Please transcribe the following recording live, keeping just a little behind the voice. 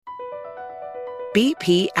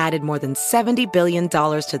BP added more than $70 billion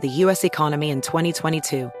to the U.S. economy in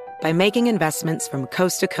 2022 by making investments from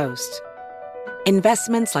coast to coast.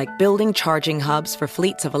 Investments like building charging hubs for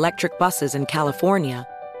fleets of electric buses in California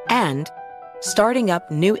and starting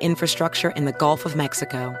up new infrastructure in the Gulf of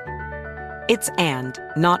Mexico. It's and,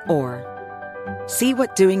 not or. See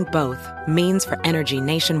what doing both means for energy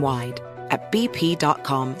nationwide at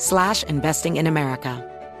bp.com/investing in America.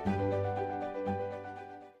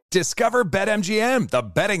 Discover BetMGM, the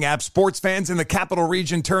betting app sports fans in the capital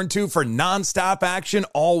region turn to for nonstop action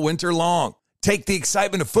all winter long. Take the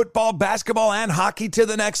excitement of football, basketball, and hockey to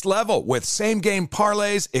the next level with same-game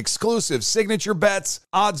parlays, exclusive signature bets,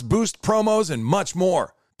 odds boost promos, and much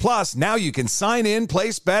more. Plus, now you can sign in,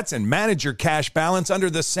 place bets, and manage your cash balance under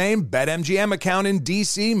the same BetMGM account in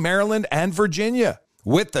D.C., Maryland, and Virginia.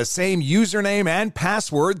 With the same username and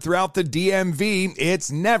password throughout the DMV,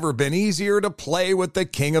 it's never been easier to play with the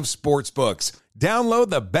king of sportsbooks. Download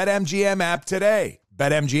the BetMGM app today.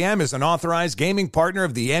 BetMGM is an authorized gaming partner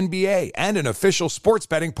of the NBA and an official sports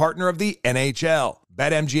betting partner of the NHL.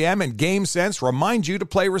 BetMGM and GameSense remind you to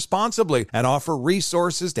play responsibly and offer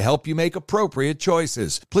resources to help you make appropriate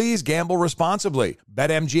choices. Please gamble responsibly.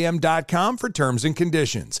 BetMGM.com for terms and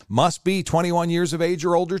conditions. Must be 21 years of age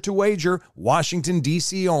or older to wager. Washington,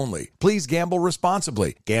 D.C. only. Please gamble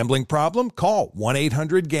responsibly. Gambling problem? Call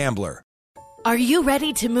 1-800-GAMBLER. Are you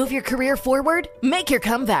ready to move your career forward? Make your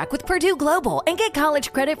comeback with Purdue Global and get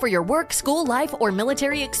college credit for your work, school, life, or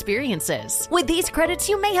military experiences. With these credits,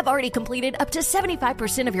 you may have already completed up to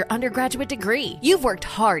 75% of your undergraduate degree. You've worked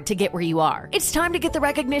hard to get where you are. It's time to get the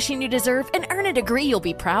recognition you deserve and earn a degree you'll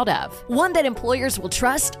be proud of. One that employers will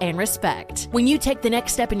trust and respect. When you take the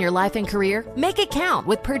next step in your life and career, make it count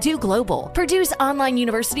with Purdue Global, Purdue's online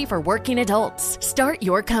university for working adults. Start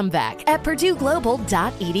your comeback at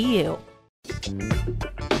purdueglobal.edu.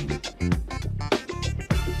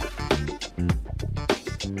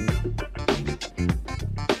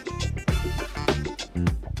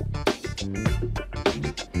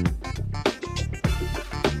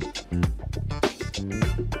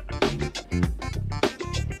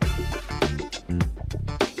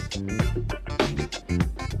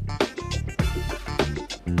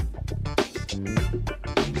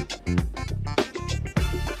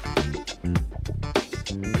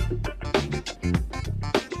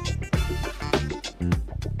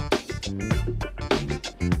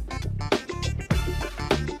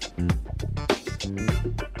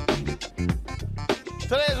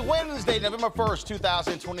 November 1st,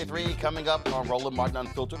 2023, coming up on Roland Martin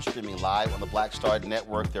Unfiltered, streaming live on the Black Star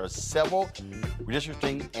Network. There are several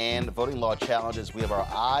redistricting and voting law challenges we have our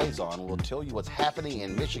eyes on. We'll tell you what's happening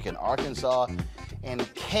in Michigan, Arkansas,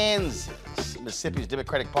 and Kansas. Mississippi's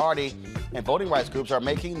Democratic Party and voting rights groups are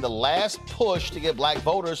making the last push to get black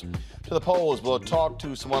voters to the polls. We'll talk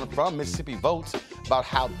to someone from Mississippi Votes about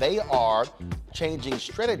how they are changing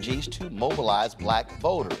strategies to mobilize black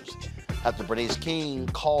voters. After Bernice King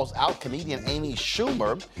calls out comedian Amy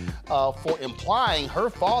Schumer for implying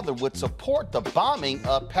her father would support the bombing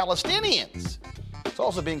of Palestinians. It's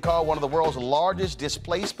also being called one of the world's largest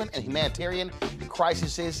displacement and humanitarian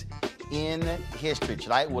crises in history.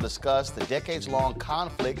 Tonight, we'll discuss the decades-long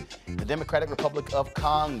conflict in the Democratic Republic of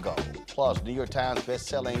Congo. Plus, New York Times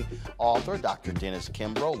bestselling author Dr. Dennis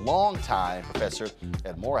Kimbrough, longtime professor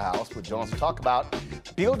at Morehouse, will join us to talk about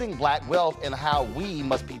building black wealth and how we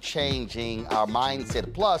must be changing our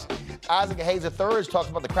mindset. Plus, Isaac Hayes III is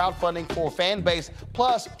talking about the crowdfunding for Fanbase.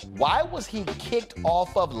 Plus, why was he kicked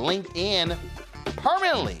off of LinkedIn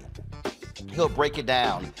permanently? He'll break it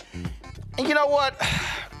down. And you know what?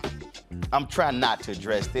 I'm trying not to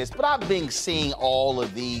address this, but I've been seeing all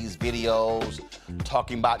of these videos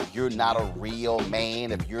talking about you're not a real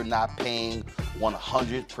man if you're not paying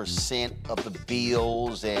 100% of the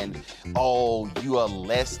bills, and oh, you are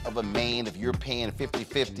less of a man if you're paying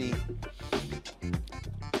 50-50.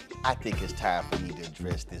 I think it's time for me to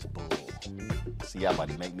address this bull. See, y'all about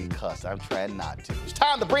to make me cuss. I'm trying not to. It's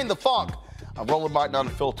time to bring the funk. I'm Roland Martin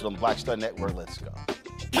Unfiltered on the Black Star Network. Let's go.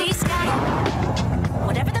 He's got it.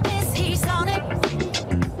 Whatever the biz, he's on it.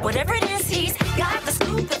 Whatever it is, he's got the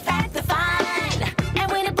scoop, the fact, the find.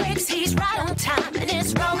 And when it breaks, he's right on time and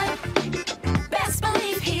it's rolling. Best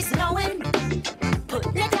believe he's knowing.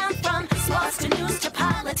 Putting it down from sports to news to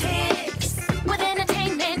politics. With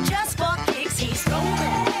entertainment just for kicks, he's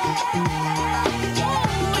rolling.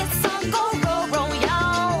 Yeah, it's on go,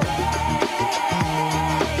 y'all.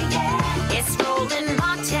 Yeah, it's Roland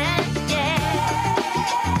Martin.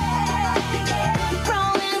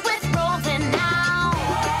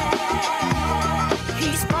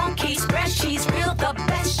 He's real, the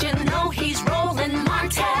best, you know he's rolling.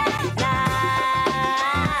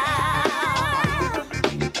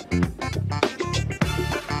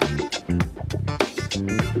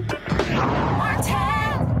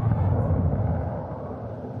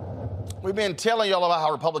 been telling y'all about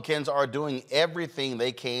how Republicans are doing everything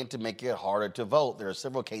they can to make it harder to vote. There are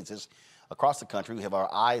several cases across the country we have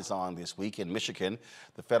our eyes on this week. In Michigan,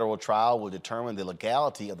 the federal trial will determine the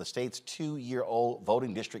legality of the state's 2-year-old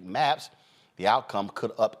voting district maps. The outcome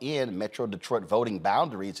could upend Metro Detroit voting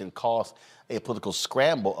boundaries and cause a political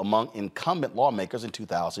scramble among incumbent lawmakers in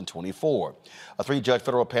 2024. A 3-judge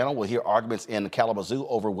federal panel will hear arguments in Kalamazoo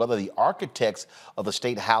over whether the architects of the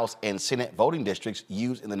state House and Senate voting districts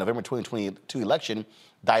used in the November 2022 election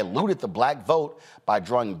diluted the black vote by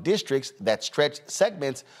drawing districts that stretch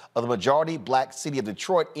segments of the majority black city of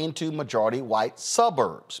Detroit into majority white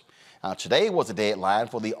suburbs. Now, today was the deadline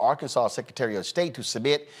for the Arkansas Secretary of State to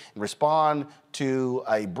submit and respond to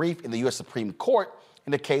a brief in the U.S. Supreme Court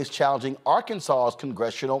in the case challenging Arkansas's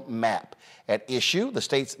congressional map. At issue, the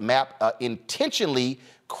state's map intentionally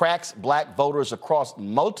cracks black voters across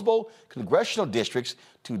multiple congressional districts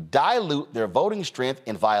to dilute their voting strength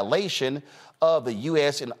in violation of the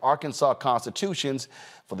U.S. and Arkansas constitutions.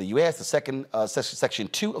 For the U.S., Section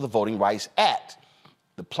 2 of the Voting Rights Act.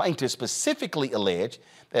 The plaintiff specifically alleged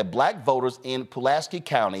that black voters in Pulaski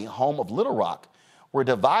County, home of Little Rock, were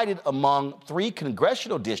divided among 3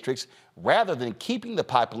 congressional districts rather than keeping the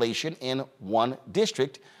population in one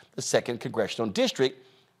district, the 2nd Congressional District,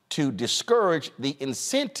 to discourage the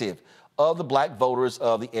incentive of the black voters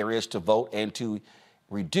of the areas to vote and to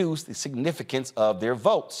reduce the significance of their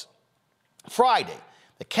votes. Friday,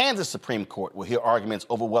 the Kansas Supreme Court will hear arguments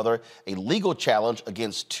over whether a legal challenge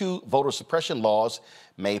against 2 voter suppression laws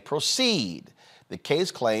may proceed. The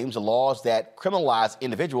case claims the laws that criminalize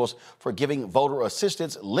individuals for giving voter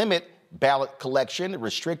assistance limit ballot collection,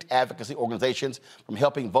 restrict advocacy organizations from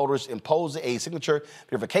helping voters, impose a signature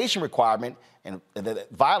verification requirement, and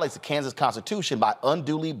that violates the Kansas Constitution by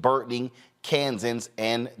unduly burdening Kansans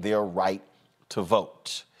and their right to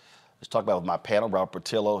vote. Let's talk about it with my panel, Robert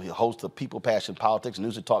Portillo. He hosts of People, Passion, Politics,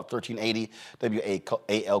 News and Talk 1380,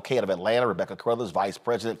 WALK out of Atlanta. Rebecca Carruthers, Vice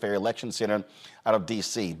President, Fair Election Center out of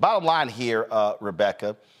D.C. Bottom line here,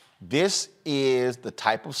 Rebecca, this is the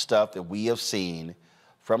type of stuff that we have seen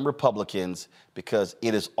from Republicans because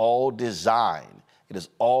it is all designed. It is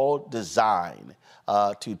all designed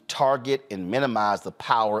to target and minimize the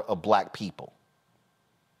power of black people.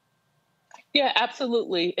 Yeah,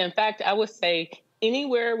 absolutely. In fact, I would say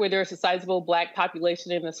anywhere where there's a sizable black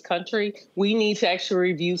population in this country, we need to actually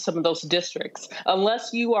review some of those districts.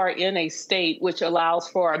 Unless you are in a state which allows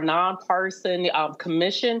for a nonpartisan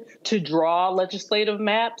commission to draw legislative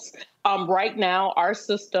maps, right now, our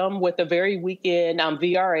system with a very weakened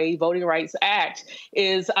VRA, Voting Rights Act,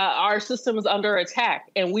 is our system is under attack.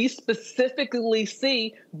 And we specifically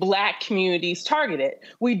see Black communities targeted.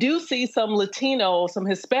 We do see some Latino, some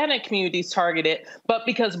Hispanic communities targeted, but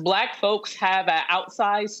because Black folks have an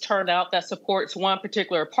outsized turnout that supports one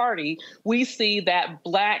particular party, we see that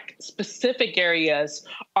Black specific areas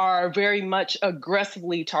are very much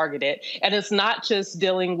aggressively targeted. And it's not just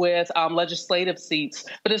dealing with legislative seats,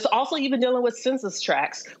 but it's also even dealing with census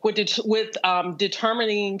tracts, with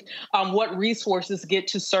determining what resources get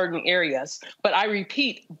to certain areas. But I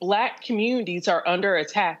repeat, Black communities are under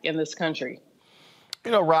attack in this country.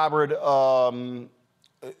 You know, Robert,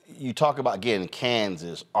 you talk about, again,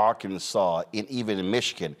 Kansas, Arkansas, and even in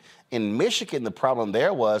Michigan. In Michigan, the problem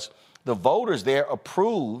there was the voters there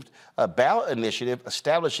approved a ballot initiative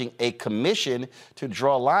establishing a commission to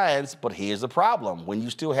draw lines. But here's the problem. When you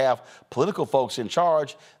still have political folks in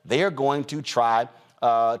charge, they're going to try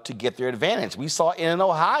to get their advantage. We saw in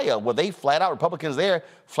Ohio where they Republicans there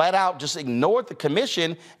flat out just ignored the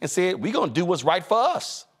commission and said, we're going to do what's right for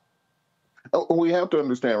us. We have to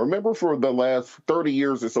understand, remember for the last 30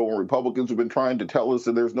 years or so when Republicans have been trying to tell us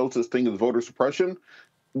that there's no such thing as voter suppression?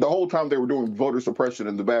 The whole time they were doing voter suppression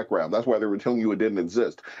in the background. That's why they were telling you it didn't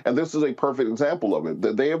exist. And this is a perfect example of it,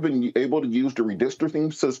 that they have been able to use the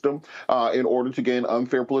redistricting system in order to gain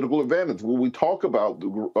unfair political advantage. When we talk about the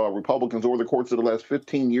Republicans over the course of the last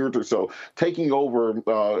 15 years or so, taking over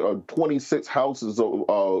 26 houses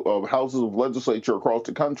of legislature across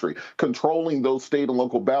the country, controlling those state and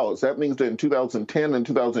local ballots, that means that in 2010 and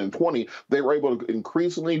 2020, they were able to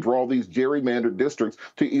increasingly draw these gerrymandered districts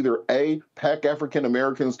to either A, pack African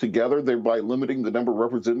Americans together, thereby limiting the number of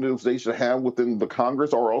representatives they should have within the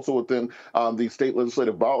Congress or also within the state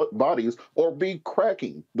legislative bodies, or B,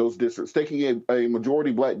 cracking those districts, taking a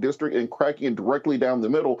majority black district and cracking it directly down the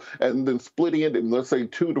middle and then splitting it in, let's say,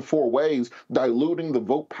 2 to 4 ways, diluting the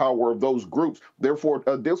vote power of those groups, therefore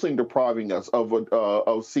additionally depriving us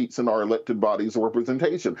of seats in our elected bodies of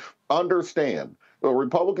representation. Understand,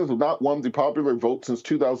 Republicans have not won the popular vote since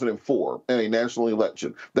 2004 in a national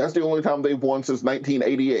election. That's the only time they've won since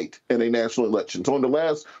 1988 in a national election. So in the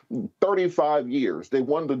last 35 years, they've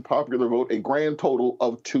won the popular vote a grand total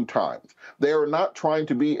of 2 times. They are not trying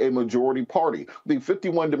to be a majority party. The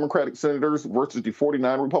 51 Democratic senators versus the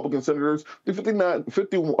 49 Republican senators, the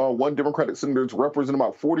 51 Democratic senators represent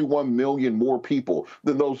about 41 million more people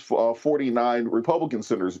than those 49 Republican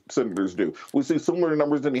senators do. We see similar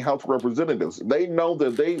numbers in the House of Representatives. They know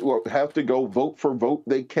that they have to go vote for vote.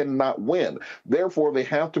 They cannot win. Therefore, they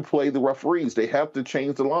have to play the referees. They have to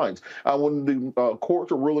change the lines. When the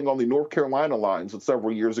courts were ruling on the North Carolina lines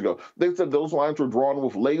several years ago, they said those lines were drawn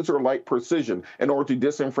with laser-like precision in order to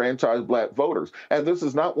disenfranchise black voters. And this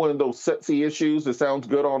is not one of those sexy issues that sounds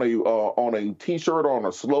good on a T-shirt or on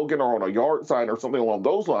a slogan or on a yard sign or something along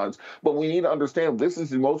those lines. But we need to understand this is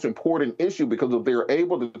the most important issue, because if they're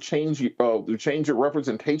able to change your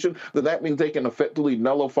representation, then that means they can effectively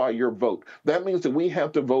nullify your vote. That means that we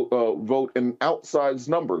have to vote in outsized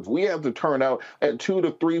numbers. We have to turn out at 2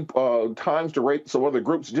 to 3 times the rates of other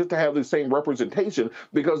groups just to have the same representation,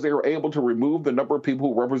 because they are able to remove the number of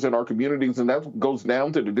people who represent our communities, and that goes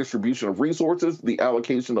down to the distribution of resources, the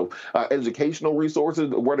allocation of educational resources,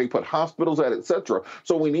 where they put hospitals at, etc.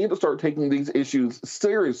 So we need to start taking these issues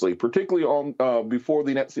seriously, particularly on before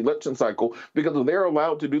the next election cycle, because if they're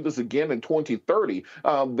allowed to do this again in 2030,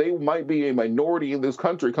 they might be a minority in this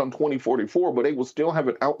country come 2044, but they will still have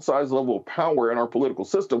an outsized level of power in our political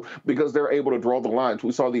system because they're able to draw the lines.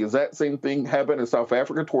 We saw the exact same thing happen in South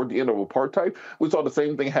Africa toward the end of apartheid. We saw the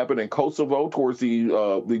same thing happen in Kosovo towards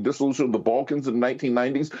the dissolution of the Balkans in the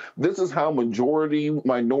 1990s. This is how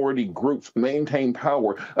minority groups maintain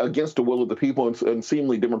power against the will of the people in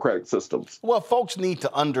seemingly democratic systems. Well, folks need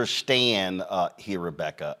to understand here,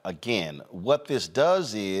 Rebecca, again, what this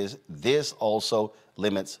does is this also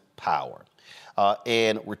limits power.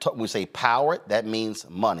 And when we say power, that means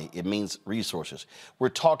money. It means resources. We're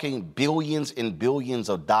talking billions and billions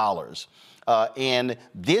of dollars. And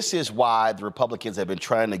this is why the Republicans have been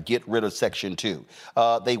trying to get rid of Section 2.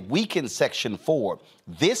 They weakened Section 4.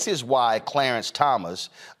 This is why Clarence Thomas,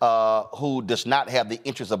 who does not have the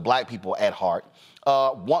interests of black people at heart,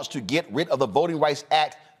 wants to get rid of the Voting Rights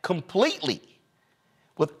Act completely.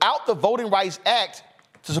 Without the Voting Rights Act,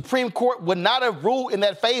 the Supreme Court would not have ruled in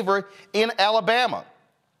that favor in Alabama,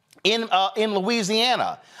 in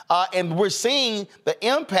Louisiana, and we're seeing the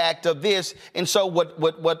impact of this. And so what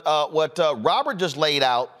Robert just laid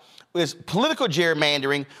out is political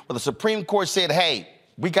gerrymandering, where the Supreme Court said, "Hey,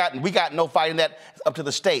 we got no fight in that. It's up to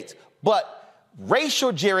the states." But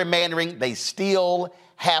racial gerrymandering, they still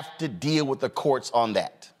have to deal with the courts on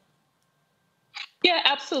that. Yeah,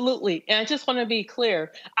 absolutely. And I just want to be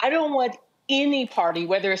clear. I don't want any party,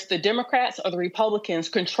 whether it's the Democrats or the Republicans,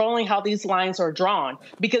 controlling how these lines are drawn,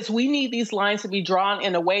 because we need these lines to be drawn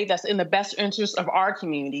in a way that's in the best interest of our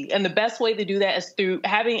community. And the best way to do that is through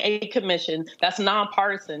having a commission that's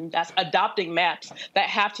nonpartisan, that's adopting maps that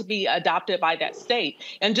have to be adopted by that state.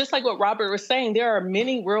 And just like what Robert was saying, there are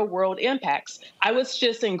many real world impacts. I was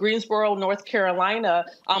just in Greensboro, North Carolina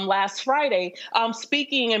last Friday,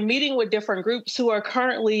 speaking and meeting with different groups who are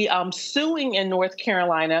currently suing in North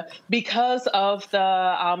Carolina because of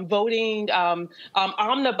the voting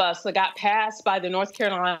omnibus that got passed by the North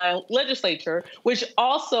Carolina legislature, which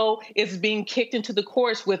also is being kicked into the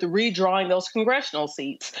courts with redrawing those congressional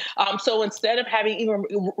seats. So instead of having even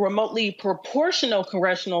remotely proportional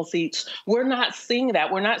congressional seats, we're not seeing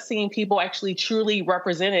that. We're not seeing people actually truly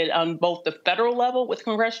represented on both the federal level with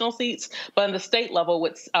congressional seats, but on the state level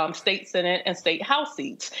with state Senate and state House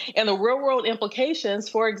seats. And the real world implications,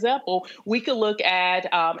 for example, we could look at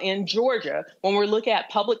in Georgia, when we're looking at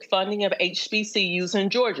public funding of HBCUs in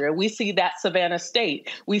Georgia, we see that Savannah State,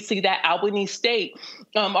 we see that Albany State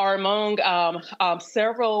are among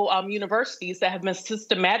several universities that have been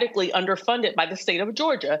systematically underfunded by the state of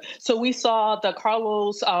Georgia. So we saw the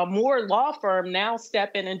Carlos Moore law firm now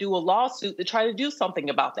step in and do a lawsuit to try to do something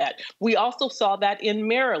about that. We also saw that in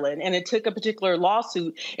Maryland, and it took a particular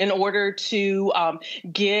lawsuit in order to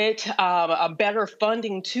get a better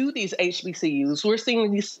funding to these HBCUs. We're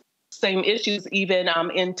seeing these same issues even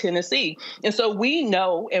in Tennessee. And so we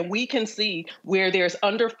know and we can see where there's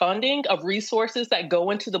underfunding of resources that go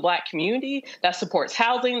into the Black community, that supports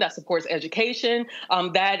housing, that supports education,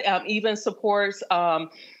 that even supports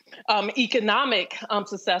economic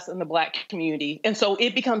success in the Black community. And so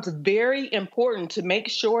it becomes very important to make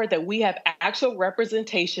sure that we have actual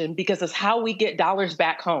representation, because it's how we get dollars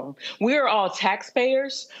back home. We are all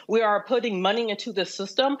taxpayers. We are putting money into the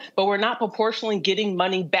system, but we're not proportionally getting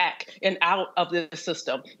money back and out of the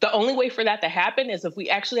system. The only way for that to happen is if we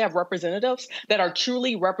actually have representatives that are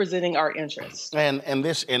truly representing our interests. And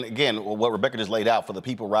again, what Rebecca just laid out for the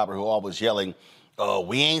people, Robert, who are always yelling,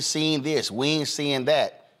 we ain't seeing this, we ain't seeing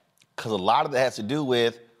that. Because a lot of that has to do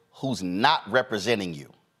with who's not representing you.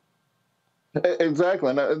 Exactly.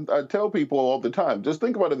 And I tell people all the time, just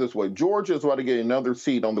think about it this way. Georgia is about to get another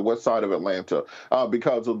seat on the west side of Atlanta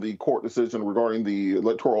because of the court decision regarding the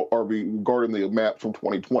regarding the maps from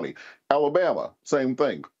 2020. Alabama, same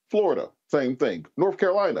thing. Florida, same thing. North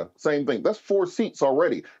Carolina, same thing. That's 4 seats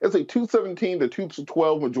already. It's a 217 to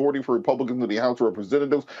 212 majority for Republicans in the House of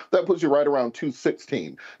Representatives. That puts you right around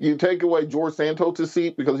 216. You take away George Santos'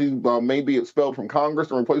 seat because he may be expelled from Congress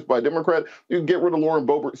and replaced by a Democrat. You get rid of Lauren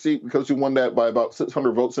Boebert's seat because she won that by about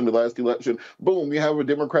 600 votes in the last election. Boom, you have a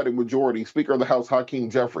Democratic majority. Speaker of the House, Hakeem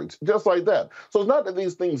Jeffries. Just like that. So it's not that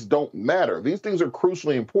these things don't matter. These things are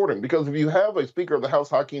crucially important because if you have a Speaker of the House,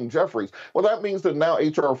 Hakeem Jeffries, well, that means that now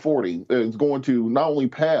H.R. 40 is going to not only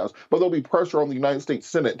pass, but there'll be pressure on the United States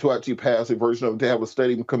Senate to actually pass a version of to have a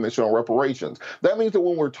study commission on reparations. That means that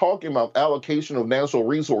when we're talking about allocation of national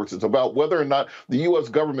resources, about whether or not the U.S.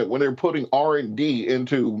 government, when they're putting R&D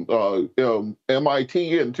into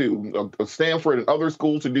MIT, into Stanford and other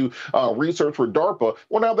schools to do research for DARPA,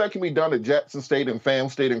 well, now that can be done at Jackson State and FAM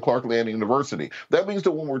State and Clark Atlanta University. That means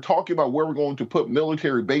that when we're talking about where we're going to put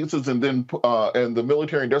military bases and then and the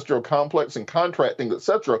military industrial complex and contracting,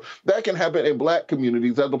 etc., that can happen in Black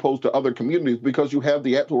communities as opposed to other communities because you have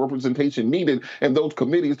the actual representation needed in those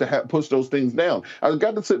committees to push those things down. I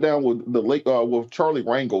got to sit down with with Charlie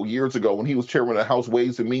Rangel years ago when he was chairman of the House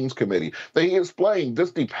Ways and Means Committee. He explained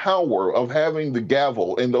just the power of having the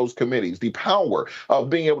gavel in those committees, the power of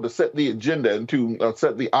being able to set the agenda and to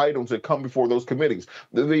set the items that come before those committees.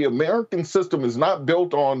 The American system is not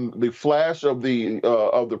built on the flash of the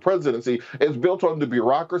presidency. It's built on the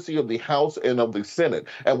bureaucracy of the House and of the Senate.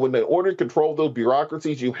 And when in order to control those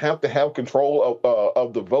bureaucracies, you have to have control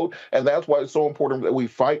of the vote. And that's why it's so important that we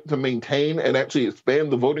fight to maintain and actually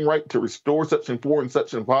expand the voting right, to restore Section 4 and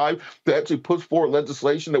Section 5, to actually push forward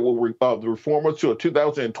legislation that will reform us to a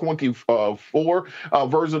 2024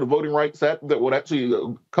 version of the Voting Rights Act that would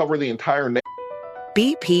actually cover the entire nation.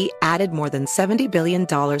 BP added more than $70 billion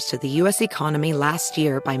to the U.S. economy last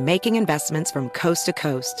year by making investments from coast to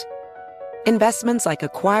coast. Investments like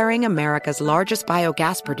acquiring America's largest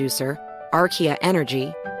biogas producer, Archaea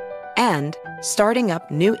Energy, and starting up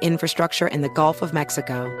new infrastructure in the Gulf of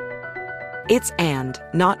Mexico. It's and,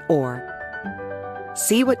 not or.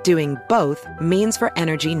 See what doing both means for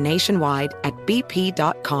energy nationwide at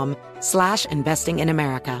bp.com/investing in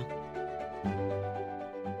America.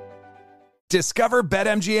 Discover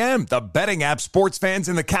BetMGM, the betting app sports fans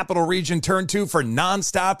in the capital region turn to for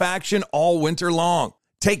nonstop action all winter long.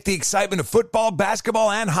 Take the excitement of football,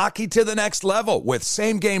 basketball, and hockey to the next level with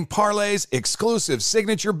same-game parlays, exclusive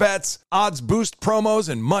signature bets, odds boost promos,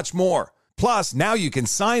 and much more. Plus, now you can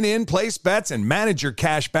sign in, place bets, and manage your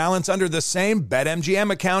cash balance under the same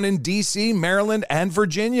BetMGM account in D.C., Maryland, and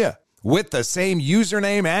Virginia. With the same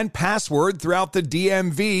username and password throughout the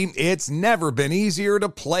DMV, it's never been easier to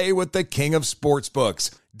play with the king of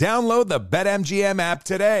sportsbooks. Download the BetMGM app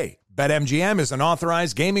today. BetMGM is an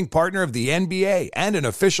authorized gaming partner of the NBA and an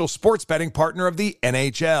official sports betting partner of the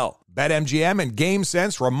NHL. BetMGM and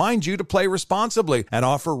GameSense remind you to play responsibly and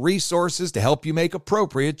offer resources to help you make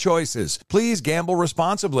appropriate choices. Please gamble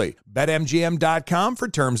responsibly. BetMGM.com for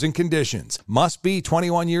terms and conditions. Must be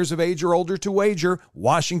 21 years of age or older to wager.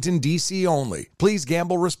 Washington, D.C. only. Please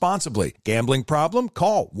gamble responsibly. Gambling problem?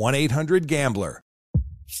 Call 1-800-GAMBLER.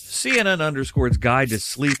 CNN_'s Guide to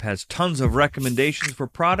Sleep has tons of recommendations for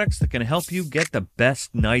products that can help you get the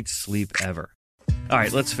best night's sleep ever. All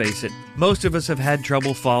right, let's face it, most of us have had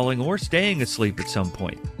trouble falling or staying asleep at some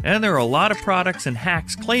point, and there are a lot of products and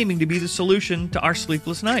hacks claiming to be the solution to our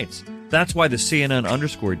sleepless nights. That's why the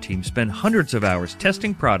CNN_ team spend hundreds of hours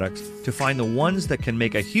testing products to find the ones that can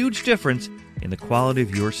make a huge difference in the quality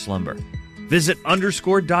of your slumber. Visit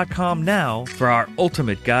underscore.com now for our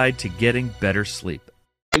ultimate guide to getting better sleep.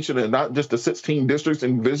 And not just the 16 districts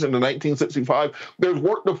envisioned in 1965. There's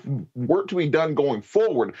work to be done going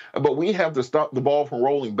forward, but we have to stop the ball from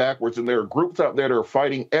rolling backwards, and there are groups out there that are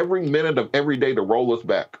fighting every minute of every day to roll us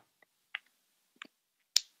back.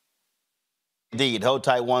 Indeed. Hold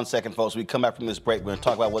tight 1 second, folks. We come back from this break. We're going to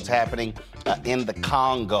talk about what's happening in the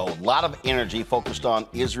Congo. A lot of energy focused on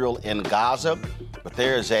Israel and Gaza, but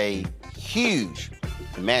there is a huge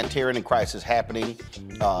humanitarian crisis happening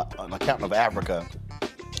on account of Africa.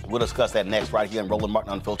 We'll discuss that next right here on Roland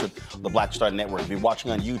Martin Unfiltered, the Black Star Network. If you're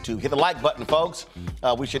watching on YouTube, hit the like button, folks.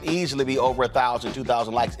 We should easily be over 1,000,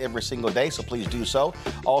 2,000 likes every single day, so please do so.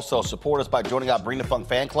 Also, support us by joining our Bring the Funk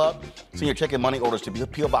fan club. Send your check and money orders to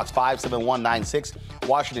P.O. Box 57196,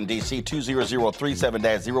 Washington, D.C.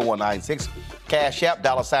 20037-0196. Cash App,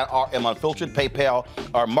 $RM Unfiltered. PayPal,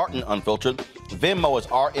 or Martin Unfiltered. Venmo is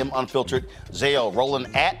RM Unfiltered. Zelle,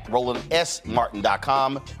 Roland at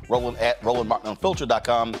RolandSMartin.com. Roland at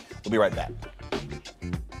RolandMartinUnfiltered.com. We'll be right back.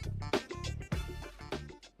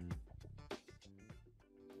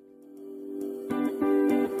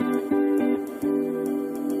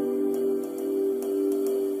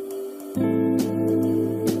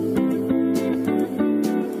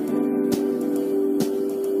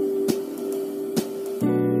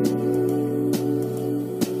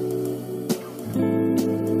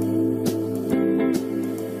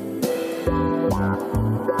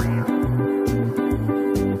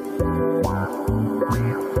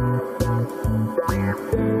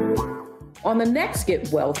 On the next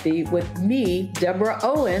Get Wealthy with me, Deborah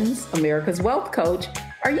Owens, America's Wealth Coach,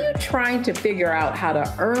 are you trying to figure out how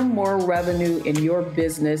to earn more revenue in your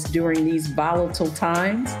business during these volatile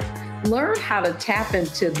times? Learn how to tap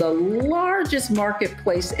into the largest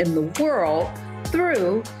marketplace in the world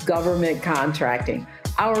through government contracting.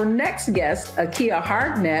 Our next guest, Akia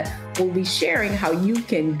Hardnett, will be sharing how you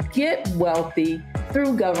can get wealthy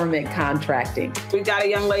through government contracting. We've got a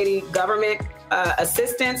young lady, government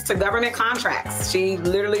assistance to government contracts. She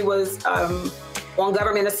literally was on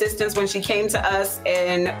government assistance when she came to us,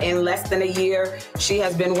 and in less than a year, she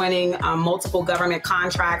has been winning multiple government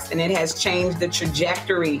contracts, and it has changed the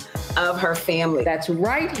trajectory of her family. That's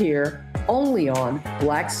right here, only on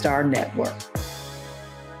Black Star Network.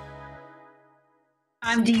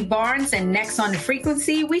 I'm Dee Barnes, and next on The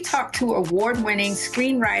Frequency, we talk to award-winning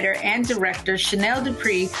screenwriter and director Chanel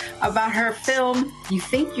Dupree about her film, You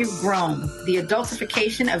Think You've Grown, the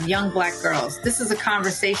adultification of young Black girls. This is a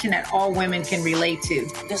conversation that all women can relate to.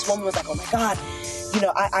 This woman was like, oh my God,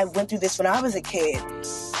 I went through this when I was a kid.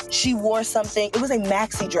 She wore something, it was a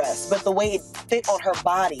maxi dress, but the way it fit on her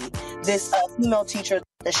body, this female teacher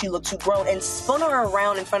that she looked too grown, and spun her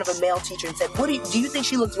around in front of a male teacher and said, do you think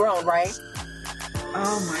she looks grown, right?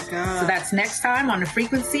 Oh my God. So that's next time on The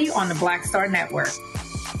Frequency on the Black Star Network.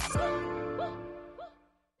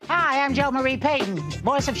 Hi, I'm Jo Marie Payton,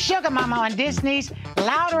 voice of Sugar Mama on Disney's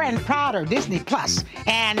Louder and Prouder Disney Plus,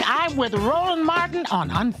 and I'm with Roland Martin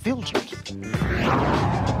on Unfiltered.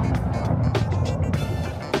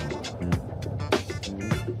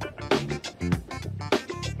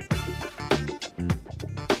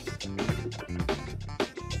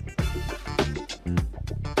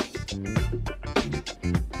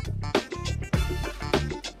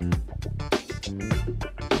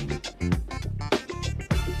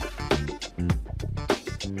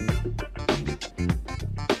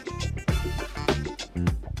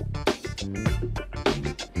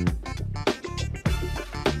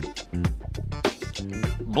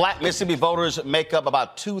 Black Mississippi voters make up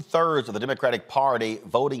about 2/3 of the Democratic Party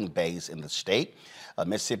voting base in the state.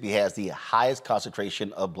 Mississippi has the highest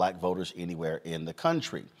concentration of Black voters anywhere in the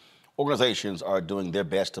country. Organizations are doing their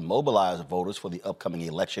best to mobilize voters for the upcoming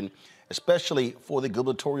election, especially for the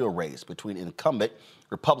gubernatorial race between incumbent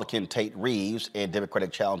Republican Tate Reeves and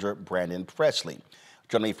Democratic challenger Brandon Presley.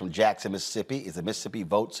 Joining me from Jackson, Mississippi is the Mississippi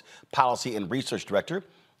Votes Policy and Research Director,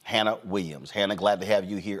 Hannah Williams. Hannah, glad to have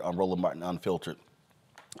you here on Roland Martin Unfiltered.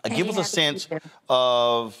 Give us a sense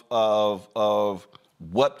of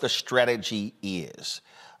what the strategy is,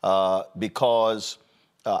 because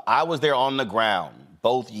I was there on the ground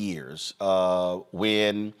both years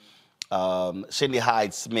when Cindy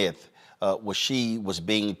Hyde Smith was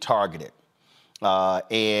being targeted,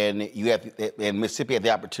 and Mississippi had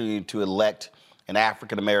the opportunity to elect an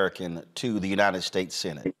African American to the United States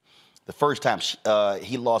Senate. The first time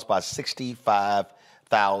he lost by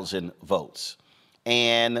 65,000 votes.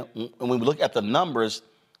 And when we look at the numbers,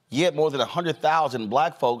 you had more than 100,000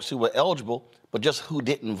 Black folks who were eligible, but just who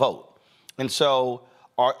didn't vote. And so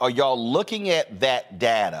are y'all looking at that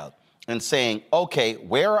data and saying, okay,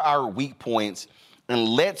 where are our weak points? And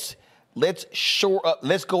let's shore up,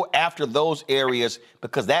 let's go after those areas,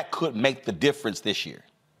 because that could make the difference this year.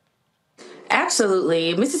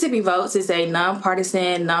 Absolutely. Mississippi Votes is a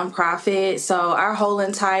nonpartisan nonprofit. So our whole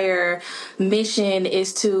entire mission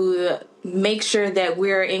is to make sure that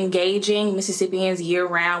we're engaging Mississippians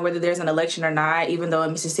year-round, whether there's an election or not, even though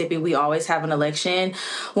in Mississippi we always have an election.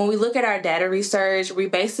 When we look at our data research, we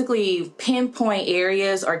basically pinpoint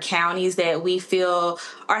areas or counties that we feel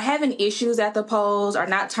are having issues at the polls, are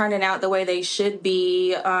not turning out the way they should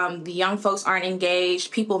be. The young folks aren't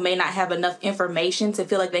engaged. People may not have enough information to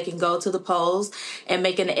feel like they can go to the polls and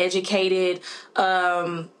make an educated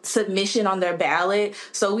submission on their ballot.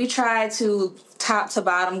 So we try to top to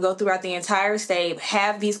bottom, go throughout the entire state,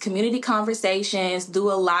 have these community conversations, do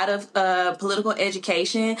a lot of political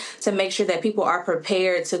education to make sure that people are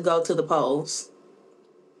prepared to go to the polls.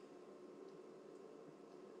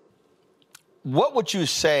 What would you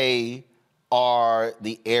say are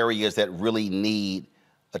the areas that really need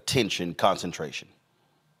attention, concentration?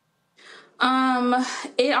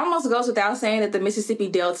 It almost goes without saying that the Mississippi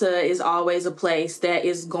Delta is always a place that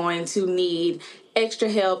is going to need extra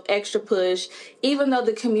help, extra push, even though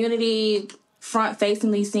the community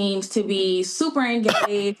front-facingly seems to be super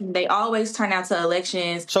engaged. They always turn out to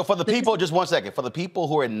elections. So for the people, just 1 second, for the people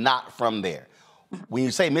who are not from there, when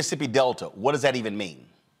you say Mississippi Delta, what does that even mean?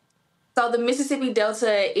 So the Mississippi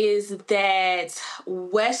Delta is that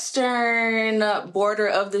western border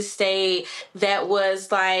of the state that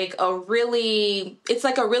was like it's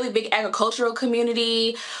like a really big agricultural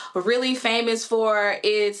community, really famous for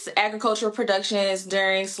its agricultural productions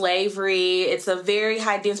during slavery. It's a very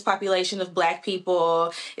high dense population of Black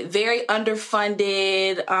people, very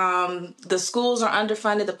underfunded. The schools are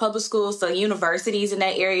underfunded, the public schools, the universities in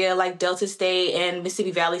that area like Delta State and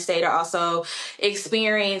Mississippi Valley State are also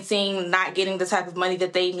experiencing not getting the type of money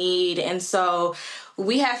that they need. And so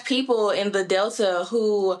we have people in the Delta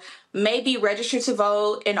who may be registered to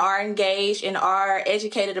vote and are engaged and are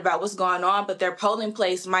educated about what's going on, but their polling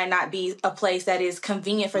place might not be a place that is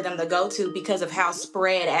convenient for them to go to because of how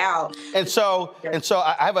spread out. And so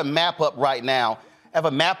I have a map up right now.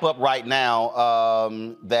 That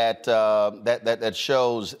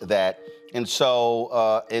shows that. And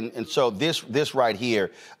so this right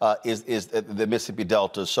here is the Mississippi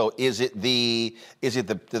Delta. So is it the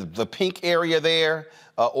pink area there,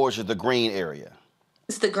 or is it the green area?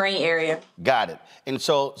 It's the green area. Got it. And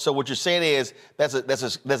so what you're saying is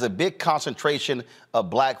there's a big concentration of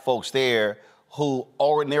Black folks there who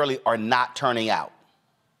ordinarily are not turning out.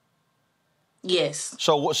 Yes.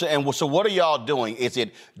 So what are y'all doing? Is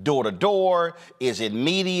it door to door? Is it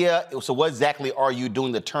media? So what exactly are you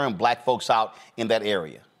doing to turn Black folks out in that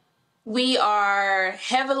area? We are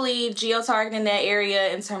heavily geo-targeting that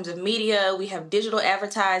area in terms of media. We have digital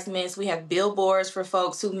advertisements. We have billboards for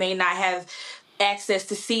folks who may not have access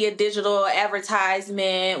to see a digital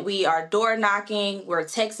advertisement. We are door knocking. We're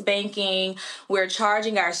text banking. We're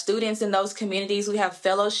charging our students in those communities. We have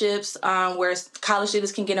fellowships where college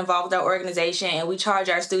students can get involved with our organization, and we charge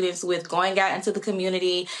our students with going out into the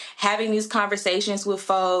community, having these conversations with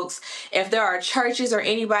folks. If there are churches or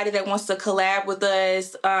anybody that wants to collab with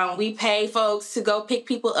us, we pay folks to go pick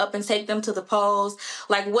people up and take them to the polls.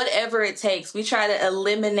 Like whatever it takes, we try to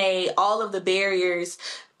eliminate all of the barriers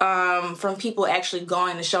from people actually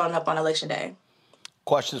going and showing up on Election Day.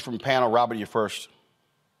 Questions from panel. Robert, you first.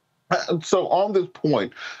 So on this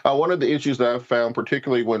point, one of the issues that I've found,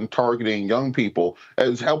 particularly when targeting young people,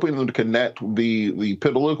 is helping them to connect the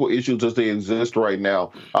political issues as they exist right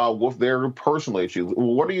now with their personal issues.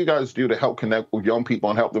 What do you guys do to help connect with young people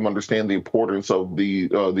and help them understand the importance of the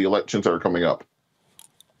elections that are coming up?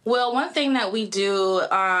 Well, one thing that we do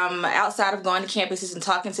outside of going to campuses and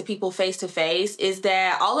talking to people face to face is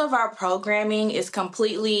that all of our programming is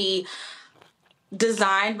completely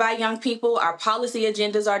designed by young people. Our policy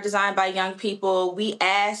agendas are designed by young people. We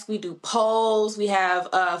do polls, we have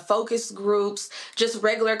focus groups, just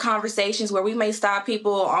regular conversations where we may stop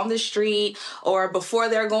people on the street or before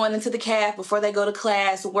they're going into the caf, before they go to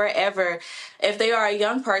class, wherever. If they are a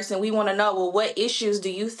young person, we want to know, well, what issues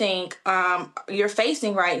do you think you're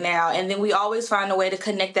facing right now? And then we always find a way to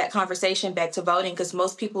connect that conversation back to voting, because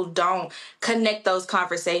most people don't connect those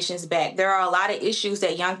conversations back. There are a lot of issues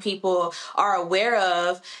that young people are aware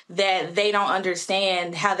of that they don't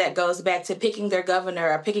understand how that goes back to picking their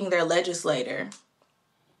governor or picking their legislator.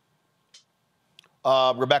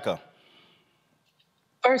 Rebecca.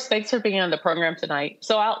 First, thanks for being on the program tonight.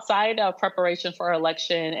 So outside of preparation for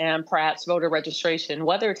election and perhaps voter registration,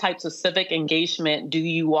 what other types of civic engagement do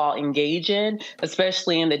you all engage in,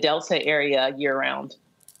 especially in the Delta area year round?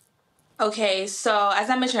 Okay, so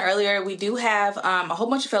as I mentioned earlier, we do have a whole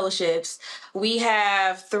bunch of fellowships. We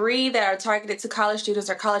have 3 that are targeted to college students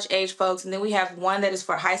or college age folks, and then we have 1 that is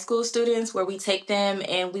for high school students where we take them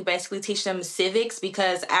and we basically teach them civics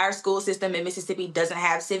because our school system in Mississippi doesn't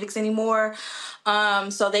have civics anymore.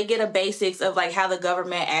 So they get a basics of like how the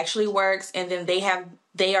government actually works, and then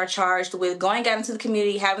they are charged with going out into the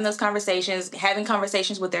community, having those conversations, having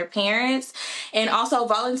conversations with their parents, and also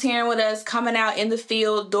volunteering with us, coming out in the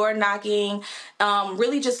field, door knocking,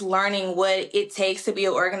 really just learning what it takes to be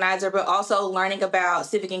an organizer, but also learning about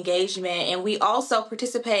civic engagement. And we also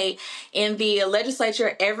participate in the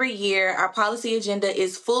legislature every year. Our policy agenda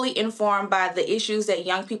is fully informed by the issues that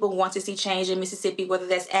young people want to see change in Mississippi, whether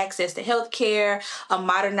that's access to health care, a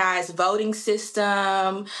modernized voting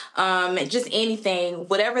system, just anything.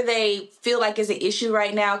 Whatever they feel like is an issue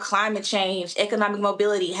right now, climate change, economic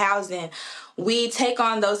mobility, housing, we take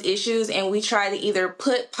on those issues and we try to either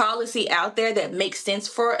put policy out there that makes sense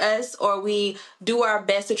for us, or we do our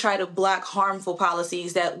best to try to block harmful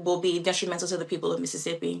policies that will be detrimental to the people of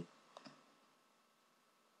Mississippi.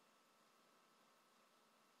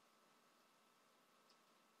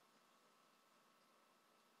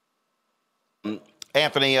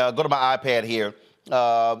 Anthony, go to my iPad here.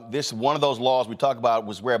 This one of those laws we talked about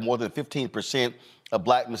was where more than 15% of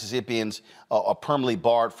black Mississippians are permanently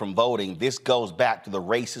barred from voting. This goes back to the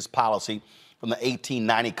racist policy from the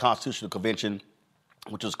 1890 Constitutional Convention,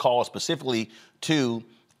 which was called specifically to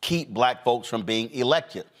keep black folks from being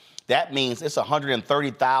elected. That means it's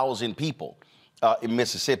 130,000 people in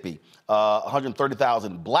Mississippi,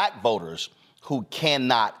 130,000 black voters who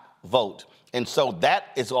cannot vote. And so that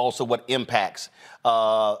is also what impacts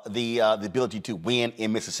the ability to win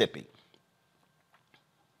in Mississippi.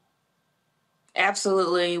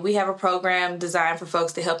 Absolutely. We have a program designed for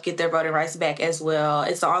folks to help get their voting rights back as well.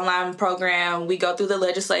 It's an online program. We go through the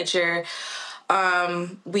legislature.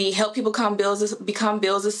 We help people become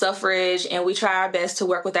bills of suffrage, and we try our best to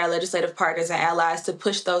work with our legislative partners and allies to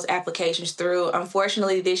push those applications through.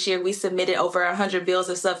 Unfortunately, this year we submitted over 100 bills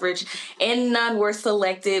of suffrage, and none were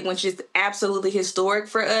selected, which is absolutely historic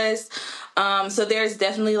for us. So there's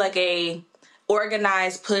definitely like a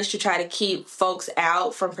organized push to try to keep folks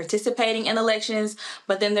out from participating in elections.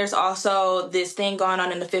 But then there's also this thing going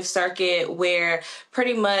on in the Fifth Circuit where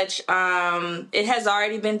pretty much it has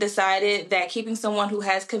already been decided that keeping someone who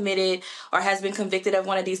has committed or has been convicted of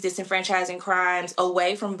one of these disenfranchising crimes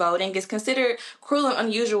away from voting is considered cruel and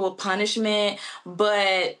unusual punishment.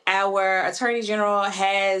 But our Attorney General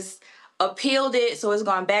has appealed it, so it's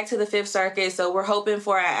gone back to the Fifth Circuit. So we're hoping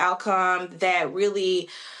for an outcome that really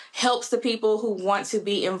helps the people who want to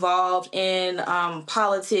be involved in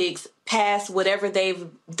politics past whatever they've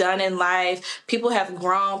done in life. People have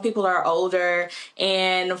grown, people are older,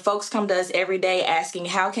 and folks come to us every day asking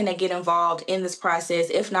how can they get involved in this process,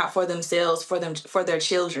 if not for themselves, for their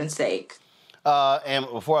children's sake. And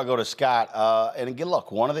before I go to Scott, and again,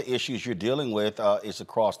 look, one of the issues you're dealing with is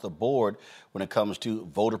across the board when it comes to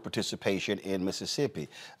voter participation in Mississippi.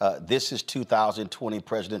 This is 2020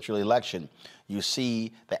 presidential election. You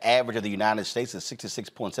see the average of the United States is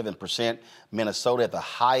 66.7%, Minnesota at the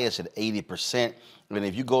highest at 80%. And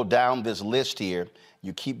if you go down this list here,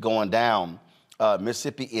 you keep going down,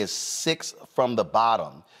 Mississippi is 6th from the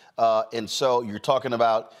bottom. And so you're talking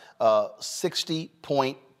about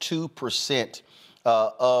 60.2%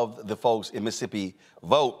 of the folks in Mississippi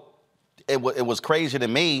vote. It was crazy to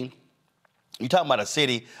me. You're talking about a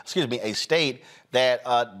state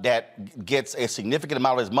that gets a significant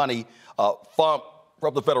amount of its money from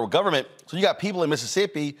the federal government. So you got people in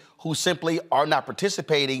Mississippi who simply are not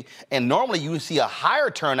participating, and normally you see a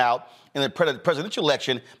higher turnout in the presidential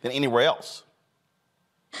election than anywhere else.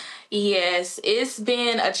 Yes, it's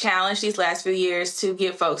been a challenge these last few years to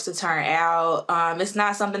get folks to turn out. It's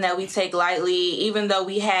not something that we take lightly. Even though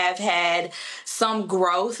we have had some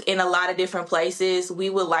growth in a lot of different places, we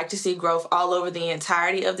would like to see growth all over the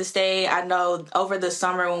entirety of the state. I know over the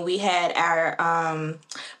summer when we had our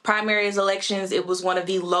primaries elections, it was one of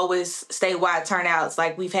the lowest statewide turnouts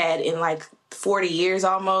like we've had in like 40 years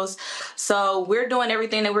almost. So we're doing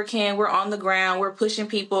everything that we can. We're on the ground. We're pushing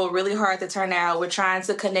people really hard to turn out. We're trying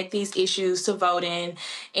to connect these issues to voting.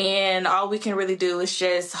 And all we can really do is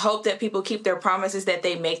just hope that people keep their promises that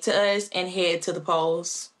they make to us and head to the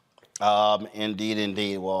polls.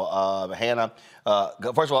 Indeed. Well, Hannah,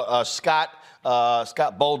 first of all, Scott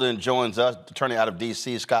Bolden joins us, attorney out of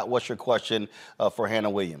D.C. Scott, what's your question for Hannah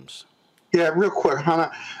Williams? Yeah, real quick, Hannah.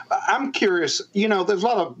 I'm curious, there's a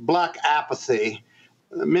lot of black apathy,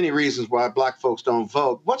 many reasons why black folks don't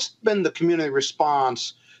vote. What's been the community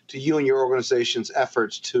response to you and your organization's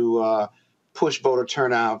efforts to push voter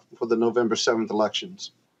turnout for the November 7th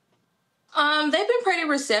elections? They've been pretty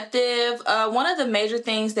receptive. One of the major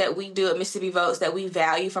things that we do at Mississippi Votes that we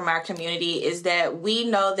value from our community is that we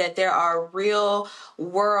know that there are real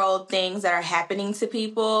world things that are happening to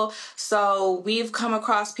people. So we've come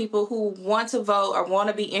across people who want to vote or want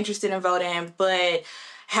to be interested in voting, but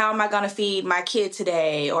how am I going to feed my kid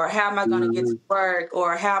today? Or how am I going to get to work?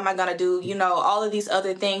 Or how am I going to do, all of these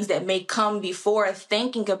other things that may come before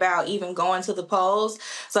thinking about even going to the polls.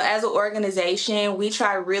 So as an organization, we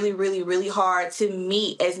try really, really, really hard to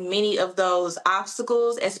meet as many of those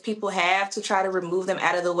obstacles as people have to try to remove them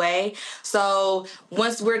out of the way. So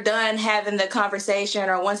once we're done having the conversation,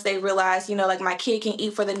 or once they realize, like my kid can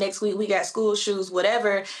eat for the next week, we got school shoes,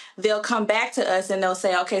 whatever, they'll come back to us and they'll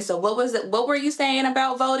say, okay, so what were you saying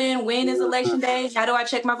about voting? When is election day? How do I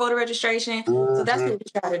check my voter registration? So that's what we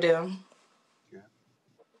try to do. Yeah.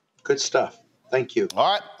 Good stuff. Thank you.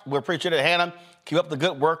 All right. We appreciate it, Hannah. Keep up the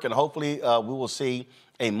good work, and hopefully we will see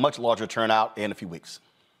a much larger turnout in a few weeks.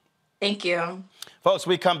 Thank you. Folks,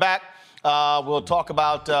 we come back. We'll talk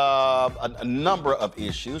about a number of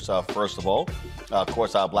issues. First of all, of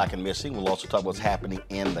course, Black and Missing. We'll also talk about what's happening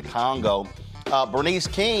in the Congo. Bernice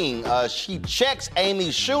King, she checks Amy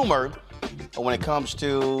Schumer when it comes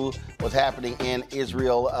to what's happening in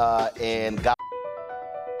Israel and Gaza.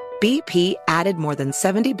 BP added more than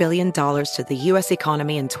 $70 billion to the U.S.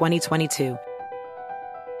 economy in 2022.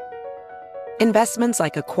 Investments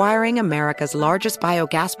like acquiring America's largest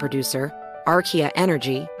biogas producer, Archaea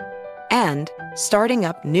Energy, and starting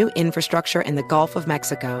up new infrastructure in the Gulf of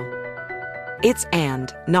Mexico. It's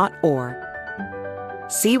and, not or.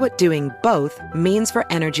 See what doing both means for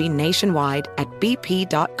energy nationwide at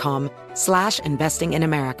bp.com/investing in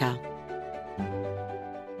America.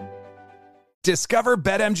 Discover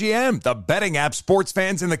BetMGM, the betting app sports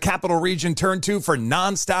fans in the capital region turn to for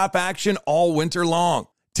nonstop action all winter long.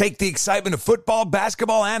 Take the excitement of football,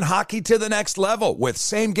 basketball, and hockey to the next level with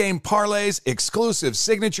same-game parlays, exclusive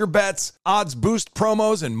signature bets, odds boost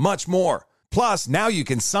promos, and much more. Plus, now you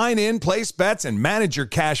can sign in, place bets, and manage your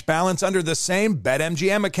cash balance under the same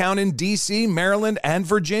BetMGM account in D.C., Maryland, and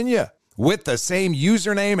Virginia. With the same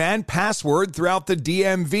username and password throughout the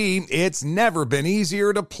DMV, it's never been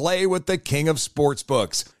easier to play with the king of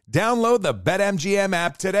sportsbooks. Download the BetMGM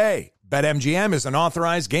app today. BetMGM is an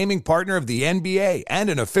authorized gaming partner of the NBA and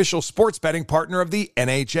an official sports betting partner of the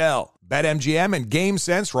NHL. BetMGM and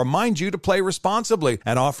GameSense remind you to play responsibly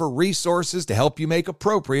and offer resources to help you make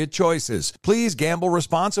appropriate choices. Please gamble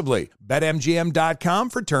responsibly. BetMGM.com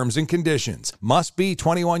for terms and conditions. Must be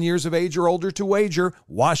 21 years of age or older to wager.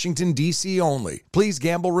 Washington, D.C. only. Please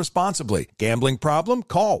gamble responsibly. Gambling problem?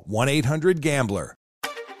 Call 1-800-GAMBLER.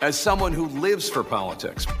 As someone who lives for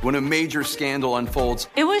politics, when a major scandal unfolds,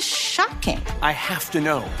 it was shocking. I have to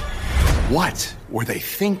know, what were they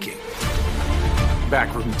thinking?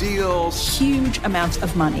 Backroom deals, huge amounts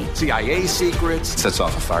of money, CIA secrets, sets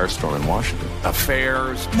off a firestorm in Washington,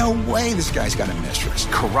 affairs. No way this guy's got a mistress.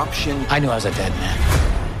 Corruption. I knew I was a dead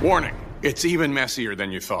man. Warning, it's even messier than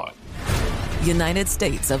you thought. United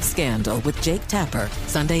States of Scandal with Jake Tapper,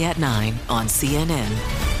 Sunday at 9 on CNN.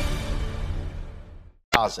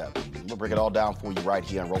 Gaza. We'll break it all down for you right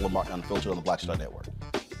here on Roland Martin Unfiltered on the Black Star Network.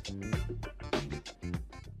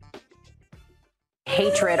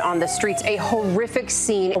 Hatred on the streets, a horrific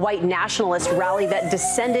scene, a white nationalist rally that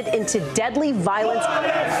descended into deadly violence.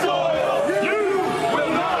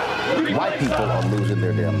 White people are losing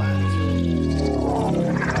their damn minds.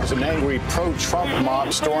 An angry pro-Trump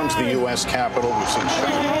mob storms the U.S. Capitol. We've seen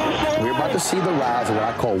We're about to see the rise of what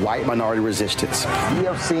I call white minority resistance. We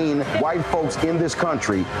have seen white folks in this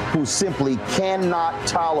country who simply cannot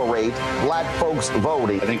tolerate black folks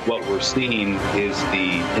voting. I think what we're seeing is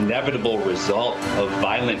the inevitable result of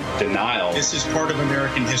violent denial. This is part of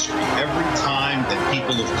American history. Every time that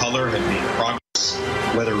people of color have made progress,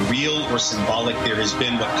 whether real or symbolic, there has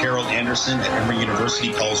been what Carol Anderson at Emory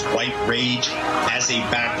University calls white rage as a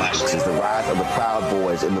backlash. This is the rise of the Proud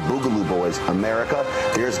Boys and the Boogaloo Boys. America,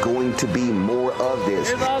 there's going to be more of this.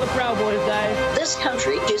 Here's all the Proud Boys, guys. This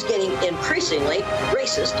country is getting increasingly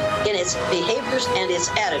racist in its behaviors and its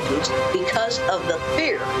attitudes because of the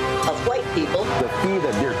fear of white people. The fear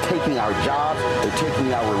that they're taking our jobs, they're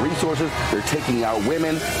taking our resources, they're taking our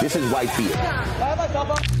women. This is white fear.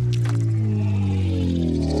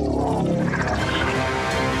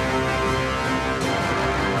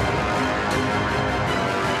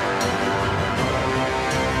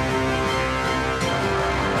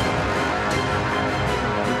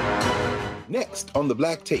 Next on the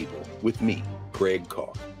Black Table with me, Craig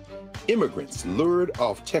Carr. Immigrants lured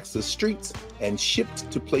off Texas streets and shipped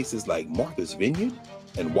to places like Martha's Vineyard,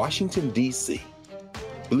 and Washington, D.C.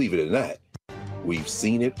 Believe it or not, we've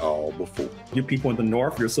seen it all before. You people in the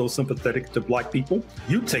North, you're so sympathetic to black people,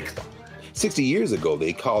 you take them. 60 years ago,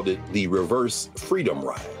 they called it the Reverse Freedom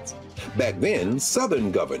Rides. Back then,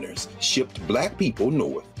 Southern governors shipped black people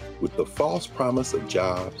north with the false promise of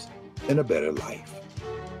jobs and a better life.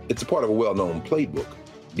 It's a part of a well-known playbook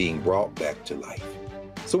being brought back to life.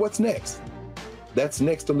 So what's next? That's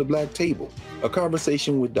next on the Black Table, a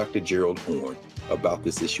conversation with Dr. Gerald Horne about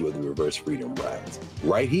this issue of the Reverse Freedom Rides,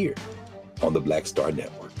 right here on the Black Star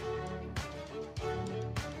Network.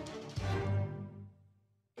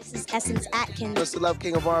 This is Essence Atkins. It's the Love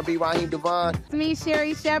King of R&B, Raheem Devon. It's me,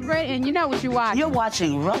 Sherry Shepherd, and you know what you watch. You're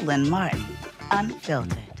watching Roland Martin,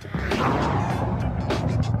 Unfiltered.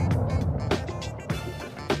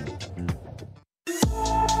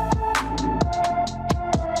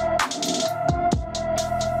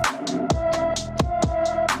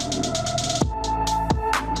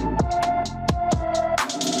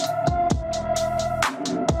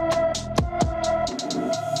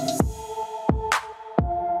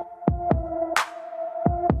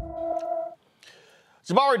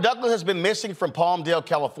 Jabari Douglas has been missing from Palmdale,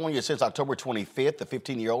 California since October 25th. The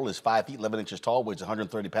 15-year-old is 5 feet 11 inches tall, weighs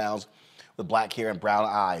 130 pounds, with black hair and brown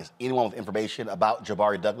eyes. Anyone with information about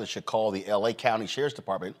Jabari Douglas should call the L.A. County Sheriff's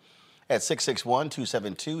Department at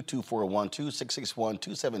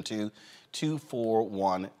 661-272-2412,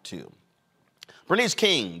 661-272-2412. Bernice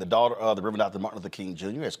King, the daughter of the Reverend Dr. Martin Luther King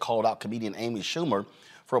Jr., has called out comedian Amy Schumer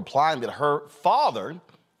for implying that her father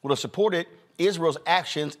would have supported Israel's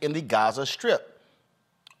actions in the Gaza Strip.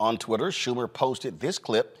 On Twitter, Schumer posted this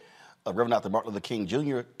clip of Reverend Dr. Martin Luther King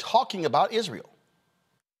Jr. talking about Israel.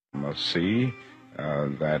 Must see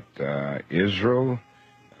that Israel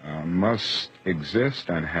must exist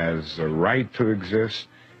and has a right to exist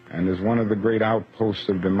and is one of the great outposts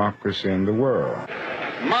of democracy in the world.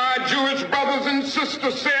 My Jewish brothers and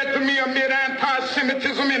sisters said to me amid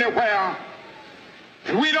anti-Semitism anywhere,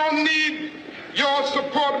 we don't need your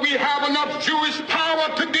support. We have enough Jewish power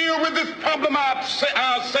to deal with this problem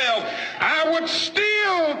ourselves. I would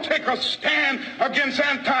still take a stand against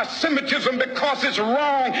anti-Semitism because it's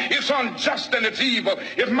wrong, it's unjust, and it's evil.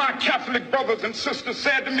 If my Catholic brothers and sisters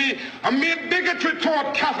said to me, amid bigotry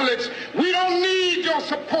toward Catholics, we don't need your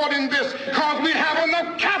support in this because we have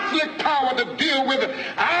enough Catholic power to deal with it,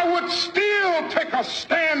 I would still take a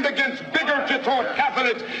stand against bigotry toward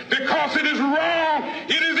Catholics because it is wrong,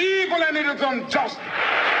 it is evil, and it is unjust.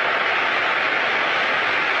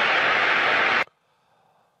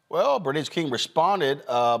 Well, Bernice King responded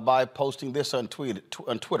by posting this on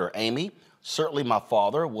Twitter. Amy, certainly my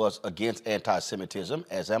father was against anti-Semitism,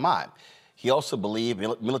 as am I. He also believed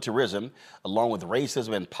militarism, along with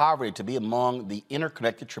racism and poverty, to be among the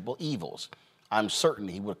interconnected triple evils. I'm certain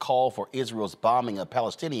he would call for Israel's bombing of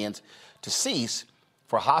Palestinians to cease,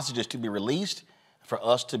 for hostages to be released, for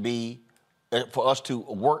us to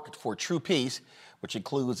work for true peace, which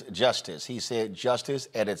includes justice. He said justice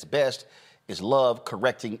at its best is love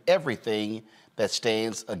correcting everything that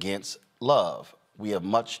stands against love. We have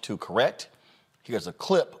much to correct. Here's a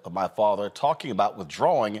clip of my father talking about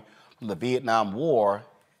withdrawing from the Vietnam War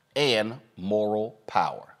and moral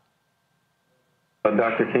power.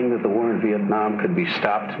 Dr. King, that the war in Vietnam could be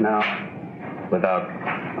stopped now without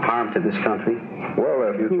harm to this country? Well,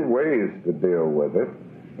 there are two ways to deal with it.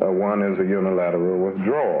 One is a unilateral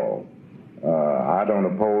withdrawal. I don't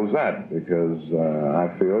oppose that because I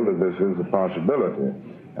feel that this is a possibility.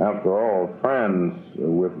 After all, France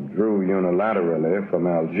withdrew unilaterally from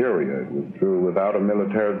Algeria. It withdrew without a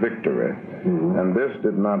military victory. Mm-hmm. And this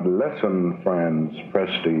did not lessen France's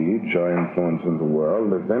prestige or influence in the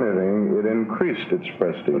world. If anything, it increased its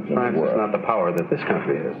prestige in the world. France is not the power that this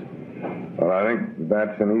country is. Well, I think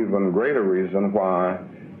that's an even greater reason why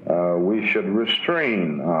we should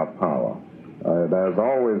restrain our power. There's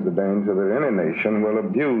always the danger that any nation will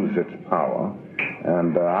abuse its power.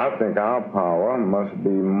 And I think our power must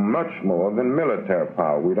be much more than military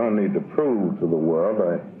power. We don't need to prove to the world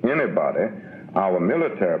or anybody our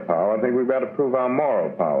military power. I think we've got to prove our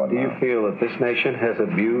moral power now. Do you feel that this nation has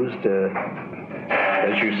abused,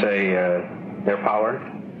 as you say, their power?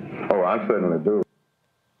 Oh, I certainly do.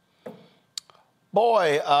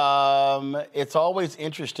 Boy, it's always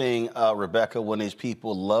interesting, Rebecca, when these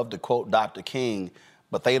people love to quote Dr. King,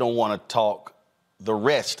 but they don't want to talk the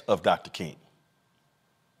rest of Dr. King.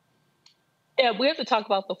 Yeah, we have to talk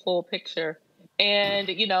about the full picture. And,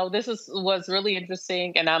 this was really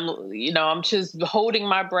interesting. And I'm just holding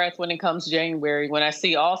my breath when it comes to January, when I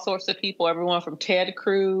see all sorts of people, everyone from Ted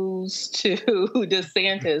Cruz to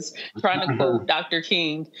DeSantis, trying to quote Dr.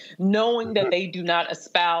 King, knowing that they do not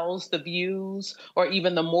espouse the views or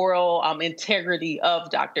even the moral integrity of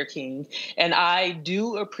Dr. King. And I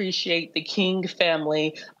do appreciate the King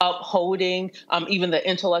family upholding even the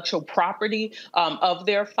intellectual property of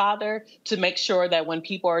their father, to make sure that when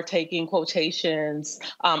people are taking quotations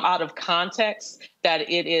out of context, that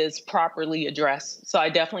it is properly addressed. So I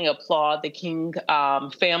definitely applaud the King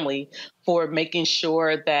family for making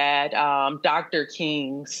sure that Dr.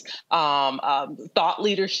 King's thought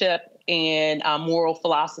leadership and moral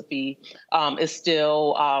philosophy is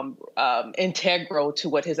still integral to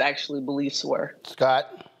what his actual beliefs were.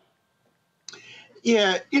 Scott?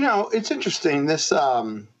 Yeah, it's interesting, this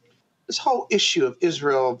whole issue of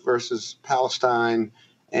Israel versus Palestine,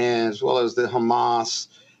 as well as the Hamas.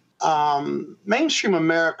 Mainstream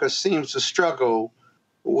America seems to struggle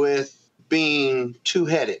with being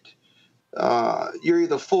two-headed. You're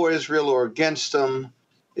either for Israel or against them.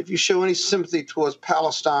 If you show any sympathy towards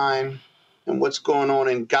Palestine and what's going on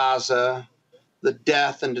in Gaza, the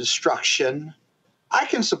death and destruction, I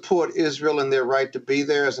can support Israel in their right to be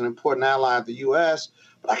there as an important ally of the U.S.,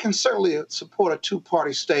 but I can certainly support a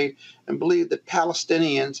two-party state and believe that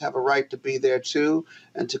Palestinians have a right to be there too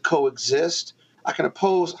and to coexist. I can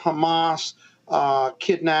oppose Hamas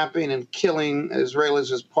kidnapping and killing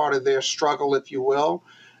Israelis as part of their struggle, if you will,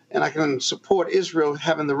 and I can support Israel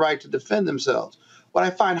having the right to defend themselves. What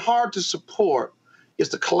I find hard to support is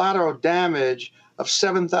the collateral damage of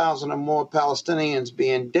 7,000 or more Palestinians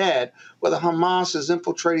being dead, whether Hamas is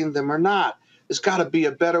infiltrating them or not. There's got to be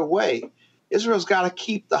a better way. Israel's got to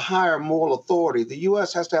keep the higher moral authority. The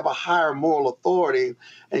U.S. has to have a higher moral authority.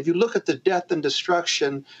 And if you look at the death and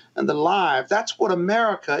destruction and the lives, that's what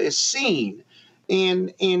America is seeing.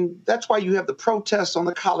 And that's why you have the protests on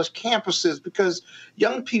the college campuses, because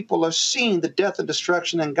young people are seeing the death and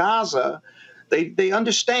destruction in Gaza. They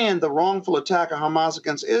understand the wrongful attack of Hamas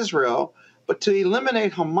against Israel. But to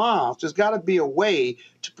eliminate Hamas, there's got to be a way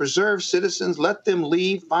to preserve citizens, let them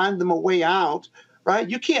leave, find them a way out, right?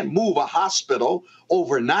 You can't move a hospital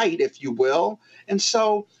overnight, if you will. And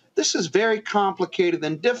so this is very complicated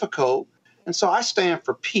and difficult. And so I stand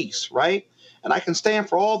for peace, right? And I can stand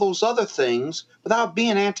for all those other things without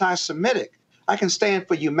being anti-Semitic. I can stand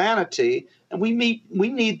for humanity. And we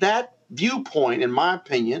need that viewpoint, in my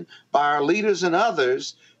opinion, by our leaders and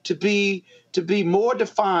others to be more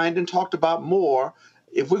defined and talked about more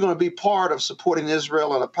if we're going to be part of supporting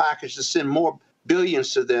Israel in a package to send more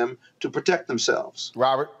billions to them to protect themselves.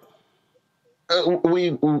 Robert?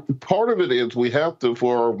 Part of it is we have to,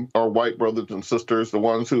 for our white brothers and sisters, the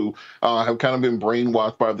ones who have kind of been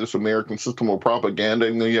brainwashed by this American system of propaganda.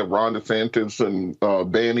 And then you have Ron DeSantis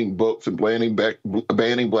and banning books and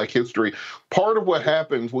banning Black history. Part of what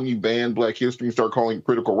happens when you ban Black history and start calling it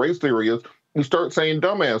critical race theory is you start saying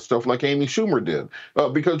dumbass stuff like Amy Schumer did,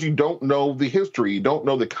 because you don't know the history, you don't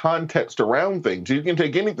know the context around things. You can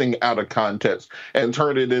take anything out of context and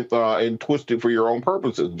turn it in, and twist it for your own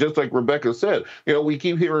purposes. Just like Rebecca said, we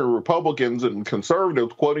keep hearing Republicans and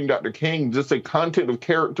conservatives quoting Dr. King, just say content of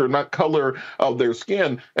character, not color of their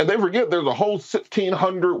skin. And they forget there's a whole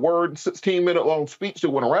 1,600-word, 16-minute-long speech that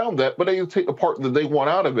went around that, but they take the part that they want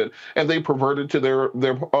out of it, and they pervert it to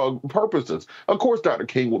their purposes. Of course, Dr.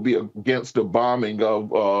 King will be against the bombing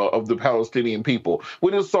of the Palestinian people.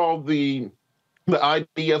 We just saw the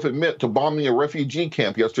IDF admit to bombing a refugee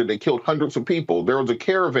camp yesterday, killed hundreds of people. There was a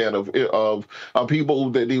caravan of people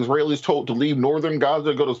that the Israelis told to leave northern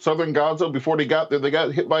Gaza, go to southern Gaza. Before they got there, they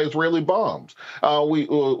got hit by Israeli bombs.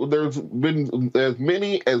 There's been as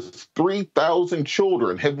many as 3,000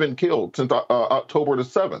 children have been killed since October the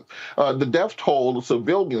 7th. The death toll of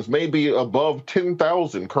civilians may be above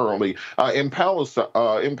 10,000 currently in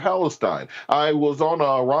Palestine. I was on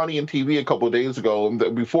Iranian TV a couple of days ago,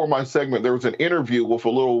 and before my segment, there was an interview with a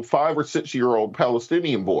little 5 or 6 year old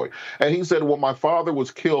Palestinian boy. And he said, well, my father was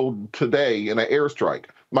killed today in an airstrike.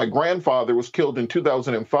 My grandfather was killed in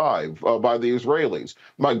 2005 by the Israelis.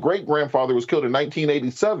 My great-grandfather was killed in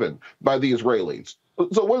 1987 by the Israelis.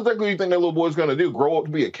 So what exactly do you think that little boy's going to do? Grow up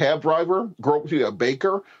to be a cab driver? Grow up to be a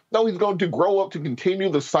baker? No, he's going to grow up to continue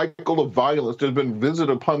the cycle of violence that's been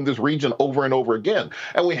visited upon this region over and over again.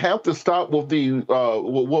 And we have to stop with the,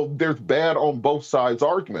 there's bad on both sides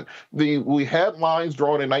argument. We had lines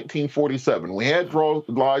drawn in 1947. We had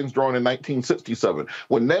lines drawn in 1967.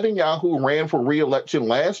 When Netanyahu ran for re-election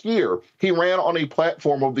last year, he ran on a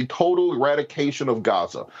platform of the total eradication of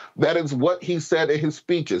Gaza. That is what he said in his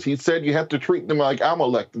speeches. He said you have to treat them like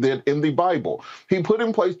Amalek did in the Bible. He put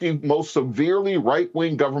in place the most severely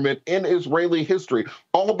right-wing government in Israeli history,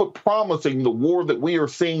 all but promising the war that we are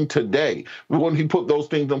seeing today when he put those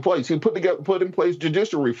things in place. He put in place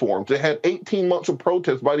judicial reforms. They had 18 months of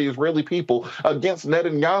protests by the Israeli people against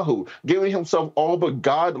Netanyahu, giving himself all but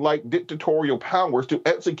godlike dictatorial powers to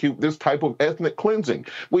execute this type of ethnic cleansing.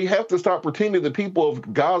 We have to stop pretending the people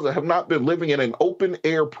of Gaza have not been living in an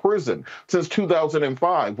open-air prison since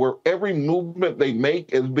 2005, where every movement they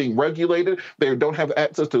make is being regulated. They don't have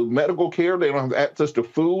access to medical care. They don't have access to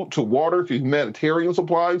food, to water, to humanitarian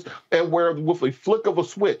supplies, and where with a flick of a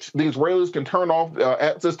switch, the Israelis can turn off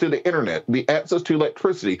access to the internet, the access to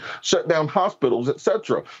electricity, shut down hospitals,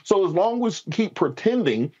 etc. So as long as we keep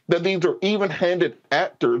pretending that these are even-handed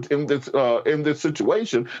actors in this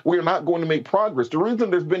situation, we are not going to make progress. The reason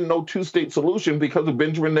there's been no two-state solution because of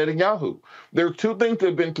Benjamin Netanyahu. There are two things that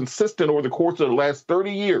have been consistent over the course of the last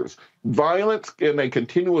 30 years. Violence in a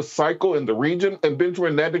continuous cycle in the region, and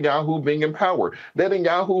Benjamin Netanyahu being in power.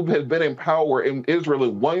 Netanyahu has been in power in Israel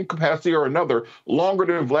in one capacity or another longer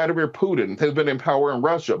than Vladimir Putin has been in power in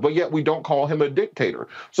Russia, but yet we don't call him a dictator.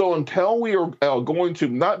 So until we are going to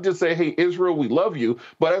not just say, hey, Israel, we love you,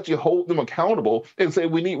 but actually hold them accountable and say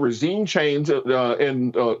we need regime change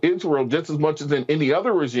in Israel just as much as in any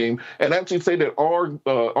other regime, and actually say that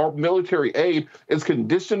our military aid is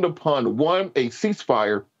conditioned upon, one, a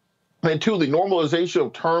ceasefire, and two, the normalization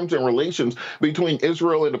of terms and relations between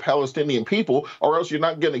Israel and the Palestinian people, or else you're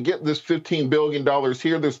not going to get this $15 billion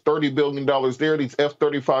here, this $30 billion there, these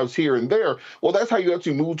F-35s here and there. Well, that's how you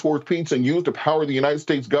actually move towards peace and use the power of the United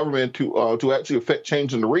States government to actually affect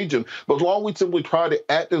change in the region. But as long as we simply try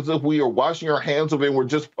to act as if we are washing our hands of it and we're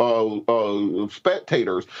just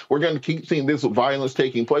spectators, we're going to keep seeing this violence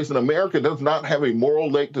taking place. And America does not have a moral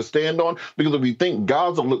leg to stand on, because if you think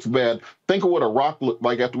Gaza looks bad, think of what Iraq looked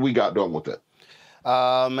like after we got done with it.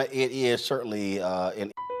 It is certainly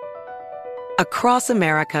Across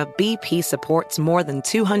America, BP supports more than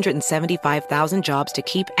 275,000 jobs to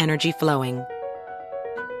keep energy flowing.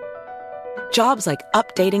 Jobs like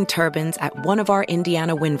updating turbines at one of our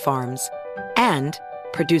Indiana wind farms and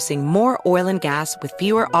producing more oil and gas with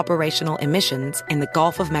fewer operational emissions in the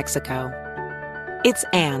Gulf of Mexico. It's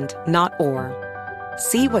and, not or.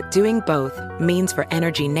 See what doing both means for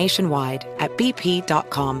energy nationwide at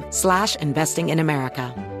bp.com/investing in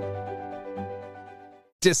America.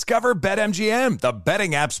 Discover BetMGM, the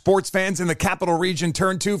betting app sports fans in the capital region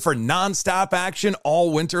turn to for nonstop action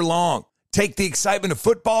all winter long. Take the excitement of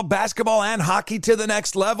football, basketball, and hockey to the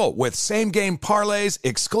next level with same-game parlays,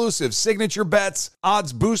 exclusive signature bets,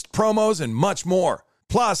 odds boost promos, and much more.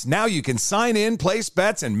 Plus, now you can sign in, place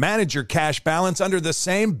bets, and manage your cash balance under the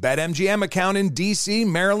same BetMGM account in D.C.,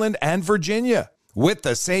 Maryland, and Virginia. With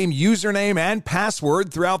the same username and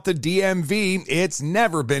password throughout the DMV, it's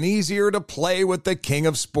never been easier to play with the king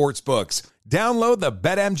of sportsbooks. Download the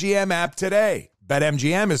BetMGM app today.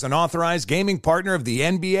 BetMGM is an authorized gaming partner of the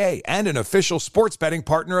NBA and an official sports betting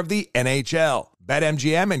partner of the NHL.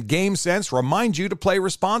 BetMGM and GameSense remind you to play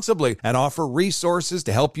responsibly and offer resources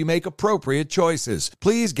to help you make appropriate choices.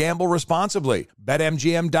 Please gamble responsibly.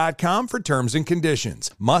 BetMGM.com for terms and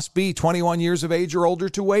conditions. Must be 21 years of age or older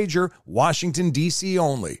to wager. Washington, D.C.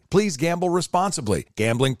 only. Please gamble responsibly.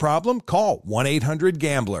 Gambling problem? Call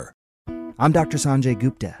 1-800-GAMBLER. I'm Dr. Sanjay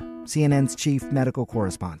Gupta, CNN's chief medical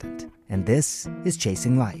correspondent, and this is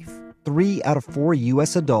Chasing Life. 3 out of 4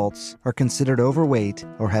 U.S. adults are considered overweight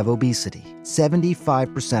or have obesity.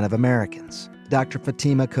 75% of Americans. Dr.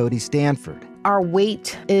 Fatima Cody Stanford. Our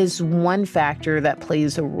weight is one factor that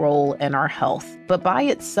plays a role in our health, but by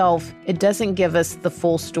itself, it doesn't give us the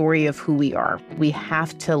full story of who we are. We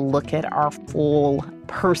have to look at our full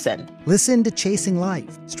person. Listen to Chasing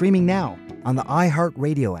Life, streaming now on the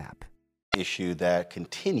iHeartRadio app. Issue that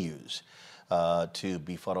continues to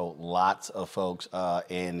befuddle lots of folks.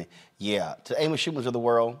 And yeah, to Amy Schumers of the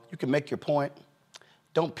world, you can make your point.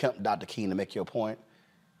 Don't pimp Dr. King to make your point,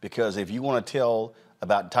 because if you want to tell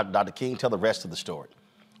about Dr. King, tell the rest of the story.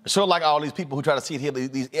 It's sort of like all these people who try to sit here,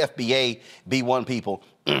 these FBA B1 people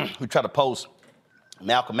who try to post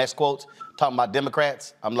Malcolm X quotes talking about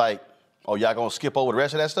Democrats. I'm like, oh, y'all gonna skip over the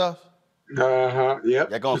rest of that stuff?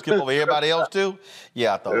 Yep. Y'all gonna skip over everybody else too?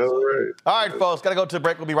 Yeah, I thought so. Right. All right, folks, gotta go to the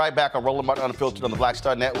break. We'll be right back on Roland Martin Unfiltered on the Black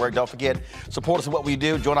Star Network. Don't forget, support us in what we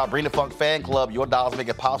do. Join our Bring the Funk fan club. Your dollars make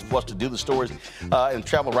it possible for us to do the stories and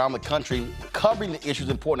travel around the country covering the issues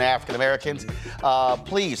important to African Americans.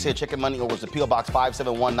 Please send check and money over to P.O. Box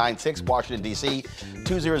 57196, Washington, D.C.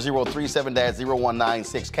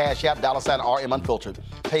 20037-0196. Cash App, $RM Unfiltered.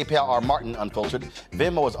 PayPal, R Martin Unfiltered.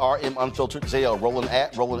 Venmo is RM Unfiltered. Zelle, Roland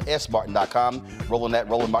at RolandSMartin.com. Roland at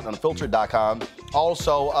RolandMartinUnfiltered.com.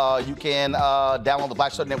 Also, you can download the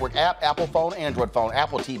Black Star Network app, Apple phone, Android phone,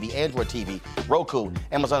 Apple TV, Android TV, Roku,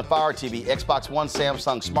 Amazon Fire TV, Xbox One,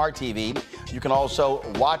 Samsung Smart TV. You can also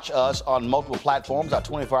watch us on multiple platforms, our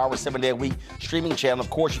 24-hour, 7-day-a-week streaming channel. Of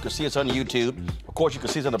course, you can see us on YouTube. Of course, you can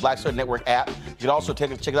see us on the Black Star Network app. You can also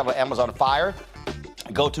check it out on Amazon Fire.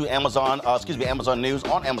 Go to Amazon News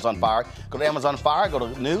on Amazon Fire. Go to Amazon Fire, go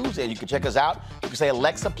to News, and you can check us out. You can say,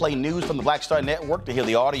 Alexa, play news from the Black Star Network to hear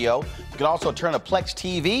the audio. You can also turn to Plex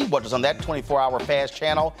TV, which is on that 24-hour fast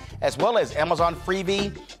channel, as well as Amazon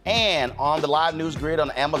Freevee and on the live news grid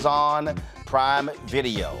on Amazon Prime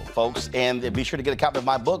Video, folks. And be sure to get a copy of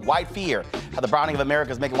my book, White Fear, How the Browning of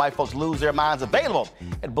America is Making White Folks Lose Their Minds, available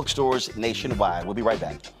at bookstores nationwide. We'll be right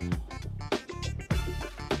back.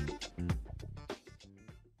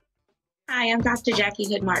 Hi, I'm Dr. Jackie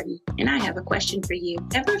Hood Martin, and I have a question for you.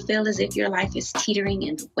 Ever feel as if your life is teetering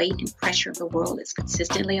and the weight and pressure of the world is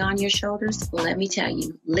consistently on your shoulders? Well, let me tell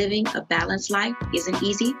you, living a balanced life isn't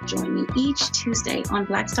easy. Join me each Tuesday on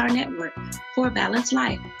Black Star Network for A Balanced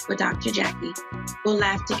Life with Dr. Jackie. We'll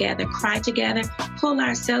laugh together, cry together, pull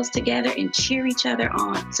ourselves together, and cheer each other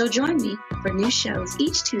on. So join me for new shows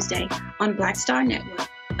each Tuesday on Black Star Network,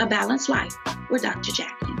 A Balanced Life with Dr.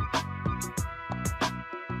 Jackie.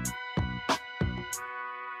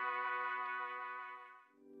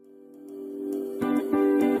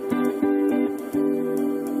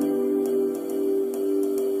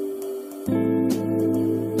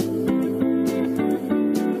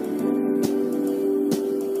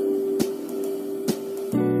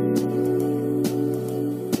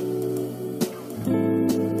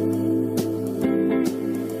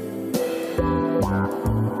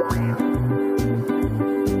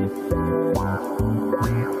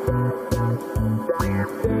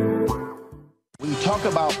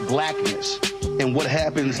 About blackness and what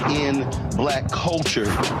happens in black culture.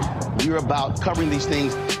 We're about covering these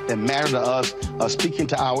things that matter to us, speaking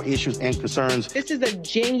to our issues and concerns. This is a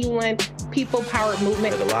genuine people-powered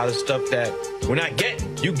movement. There's a lot of stuff that we're not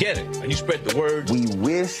getting. You get it, and you spread the word. We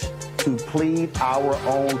wish to plead our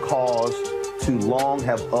own cause. Too long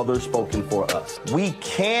have others spoken for us. We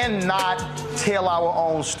cannot tell our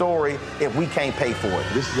own story if we can't pay for it.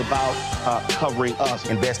 This is about covering us.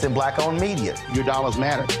 Invest in black-owned media. Your dollars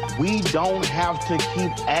matter. We don't have to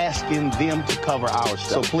keep asking them to cover our stuff.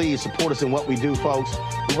 So please support us in what we do, folks.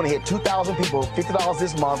 We want to hit 2,000 people, $50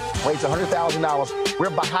 this month, raise $100,000.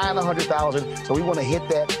 We're behind 100,000, so we want to hit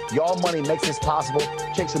that. Y'all money makes this possible.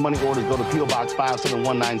 Check some money orders. Go to P.O. Box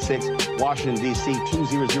 57196, Washington, D.C.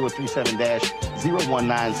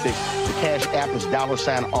 20037-0196. The Cash App is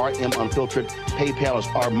 $RM Unfiltered. PayPal is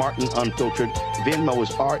R Martin Unfiltered. Venmo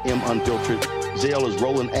is RM Unfiltered. Zelle is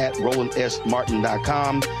Roland at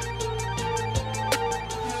RolandSMartin.com.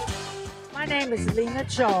 My name is Lena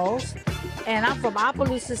Charles, and I'm from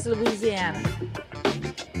Opelousas, Louisiana.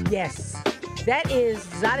 Yes, that is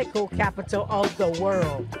Zydeco capital of the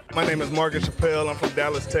world. My name is Margaret Chappelle. I'm from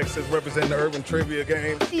Dallas, Texas, representing the Urban Trivia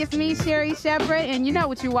Game. It's me, Sherry Shepard, and you know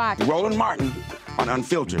what you watch. Roland Martin on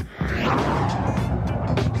Unfiltered.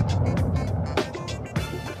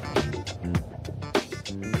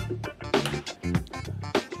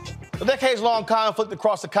 The decades-long conflict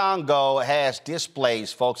across the Congo has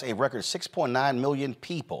displaced, folks, a record 6.9 million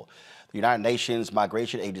people. The United Nations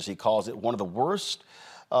Migration Agency calls it one of the world's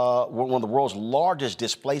largest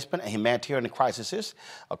displacement and humanitarian crises.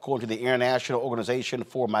 According to the International Organization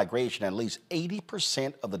for Migration, at least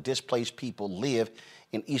 80% of the displaced people live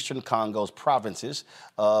in eastern Congo's provinces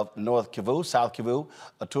of North Kivu, South Kivu,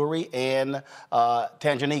 Ituri, and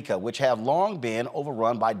Tanganyika, which have long been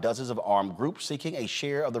overrun by dozens of armed groups seeking a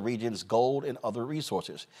share of the region's gold and other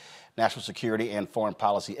resources. National security and foreign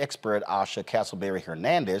policy expert Asha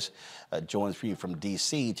Castleberry-Hernandez joins me from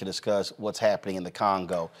D.C. to discuss what's happening in the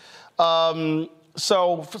Congo.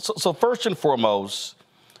 So first and foremost,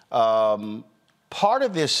 part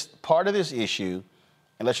of this issue,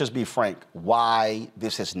 and let's just be frank, why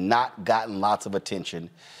this has not gotten lots of attention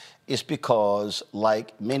is because,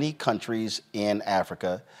 like many countries in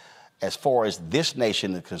Africa, as far as this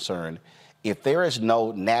nation is concerned, if there is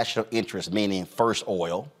no national interest, meaning first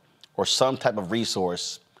oil, or some type of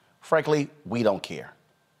resource Frankly, we don't care.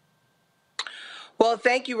 Well,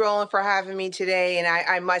 thank you, Roland, for having me today. And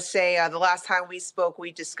I must say, the last time we spoke,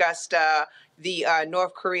 we discussed the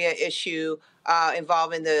North Korea issue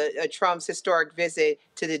involving the Trump's historic visit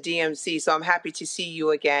to the DMC. So I'm happy to see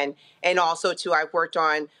you again. And also, too, I've worked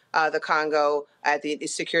on the Congo at the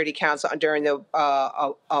Security Council during the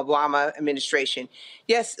Obama administration.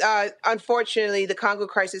 Yes, unfortunately, the Congo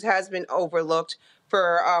crisis has been overlooked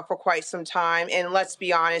for quite some time. And let's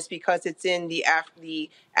be honest, because it's in the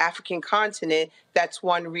African continent, that's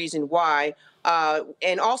one reason why.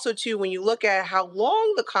 And also, too, when you look at how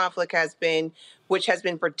long the conflict has been, which has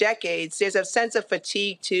been for decades, there's a sense of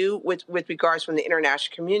fatigue, too, with regards from the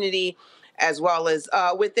international community, as well as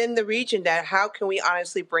within the region, that how can we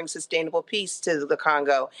honestly bring sustainable peace to the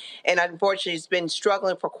Congo? And unfortunately, it's been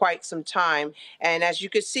struggling for quite some time. And as you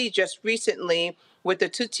could see just recently with the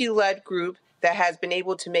Tutsi-led group that has been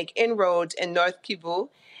able to make inroads in North Kivu,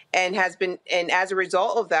 and as a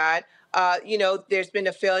result of that, there's been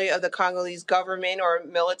a failure of the Congolese government or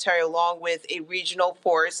military, along with a regional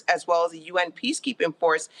force as well as a UN peacekeeping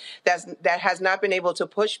force that has not been able to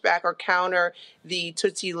push back or counter the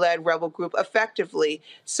Tutsi-led rebel group effectively.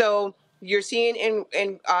 So you're seeing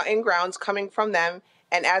in grounds coming from them.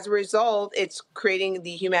 And as a result, it's creating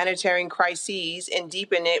the humanitarian crises and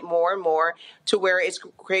deepen it more and more to where it's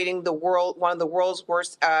creating one of the world's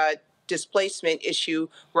worst displacement issue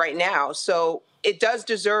right now. So it does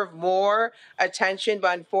deserve more attention,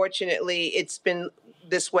 but unfortunately, it's been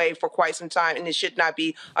this way for quite some time, and it should not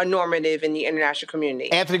be a normative in the international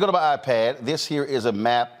community. Anthony, go to my iPad. This here is a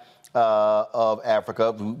map of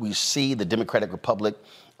Africa. We see the Democratic Republic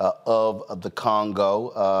of the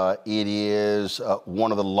Congo. It is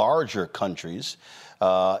one of the larger countries.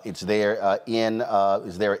 It's there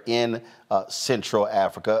in Central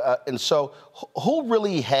Africa. And so who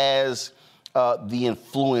really has the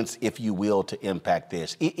influence, if you will, to impact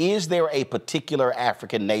this? Is there a particular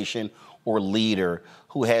African nation or leader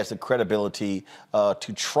who has the credibility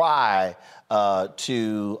to try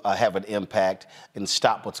to have an impact and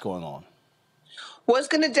stop what's going on? Well, it's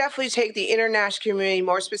going to definitely take the international community,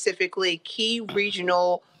 more specifically key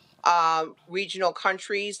regional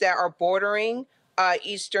countries that are bordering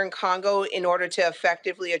Eastern Congo, in order to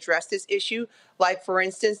effectively address this issue. Like, for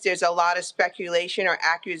instance, there's a lot of speculation or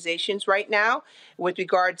accusations right now with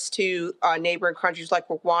regards to neighboring countries like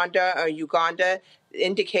Rwanda or Uganda,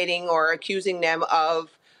 indicating or accusing them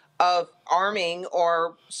of arming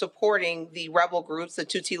or supporting the rebel groups, the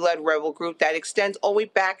Tutsi-led rebel group that extends all the way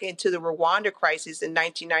back into the Rwanda crisis in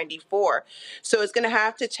 1994. So it's going to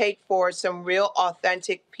have to take forward some real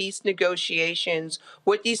authentic peace negotiations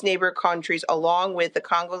with these neighbor countries, along with the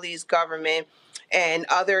Congolese government and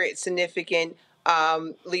other significant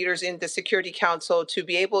leaders in the Security Council, to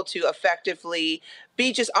be able to effectively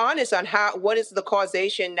be just honest on what is the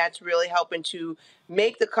causation that's really helping to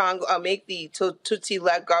make the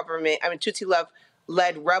Tutsi-led government,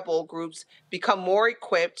 Tutsi-led rebel groups become more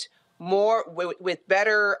equipped, more with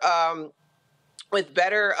better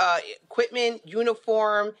equipment,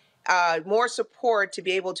 uniform, more support to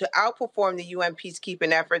be able to outperform the UN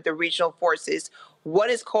peacekeeping effort, the regional forces. What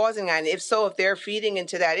is causing that? And if so, if they're feeding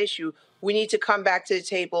into that issue, we need to come back to the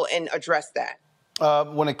table and address that.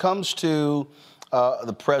 When it comes to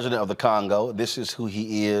the president of the Congo, this is who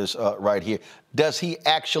he is right here. Does he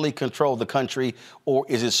actually control the country, or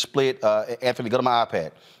is it split? Anthony, go to my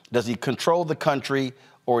iPad. Does he control the country,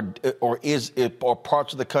 or is it, or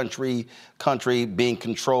parts of the country being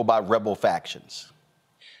controlled by rebel factions?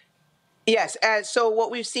 Yes. So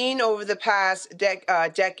what we've seen over the past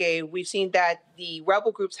decade, we've seen that the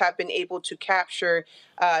rebel groups have been able to capture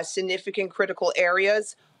significant critical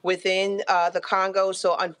areas within the Congo.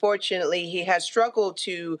 So unfortunately, he has struggled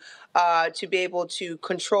to be able to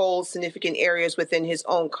control significant areas within his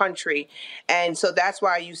own country. And so that's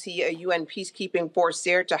why you see a UN peacekeeping force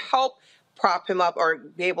there to help prop him up or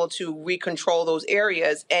be able to recontrol those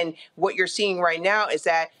areas. And what you're seeing right now is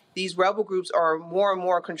that these rebel groups are more and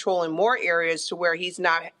more controlling more areas, to where he's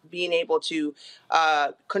not being able to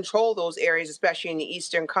control those areas, especially in the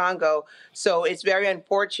Eastern Congo. So it's very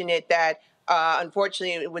unfortunate that,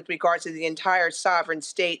 unfortunately, with regards to the entire sovereign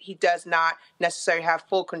state, he does not necessarily have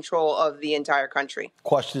full control of the entire country.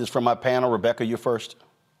 Questions from my panel. Rebecca, you first.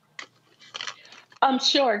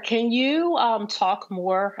 Sure. Can you talk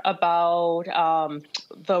more about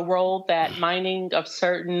the role that mining of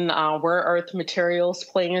certain rare earth materials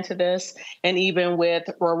play into this, and even with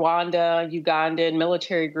Rwanda, Ugandan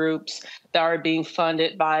military groups that are being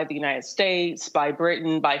funded by the United States, by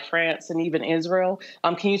Britain, by France, and even Israel?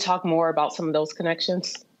 Can you talk more about some of those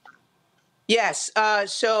connections? Yes.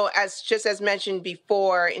 So as mentioned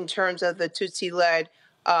before, in terms of the Tutsi-led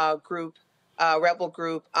group, rebel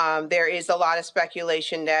group, there is a lot of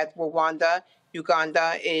speculation that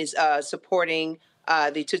Uganda is supporting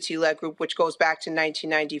the Tutsi-led group, which goes back to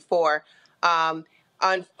 1994.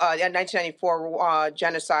 On 1994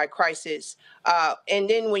 genocide crisis. And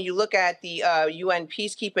then when you look at the UN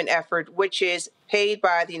peacekeeping effort, which is paid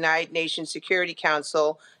by the United Nations Security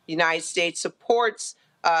Council, the United States supports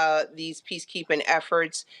these peacekeeping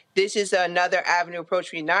efforts. This is another avenue approach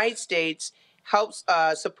for the United States, helps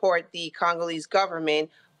support the Congolese government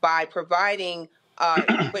by providing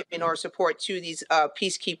equipment or support to these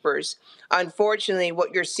peacekeepers. Unfortunately,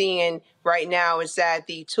 what you're seeing right now is that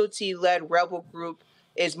the Tutsi-led rebel group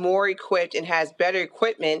is more equipped and has better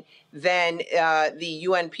equipment than the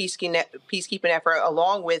UN peacekeeping effort,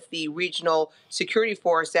 along with the regional security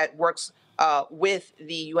force that works with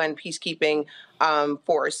the UN peacekeeping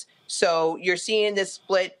force. So you're seeing this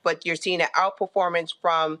split, but you're seeing an outperformance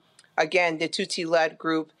from, again, the Tutsi-led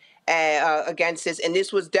group against this. And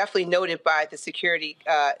this was definitely noted by the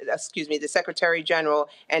the Secretary General,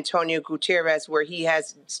 Antonio Guterres, where he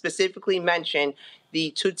has specifically mentioned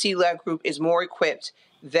the Tutsi-led group is more equipped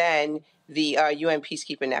than the UN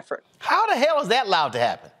peacekeeping effort. How the hell is that allowed to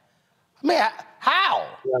happen? I mean, how?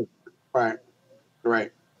 Right.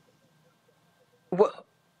 Well,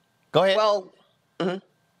 go ahead. Well,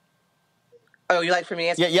 oh, you like for me to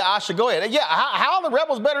answer? Yeah, Asha, go ahead. Yeah, how are the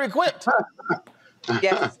rebels better equipped?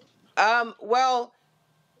 Yes. Well,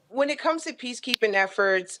 when it comes to peacekeeping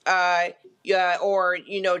efforts, or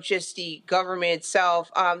just the government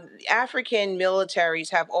itself, African militaries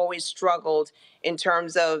have always struggled in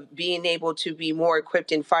terms of being able to be more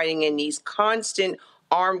equipped in fighting in these constant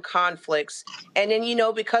armed conflicts. And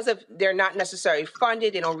then, because of they're not necessarily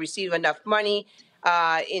funded, they don't receive enough money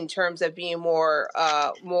in terms of being more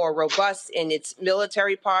robust in its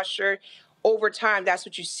military posture. Over time, that's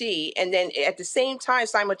what you see. And then at the same time,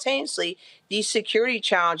 simultaneously, these security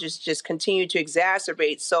challenges just continue to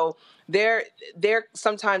exacerbate. So they're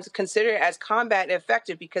sometimes considered as combat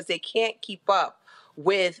effective because they can't keep up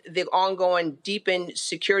with the ongoing deepened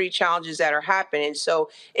security challenges that are happening. So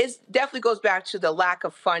it definitely goes back to the lack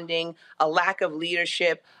of funding, a lack of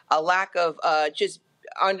leadership, a lack of just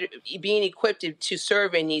being equipped to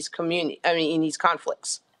serve in these in these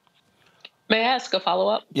conflicts. May I ask a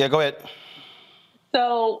follow-up? Yeah, go ahead.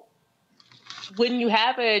 So when you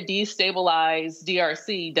have a destabilized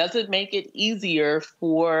DRC, does it make it easier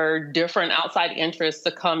for different outside interests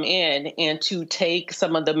to come in and to take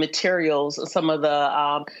some of the materials, some of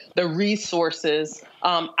the resources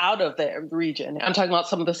out of the region? I'm talking about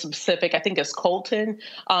some of the specific, I think it's coltan,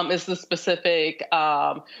 is the specific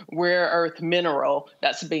rare earth mineral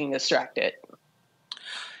that's being extracted.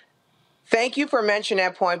 Thank you for mentioning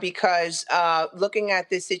that point, because looking at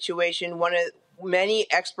this situation, many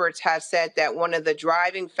experts have said that one of the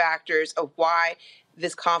driving factors of why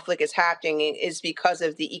this conflict is happening is because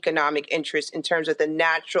of the economic interest in terms of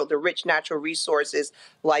the rich natural resources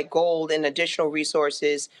like gold and additional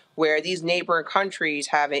resources, where these neighboring countries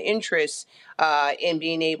have an interest in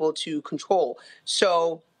being able to control.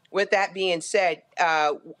 So with that being said,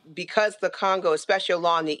 because the Congo, especially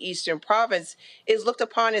along the eastern province, is looked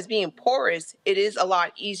upon as being porous, it is a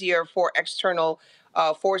lot easier for external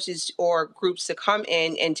forces or groups to come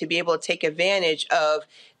in and to be able to take advantage of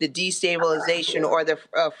the destabilization or the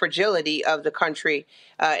fragility of the country,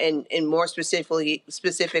 and more specifically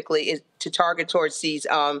is to target towards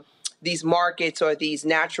these markets or these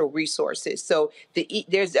natural resources. So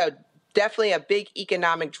there's definitely a big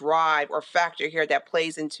economic drive or factor here that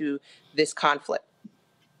plays into this conflict.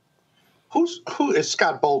 Who is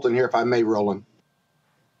Scott Bolton here, if I may, Roland?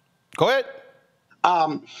 Go ahead.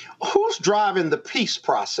 Who's driving the peace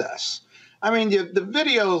process? I mean, the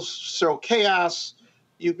videos show chaos.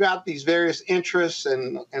 You've got these various interests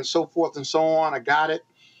and so forth and so on. I got it.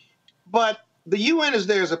 But the UN is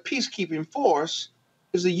there as a peacekeeping force.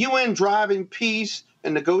 Is the UN driving peace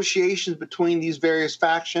and negotiations between these various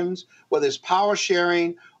factions, whether it's power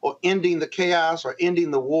sharing or ending the chaos or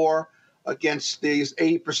ending the war against these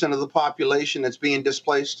 80% of the population that's being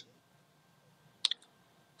displaced?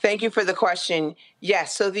 Thank you for the question.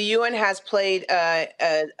 Yes, so the UN has played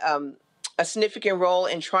a significant role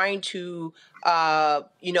in trying to,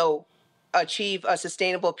 achieve a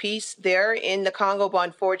sustainable peace there in the Congo, but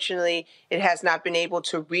unfortunately, it has not been able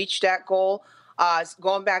to reach that goal.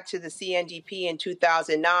 Going back to the CNDP in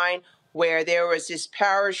 2009, where there was this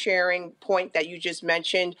power sharing point that you just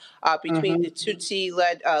mentioned between the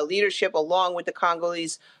Tutsi-led leadership along with the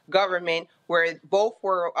Congolese government, where both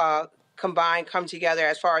were come together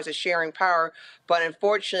as far as a sharing power. But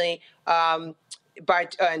unfortunately, in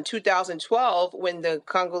 2012, when the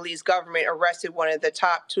Congolese government arrested one of the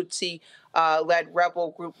top Tutsi-led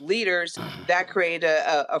rebel group leaders, that created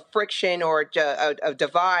a friction or a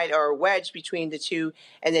divide or a wedge between the two.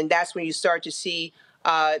 And then that's when you start to see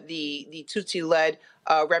the Tutsi-led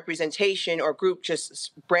representation or group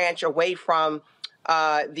just branch away from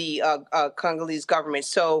the Congolese government.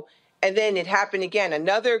 So, and then it happened again.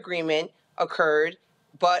 Another agreement occurred,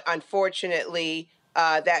 but unfortunately,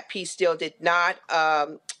 that peace deal did not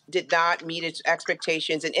meet its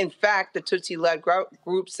expectations. And in fact, the Tutsi-led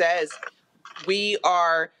group says we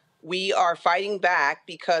are fighting back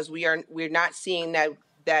because we're not seeing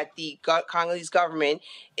that the Congolese government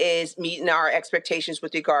is meeting our expectations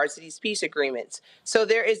with regards to these peace agreements. So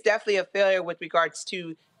there is definitely a failure with regards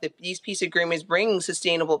to these peace agreements bringing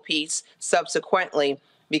sustainable peace subsequently,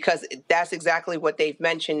 because that's exactly what they've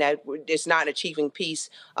mentioned, that it's not achieving peace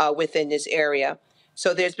within this area.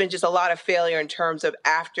 So there's been just a lot of failure in terms of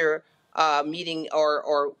after meeting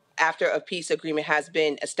or after a peace agreement has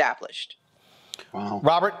been established. Wow.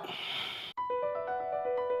 Robert?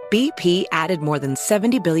 BP added more than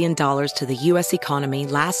 $70 billion to the U.S. economy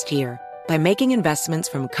last year by making investments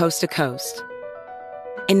from coast to coast.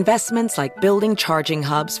 Investments like building charging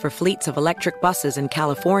hubs for fleets of electric buses in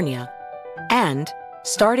California and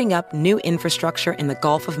starting up new infrastructure in the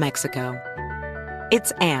Gulf of Mexico.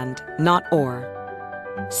 It's and, not or.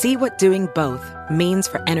 See what doing both means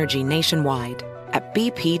for energy nationwide at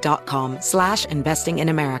bp.com/investing in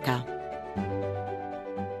America.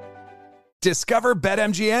 Discover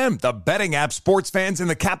BetMGM, the betting app sports fans in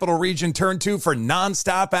the capital region turn to for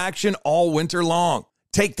nonstop action all winter long.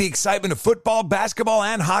 Take the excitement of football, basketball,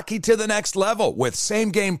 and hockey to the next level with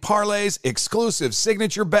same-game parlays, exclusive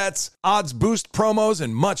signature bets, odds boost promos,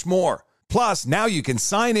 and much more. Plus, now you can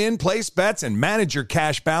sign in, place bets, and manage your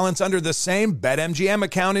cash balance under the same BetMGM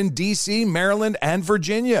account in D.C., Maryland, and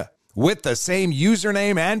Virginia. With the same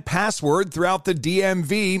username and password throughout the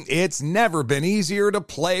DMV, it's never been easier to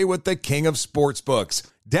play with the king of sportsbooks.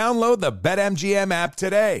 Download the BetMGM app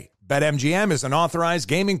today. BetMGM is an authorized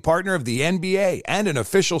gaming partner of the NBA and an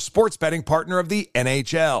official sports betting partner of the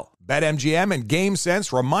NHL. BetMGM and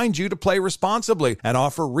GameSense remind you to play responsibly and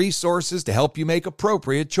offer resources to help you make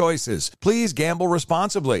appropriate choices. Please gamble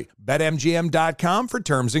responsibly. BetMGM.com for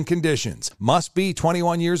terms and conditions. Must be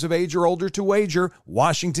 21 years of age or older to wager.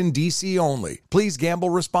 Washington, D.C. only. Please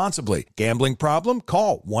gamble responsibly. Gambling problem?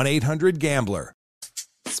 Call 1-800-GAMBLER.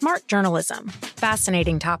 Smart journalism.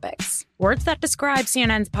 Fascinating topics. Words that describe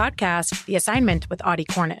CNN's podcast, The Assignment with Audie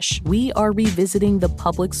Cornish. We are revisiting the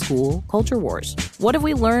public school culture wars. What have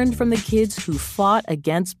we learned from the kids who fought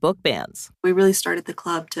against book bans? We really started the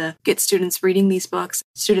club to get students reading these books.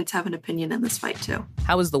 Students have an opinion in this fight, too.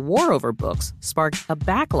 How has the war over books sparked a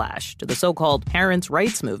backlash to the so-called parents'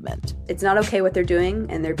 rights movement? It's not okay what they're doing,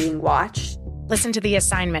 and they're being watched. Listen to The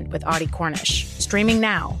Assignment with Audie Cornish. Streaming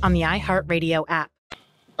now on the iHeartRadio app.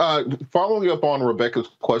 Following up on Rebecca's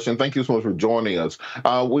question, thank you so much for joining us.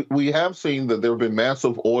 We have seen that there have been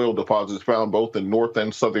massive oil deposits found both in north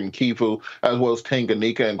and southern Kivu, as well as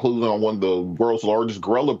Tanganyika, including on one of the world's largest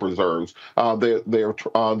gorilla preserves.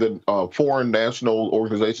 The foreign national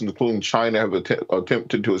organizations, including China, have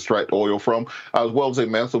attempted to extract oil from, as well as a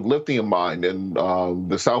massive lithium mine in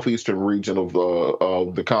the southeastern region of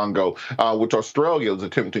the Congo, which Australia is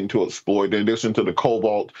attempting to exploit, in addition to the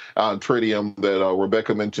cobalt, tritium that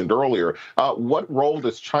Rebecca mentioned earlier. What role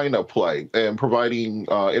does China play in providing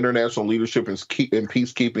international leadership in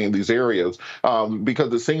peacekeeping in these areas?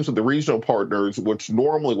 Because it seems that the regional partners, which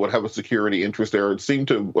normally would have a security interest there, seem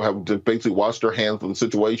to have basically washed their hands of the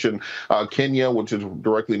situation. Kenya, which is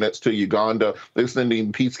directly next to Uganda, they're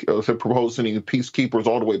proposed sending peacekeepers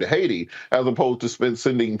all the way to Haiti, as opposed to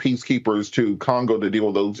sending peacekeepers to Congo to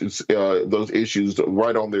deal with those issues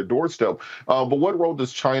right on their doorstep. But what role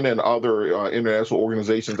does China and other international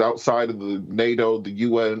organizations outside of the NATO, the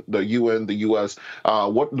UN, the U.S.,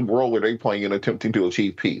 what role are they playing in attempting to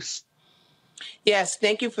achieve peace? Yes,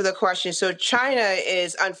 thank you for the question. So China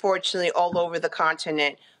is unfortunately all over the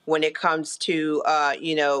continent when it comes to,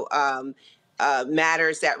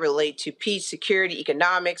 matters that relate to peace, security,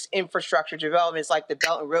 economics, infrastructure developments like the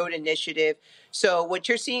Belt and Road Initiative. So what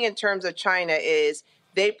you're seeing in terms of China is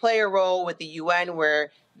they play a role with the UN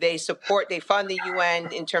where they fund the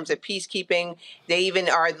UN in terms of peacekeeping. They even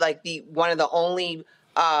are like one of the only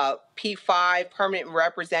P5 permanent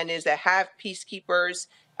representatives that have peacekeepers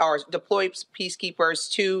or deploy peacekeepers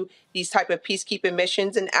to these type of peacekeeping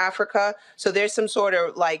missions in Africa. So there's some sort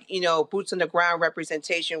of boots on the ground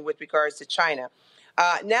representation with regards to China.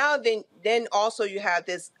 Now, then also you have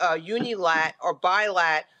this unilat or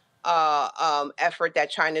bilat effort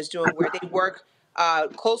that China is doing, where they work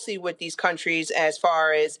closely with these countries as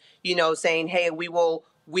far as, saying, hey, we will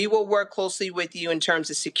work closely with you in terms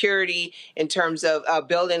of security, in terms of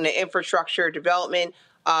building the infrastructure development,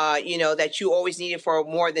 that you always needed for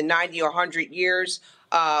more than 90 or 100 years.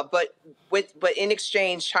 But in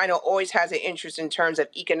exchange, China always has an interest in terms of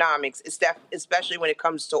economics, especially when it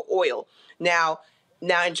comes to oil. Now,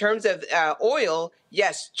 in terms of oil,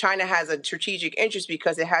 yes, China has a strategic interest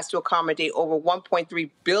because it has to accommodate over 1.3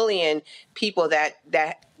 billion people that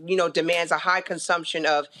demands a high consumption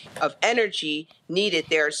of energy needed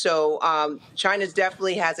there. So China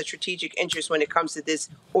definitely has a strategic interest when it comes to this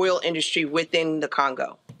oil industry within the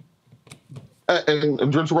Congo.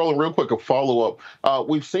 And just rolling real quick, a follow-up.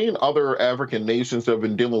 We've seen other African nations that have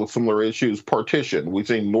been dealing with similar issues partition. We've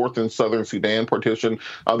seen North and Southern Sudan partition.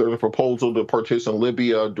 There's a proposal to partition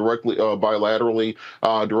Libya directly, bilaterally,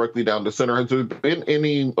 directly down the center. Has there been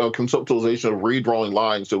any conceptualization of redrawing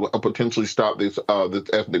lines to potentially stop this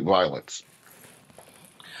ethnic violence?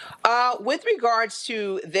 With regards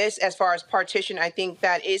to this, as far as partition, I think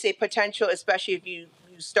that is a potential, especially if you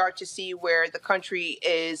start to see where the country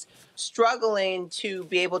is struggling to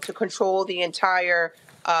be able to control the entire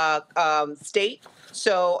state.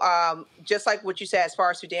 So just like what you said, as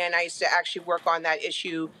far as Sudan, I used to actually work on that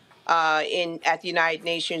issue at the United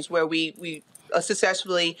Nations, where we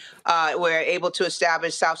successfully were able to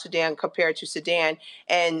establish South Sudan compared to Sudan,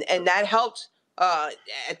 and that helped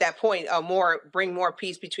at that point bring more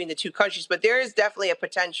peace between the two countries. But there is definitely a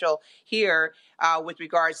potential here with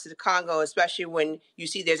regards to the Congo, especially when you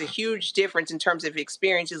see there's a huge difference in terms of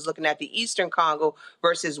experiences looking at the Eastern Congo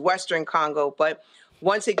versus Western Congo. But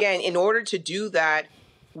once again, in order to do that,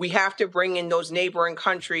 we have to bring in those neighboring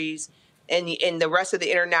countries and the rest of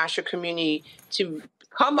the international community to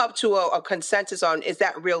come up to a consensus on, is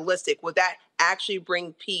that realistic? Would that actually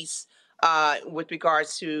bring peace with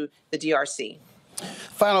regards to the DRC?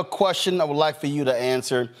 Final question I would like for you to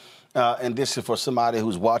answer, and this is for somebody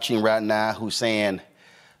who's watching right now who's saying,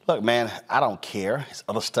 look, man, I don't care. It's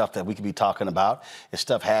other stuff that we could be talking about. It's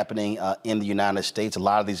stuff happening in the United States. A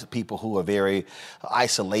lot of these people who are very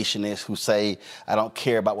isolationist, who say, I don't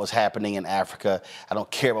care about what's happening in Africa. I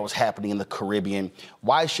don't care about what's happening in the Caribbean.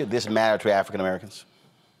 Why should this matter to African Americans?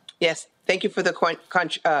 Yes. Thank you for the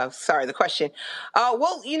question.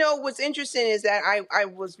 Well, what's interesting is that I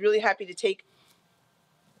was really happy to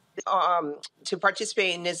to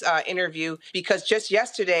participate in this interview, because just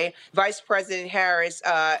yesterday, Vice President Harris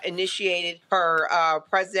initiated her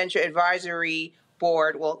presidential advisory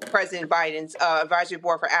board, President Biden's advisory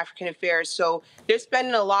board for African affairs. So they're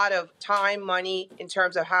spending a lot of time, money in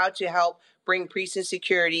terms of how to help bring peace and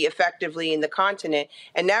security effectively in the continent.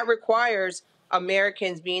 And that requires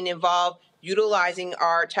Americans being involved, utilizing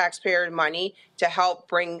our taxpayer money to help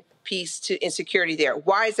bring peace and security there.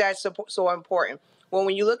 Why is that so important? Well,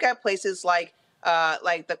 when you look at places like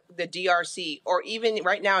the DRC, or even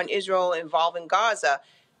right now in Israel involving Gaza,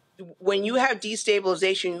 when you have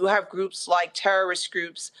destabilization, you have groups like terrorist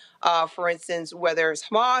groups, for instance, whether it's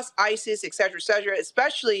Hamas, ISIS, et cetera,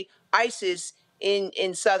 especially ISIS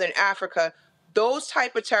in southern Africa. Those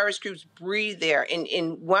type of terrorist groups breed there.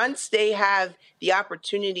 And once they have the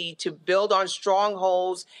opportunity to build on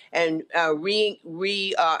strongholds and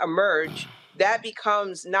emerge, that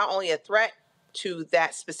becomes not only a threat to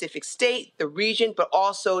that specific state, the region, but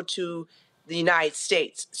also to the United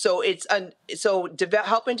States. So it's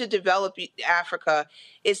helping to develop Africa.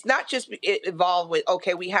 It's not just involved with,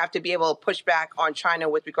 okay, we have to be able to push back on China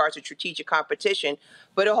with regards to strategic competition,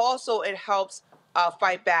 but it helps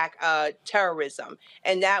fight back terrorism.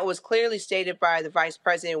 And that was clearly stated by the vice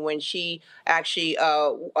president when she actually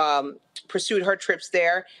pursued her trips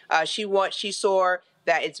there. She saw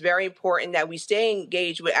that it's very important that we stay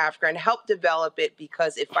engaged with Africa and help develop it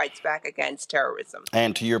because it fights back against terrorism.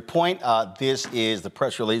 And to your point, this is the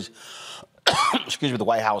press release, excuse me, the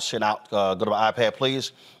White House sent out. Go to my iPad,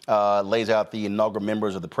 please. Lays out the inaugural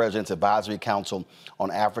members of the President's Advisory Council on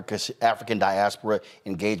African Diaspora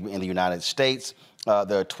Engagement in the United States.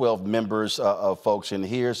 There are 12 members of folks in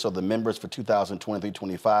here. So the members for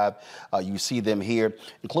 2023-25, you see them here,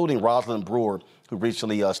 including Rosalind Brewer, who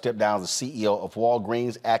recently stepped down as the CEO of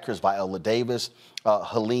Walgreens, actress Viola Davis,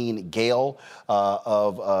 Helene Gale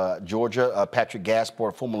of Georgia, Patrick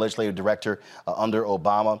Gaspard, former legislative director under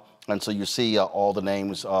Obama. And so you see all the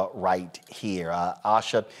names right here.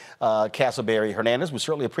 Asha Castleberry Hernandez, we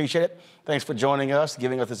certainly appreciate it. Thanks for joining us,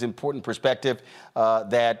 giving us this important perspective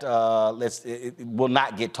that it will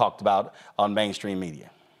not get talked about on mainstream media.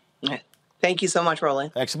 Thank you so much,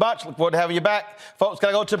 Roland. Thanks so much. Look forward to having you back. Folks, got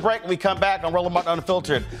to go to break. When we come back on Roland Martin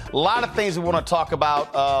Unfiltered, a lot of things we want to talk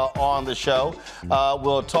about on the show.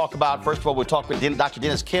 We'll talk about, first of all, we'll talk with Dr.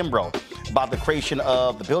 Dennis Kimbrough about the creation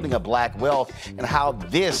of the building of black wealth and how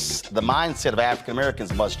the mindset of African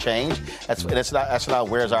Americans must change. That's not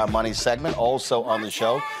Where's Our Money segment. Also on the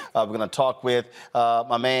show, we're going to talk with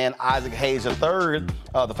my man Isaac Hayes III,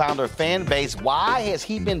 the founder of Fanbase. Why has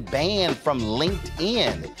he been banned from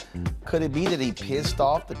LinkedIn? Could it be that he pissed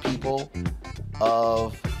off the people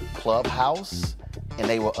of Clubhouse and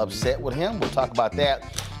they were upset with him? We'll talk about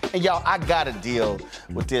that. And y'all, I gotta deal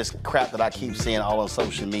with this crap that I keep seeing all on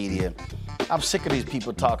social media. I'm sick of these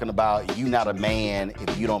people talking about you not a man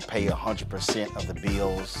if you don't pay 100% of the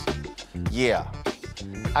bills. Yeah,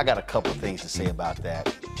 I got a couple things to say about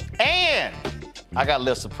that. And I got a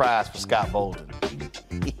little surprise for Scott Bolden.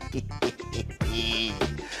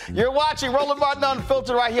 You're watching Roland Martin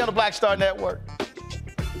Unfiltered right here on the Black Star Network.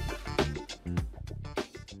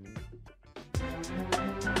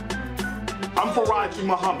 I'm Faraji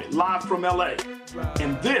Muhammad, live from LA.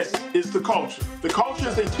 And this is The Culture. The Culture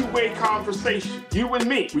is a two-way conversation. You and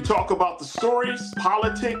me. We talk about the stories,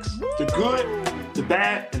 politics, the good, the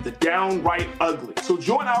bad, and the downright ugly. So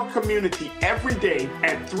join our community every day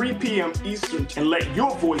at 3 p.m. Eastern and let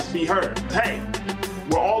your voice be heard. Hey,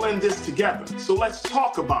 we're all in this together. So let's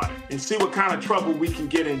talk about it and see what kind of trouble we can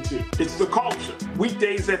get into. It's The Culture,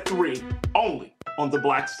 weekdays at 3, only on the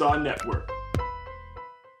Black Star Network.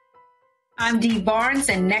 I'm Dee Barnes,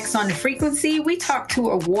 and next on The Frequency, we talk to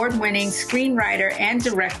award-winning screenwriter and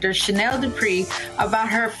director Chanel Dupree about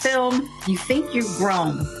her film, You Think You're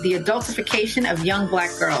Grown, the adultification of young black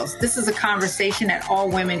girls. This is a conversation that all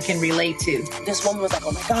women can relate to. This woman was like,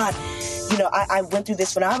 oh my God, I went through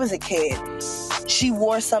this when I was a kid. She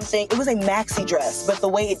wore something, it was a maxi dress, but the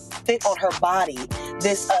way it fit on her body,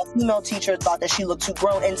 this female teacher thought that she looked too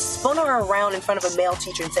grown and spun her around in front of a male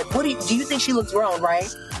teacher and said, do you think she looks grown, right?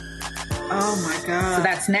 Oh my God. So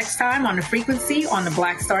that's next time on The Frequency on the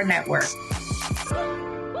Black Star Network.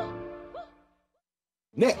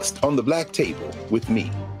 Next on The Black Table with me,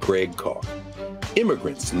 Craig Carr.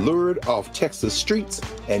 Immigrants lured off Texas streets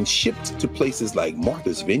and shipped to places like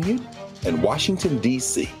Martha's Vineyard and Washington,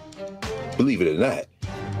 D.C. Believe it or not,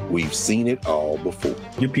 we've seen it all before.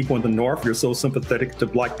 You people in the North, you're so sympathetic to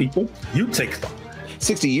black people, you take them.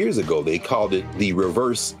 60 years ago, they called it the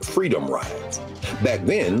reverse freedom rides. Back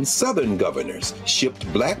then, Southern governors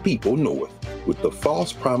shipped black people north with the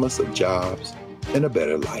false promise of jobs and a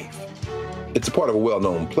better life. It's a part of a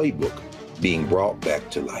well-known playbook being brought back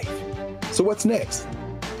to life. So what's next?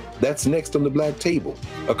 That's next on The Black Table,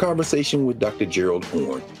 a conversation with Dr. Gerald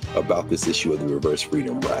Horne about this issue of the reverse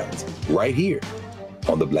freedom rides, right here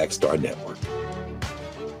on the Black Star Network.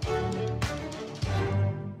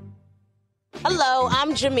 Hello,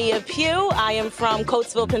 I'm Jamia Pugh. I am from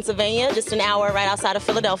Coatesville, Pennsylvania, just an hour right outside of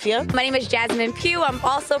Philadelphia. My name is Jasmine Pugh. I'm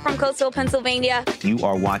also from Coatesville, Pennsylvania. You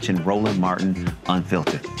are watching Roland Martin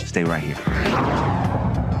Unfiltered. Stay right here.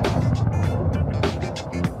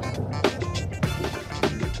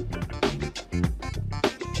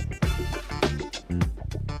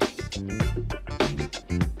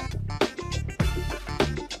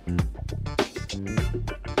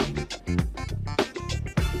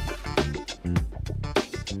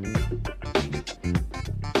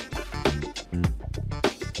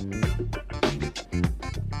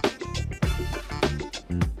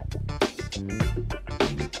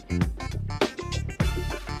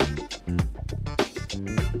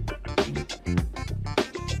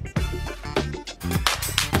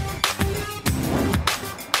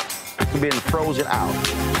 Been frozen out.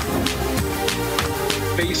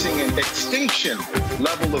 Facing an extinction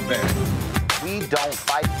level event. We don't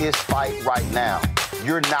fight this fight right now.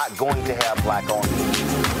 You're not going to have black on you.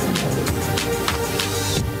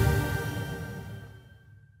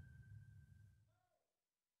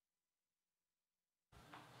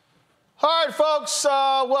 All right, folks,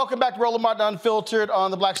 welcome back to Roland Martin Unfiltered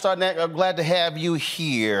on the Black Star Net. I'm glad to have you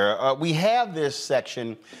here. We have this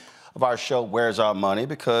section of our show, Where's Our Money?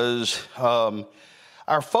 Because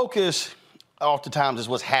our focus oftentimes is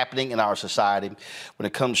what's happening in our society when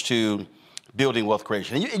it comes to building wealth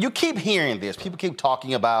creation. And you keep hearing this. People keep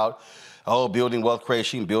talking about, building wealth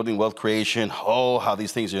creation, how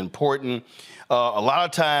these things are important. A lot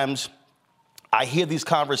of times, I hear these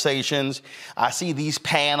conversations. I see these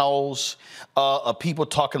panels of people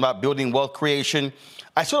talking about building wealth creation.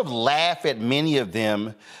 I sort of laugh at many of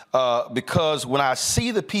them because when I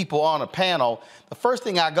see the people on a panel, the first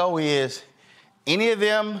thing I go is, any of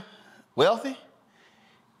them wealthy?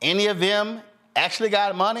 Any of them actually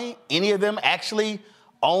got money? Any of them actually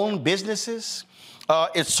own businesses.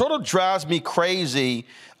 It sort of drives me crazy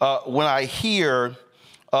when I hear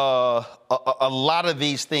a lot of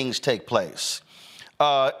these things take place.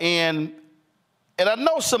 And I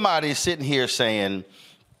know somebody's sitting here saying,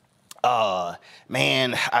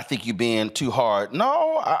 man, I think you're being too hard.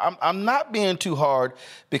 No, I'm not being too hard,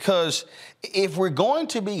 because if we're going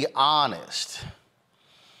to be honest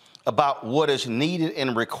about what is needed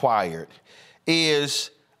and required,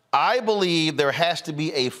 is I believe there has to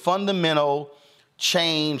be a fundamental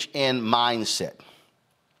change in mindset.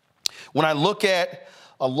 When I look at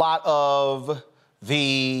a lot of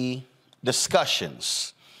the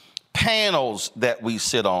discussions, panels that we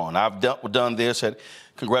sit on, I've done this at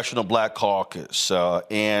Congressional Black Caucus,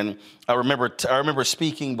 and I remember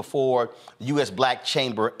speaking before U.S. Black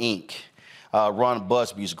Chamber, Inc., Ron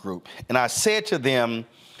Busby's group, and I said to them,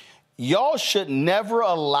 y'all should never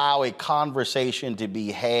allow a conversation to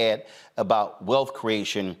be had about wealth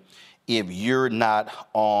creation if you're not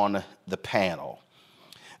on the panel.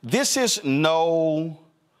 This is no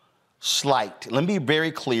slight. Let me be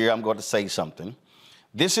very clear. I'm going to say something.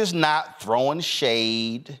 This is not throwing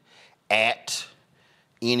shade at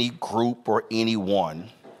any group or anyone.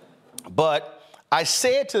 But I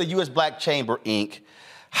said to the U.S. Black Chamber, Inc.,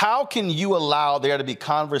 how can you allow there to be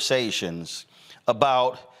conversations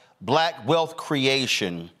about black wealth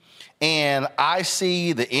creation, and I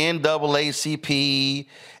see the NAACP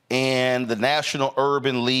and the National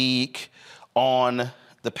Urban League on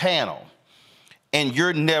the panel, and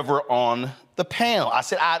you're never on the panel? I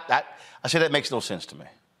said, I said, that makes no sense to me.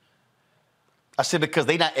 I said, because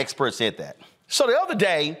they're not experts at that. So the other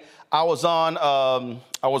day, I was on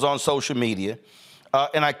social media,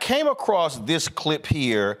 and I came across this clip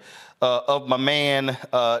here of my man,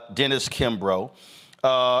 Dennis Kimbrough.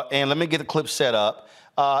 And let me get the clip set up.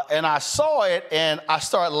 And I saw it, and I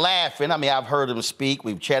started laughing. I mean, I've heard him speak.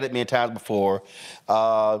 We've chatted many times before.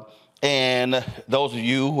 And those of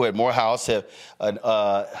you who at Morehouse have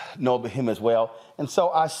know him as well. And so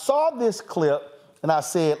I saw this clip, and I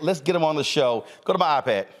said, let's get him on the show. Go to my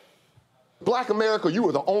iPad. Black America, you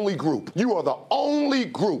are the only group. You are the only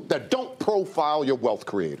group that don't profile your wealth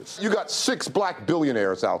creators. You got 6 black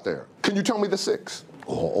billionaires out there. Can you tell me the 6?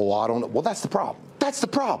 Oh, I don't know. Well, that's the problem. That's the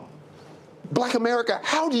problem. Black America,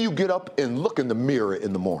 how do you get up and look in the mirror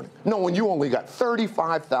in the morning knowing you only got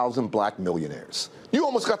 35,000 black millionaires? You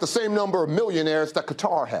almost got the same number of millionaires that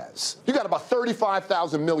Qatar has. You got about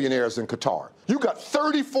 35,000 millionaires in Qatar. You got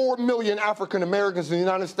 34 million African Americans in the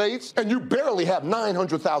United States, and you barely have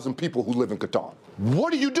 900,000 people who live in Qatar.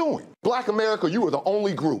 What are you doing? Black America, you are the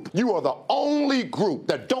only group. You are the only group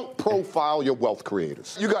that don't profile your wealth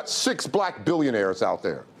creators. You got 6 black billionaires out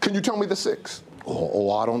there. Can you tell me the 6?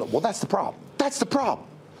 Oh, I don't know. Well, that's the problem. That's the problem.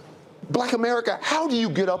 Black America, how do you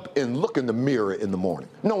get up and look in the mirror in the morning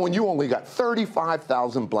knowing you only got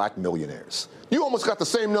 35,000 black millionaires? You almost got the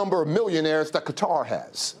same number of millionaires that Qatar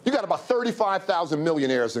has. You got about 35,000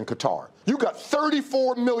 millionaires in Qatar. You got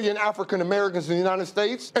 34 million African Americans in the United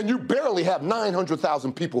States, and you barely have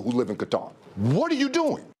 900,000 people who live in Qatar. What are you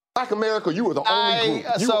doing? Black America, you are the only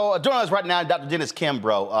group. So joining us right now, Dr. Dennis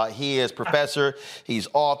Kimbrough. He is professor, he's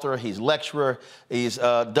author, he's lecturer, he's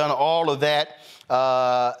done all of that.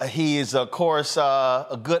 He is, of course,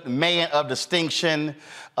 a good man of distinction.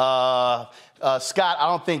 Scott, I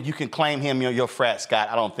don't think you can claim him your frat, Scott.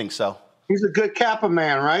 I don't think so. He's a good Kappa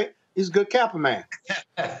man, right? He's a good Kappa man.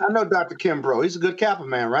 I know Dr. Kimbrough. He's a good Kappa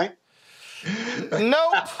man, right?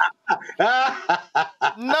 Nope.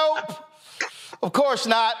 Nope. Of course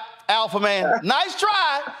not, Alpha man. Nice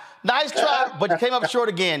try, but you came up short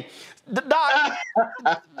again. Doc,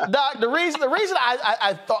 the reason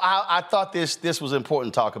I thought this was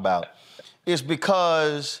important to talk about is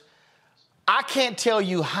because I can't tell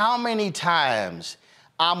you how many times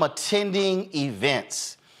I'm attending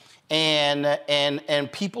events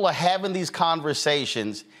and people are having these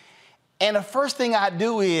conversations, and the first thing I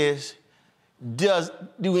do is, do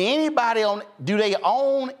they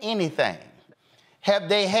own anything? Have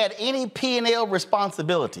they had any P&L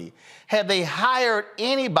responsibility? Have they hired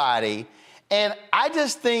anybody? And I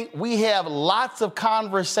just think we have lots of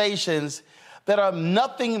conversations that are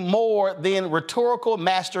nothing more than rhetorical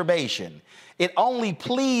masturbation. It only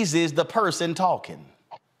pleases the person talking.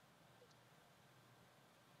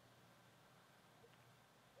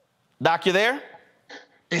 Doc, you there?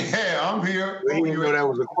 Yeah, I'm here. I didn't know that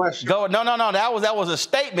was a question. No. That was a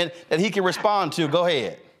statement that he can respond to. Go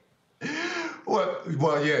ahead.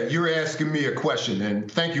 Well, yeah, you're asking me a question, and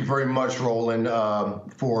thank you very much, Roland,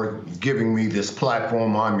 for giving me this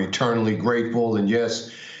platform. I'm eternally grateful, and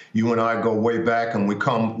yes, You and I go way back, and we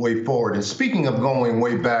come way forward. And speaking of going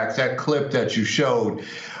way back, that clip that you showed,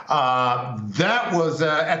 that was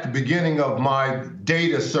at the beginning of my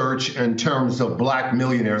data search in terms of black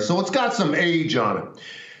millionaires. So it's got some age on it.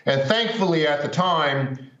 And thankfully, at the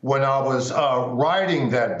time when I was writing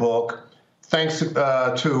that book, thanks to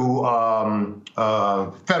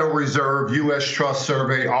Federal Reserve, U.S. Trust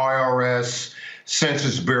Survey, IRS,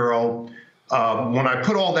 Census Bureau, when I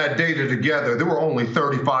put all that data together, there were only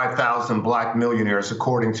 35,000 black millionaires,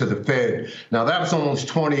 according to the Fed. Now, that was almost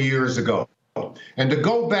 20 years ago. And to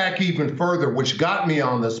go back even further, which got me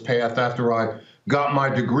on this path after I got my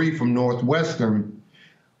degree from Northwestern,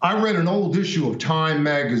 I read an old issue of Time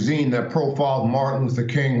magazine that profiled Martin Luther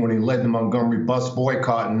King when he led the Montgomery bus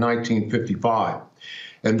boycott in 1955.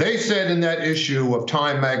 And they said in that issue of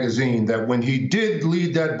Time magazine that when he did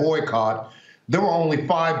lead that boycott, there were only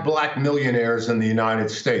 5 black millionaires in the United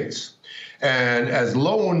States. And as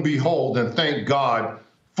lo and behold, and thank God,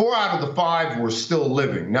 4 out of the 5 were still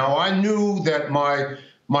living. Now, I knew that my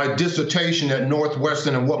dissertation at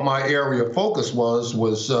Northwestern and what my area of focus was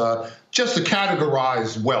just to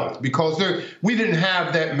categorize wealth, because we didn't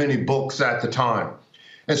have that many books at the time.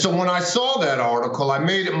 And so when I saw that article, I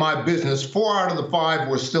made it my business. 4 out of the 5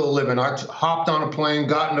 were still living. I hopped on a plane,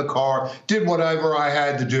 got in a car, did whatever I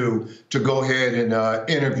had to do to go ahead and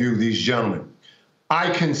interview these gentlemen.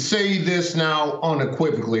 I can say this now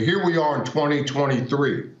unequivocally. Here we are in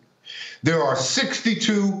 2023. There are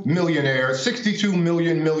 62 million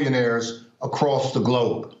millionaires across the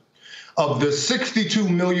globe. Of the 62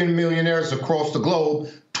 million millionaires across the globe,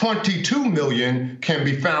 22 million can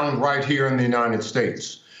be found right here in the United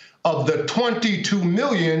States. Of the 22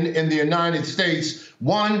 million in the United States,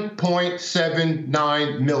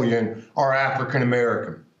 1.79 million are African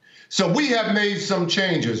American. So we have made some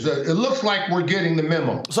changes. It looks like we're getting the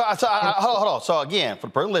memo. So hold on. So again, for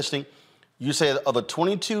the person listening, you said of the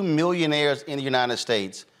 22 millionaires in the United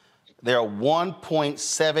States, there are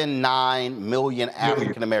 1.79 million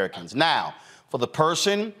African Americans. Now, for the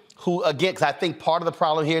person who, again, because I think part of the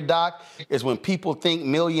problem here, Doc, is when people think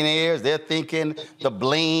millionaires, they're thinking the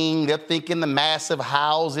bling, they're thinking the massive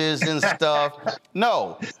houses and stuff.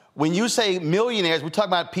 No, when you say millionaires, we're talking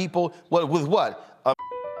about people with what?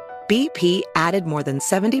 BP added more than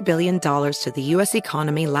 $70 billion to the U.S.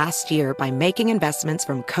 economy last year by making investments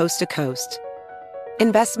from coast to coast.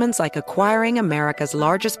 Investments like acquiring America's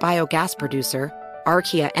largest biogas producer,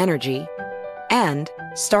 Archaea Energy, and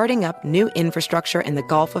starting up new infrastructure in the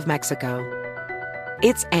Gulf of Mexico.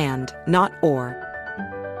 It's and, not or.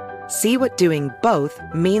 See what doing both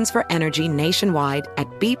means for energy nationwide at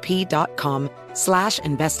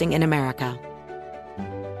bp.com/investing in America.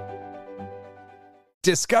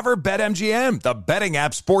 Discover BetMGM, the betting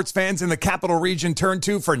app sports fans in the capital region turn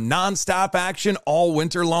to for nonstop action all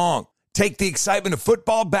winter long. Take the excitement of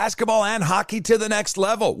football, basketball, and hockey to the next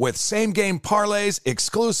level with same-game parlays,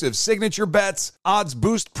 exclusive signature bets, odds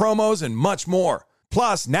boost promos, and much more.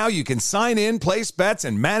 Plus, now you can sign in, place bets,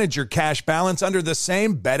 and manage your cash balance under the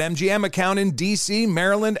same BetMGM account in D.C.,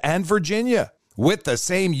 Maryland, and Virginia. With the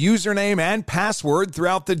same username and password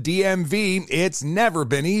throughout the DMV, it's never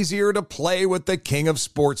been easier to play with the king of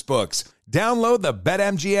sportsbooks. Download the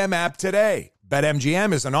BetMGM app today.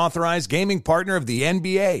 BetMGM is an authorized gaming partner of the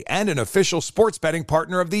NBA and an official sports betting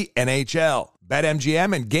partner of the NHL.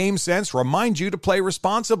 BetMGM and GameSense remind you to play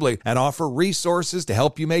responsibly and offer resources to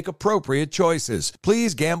help you make appropriate choices.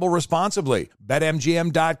 Please gamble responsibly.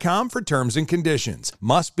 BetMGM.com for terms and conditions.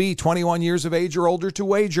 Must be 21 years of age or older to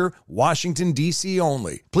wager. Washington, D.C.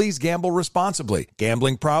 only. Please gamble responsibly.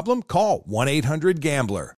 Gambling problem? Call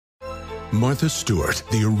 1-800-GAMBLER. Martha Stewart,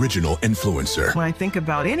 the original influencer. When I think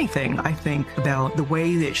about anything, I think about the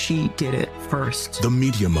way that she did it first. The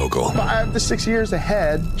media mogul. 5 to 6 years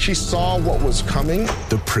ahead, she saw what was coming.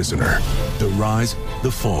 The prisoner. The rise,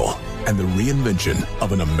 the fall, and the reinvention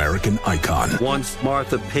of an American icon. Once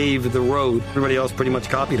Martha paved the road, everybody else pretty much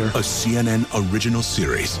copied her. A CNN original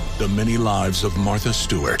series, The Many Lives of Martha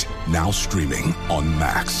Stewart, now streaming on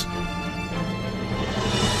Max.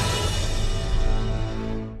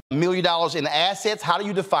 $1 million in assets, how do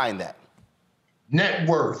you define that? Net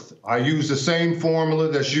worth. I use the same formula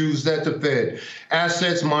that's used at the Fed.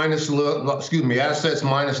 Assets minus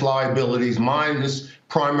liabilities minus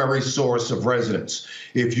primary source of residence.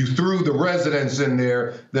 If you threw the residence in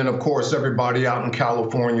there, then of course everybody out in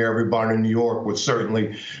California, everybody in New York would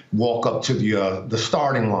certainly walk up to the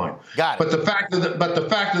starting line. Got it. But the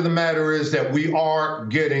fact of the matter is that we are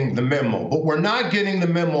getting the memo, but we're not getting the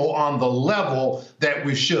memo on the level that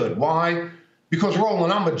we should. Why? Because,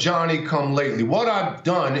 Roland, I'm a Johnny-come-lately. What I've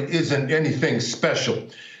done isn't anything special.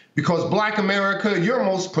 Because Black America, your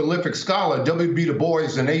most prolific scholar, W.B. Du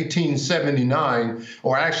Bois, in 1879,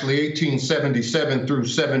 or actually 1877 through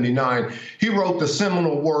 79, he wrote the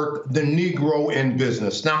seminal work, The Negro in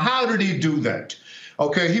Business. Now, how did he do that?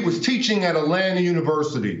 Okay, he was teaching at Atlanta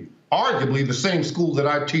University, arguably the same school that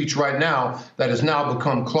I teach right now that has now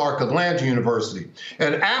become Clark Atlanta University.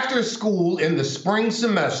 And after school in the spring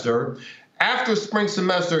semester,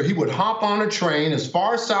 he would hop on a train as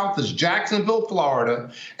far south as Jacksonville,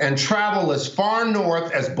 Florida, and travel as far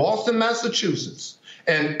north as Boston, Massachusetts.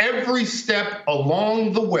 And every step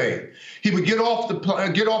along the way, he would get off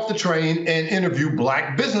the train and interview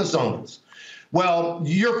Black business owners. Well,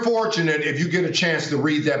 you're fortunate if you get a chance to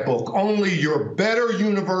read that book. Only your better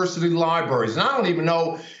university libraries, and I don't even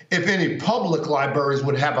know if any public libraries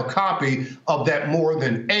would have a copy of that more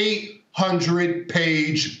than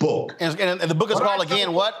 800-page book. And the book is called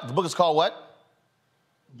again what? The book is called what?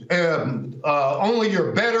 Only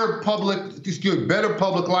your better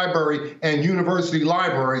public library and university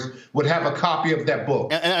libraries would have a copy of that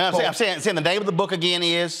book. And I'm saying the name of the book again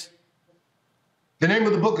is? The name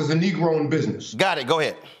of the book is The Negro in Business. Got it. Go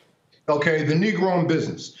ahead. Okay, The Negro in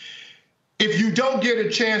Business. If you don't get a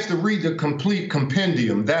chance to read the complete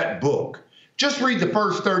compendium, that book, just read the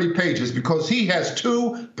first 30 pages because he has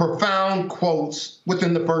two profound quotes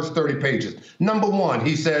within the first 30 pages. Number one,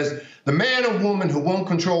 he says, the man or woman who won't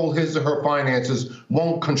control his or her finances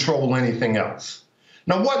won't control anything else.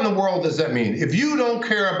 Now, what in the world does that mean? If you don't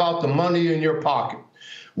care about the money in your pocket,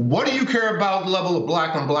 what do you care about the level of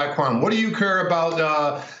black on black crime? What do you care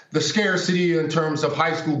about the scarcity in terms of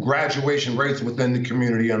high school graduation rates within the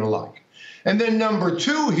community and the like? And then number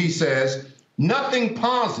two, he says, nothing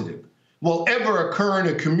positive will ever occur in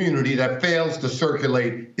a community that fails to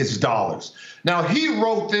circulate its dollars. Now, he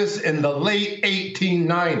wrote this in the late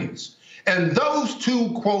 1890s, and those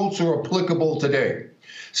two quotes are applicable today.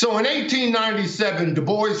 So in 1897, Du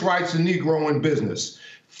Bois writes The Negro in Business.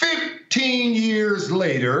 15 years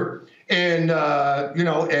later, in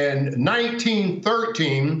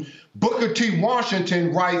 1913, Booker T.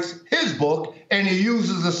 Washington writes his book, and he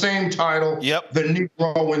uses the same title, The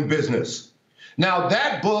Negro in Business. Now,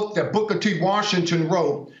 that book that Booker T. Washington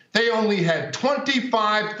wrote, they only had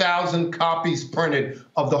 25,000 copies printed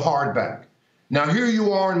of the hardback. Now, here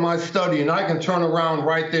you are in my study, and I can turn around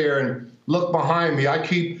right there and look behind me. I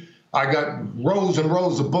got rows and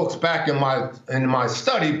rows of books back in my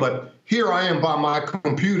study, but here I am by my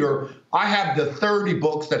computer. I have the 30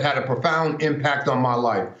 books that had a profound impact on my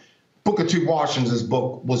life. Booker T. Washington's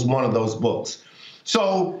book was one of those books.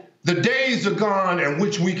 So the days are gone in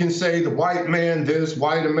which we can say the white man this,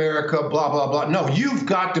 white America, blah, blah, blah. No, you've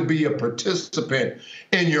got to be a participant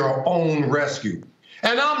in your own rescue.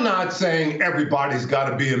 And I'm not saying everybody's got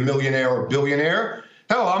to be a millionaire or billionaire.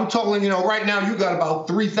 Hell, I'm telling you, right now you got about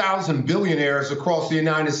 3,000 billionaires across the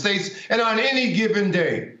United States. And on any given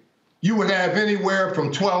day, you would have anywhere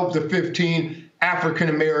from 12 to 15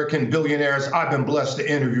 African-American billionaires. I've been blessed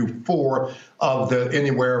to interview 4 of the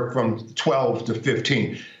anywhere from 12 to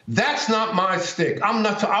 15. That's not my stick.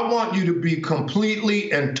 I want you to be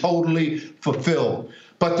completely and totally fulfilled.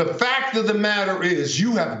 But the fact of the matter is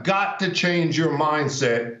you have got to change your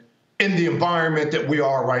mindset in the environment that we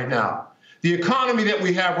are right now. The economy that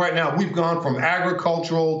we have right now, we've gone from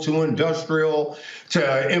agricultural to industrial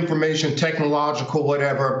to information technological,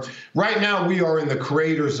 whatever. Right now, we are in the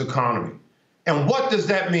creator's economy. And what does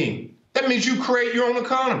that mean? That means you create your own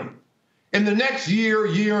economy. In the next year,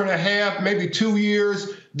 year and a half, maybe 2 years,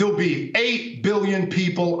 there'll be 8 billion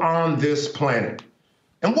people on this planet.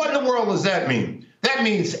 And what in the world does that mean? That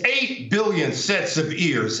means 8 billion sets of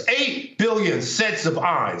ears, 8 billion sets of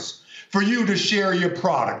eyes for you to share your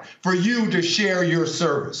product, for you to share your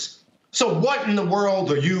service. So what in the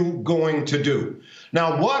world are you going to do?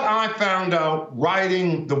 Now, what I found out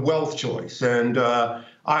writing The Wealth Choice, and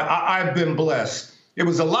I've been blessed. It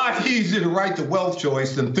was a lot easier to write The Wealth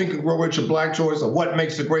Choice than Think and Grow Rich or Black Choice or What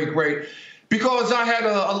Makes a Great Great, because I had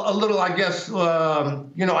a little, I guess, I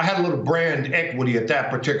had a little brand equity at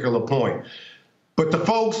that particular point. But the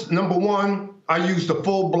folks, number one, I used a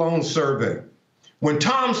full-blown survey. When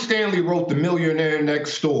Tom Stanley wrote The Millionaire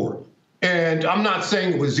Next Door, and I'm not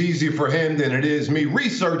saying it was easier for him than it is me,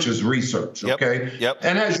 research is research, okay? Yep.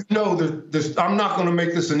 And as you know, I'm not going to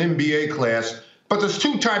make this an MBA class, but there's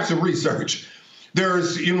 2 types of research.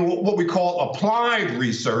 There's what we call applied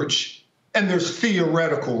research, and there's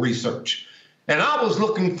theoretical research. And I was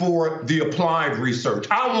looking for the applied research.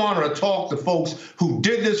 I wanted to talk to folks who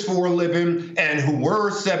did this for a living and who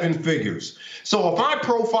were 7 figures. So if I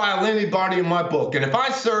profile anybody in my book, and if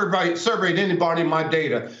I surveyed anybody in my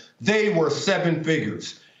data, they were 7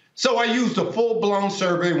 figures. So I used a full-blown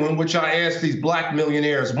survey in which I asked these black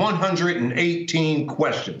millionaires 118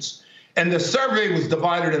 questions. And the survey was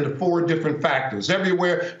divided into 4 different factors,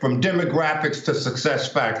 everywhere from demographics to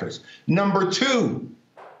success factors. Number 2,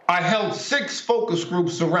 I held 6 focus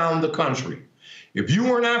groups around the country. If you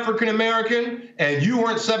were an African American and you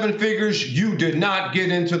weren't 7 figures, you did not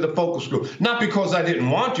get into the focus group. Not because I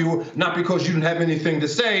didn't want you, not because you didn't have anything to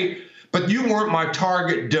say, but you weren't my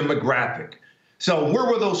target demographic. So where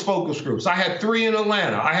were those focus groups? I had 3 in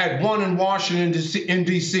Atlanta. I had 1 in Washington,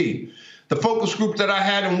 D.C. The focus group that I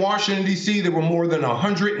had in Washington, D.C., there were more than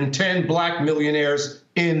 110 black millionaires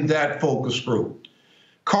in that focus group.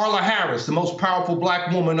 Carla Harris, the most powerful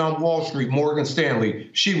black woman on Wall Street, Morgan Stanley,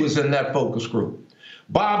 she was in that focus group.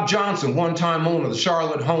 Bob Johnson, one-time owner, the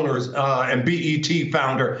Charlotte Honors and BET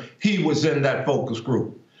founder, he was in that focus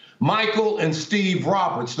group. Michael and Steve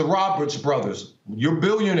Roberts, the Roberts brothers, you're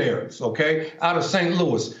billionaires, okay, out of St.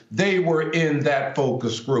 Louis, they were in that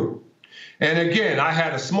focus group. And again, I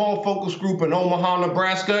had a small focus group in Omaha,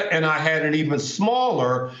 Nebraska, and I had an even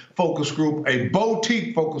smaller focus group, a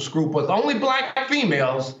boutique focus group with only black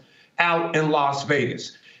females out in Las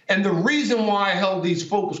Vegas. And the reason why I held these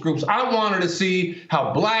focus groups, I wanted to see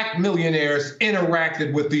how black millionaires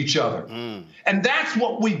interacted with each other. And that's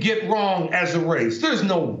what we get wrong as a race. There's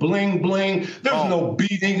no bling bling. There's no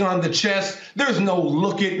beating on the chest. There's no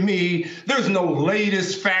look at me. There's no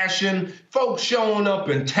latest fashion. Folks showing up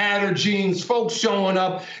in tattered jeans, folks showing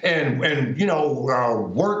up and you know,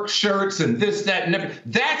 work shirts and this, that, and everything.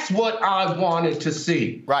 That's what I wanted to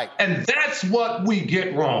see. Right. And that's what we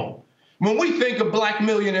get wrong. When we think of black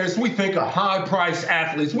millionaires, we think of high-priced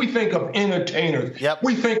athletes. We think of entertainers. Yep.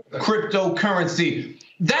 We think of cryptocurrency.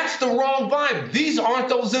 That's the wrong vibe. These aren't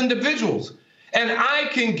those individuals. And I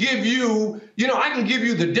can give you, I can give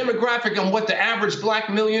you the demographic on what the average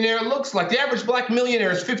black millionaire looks like. The average black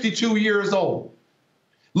millionaire is 52 years old,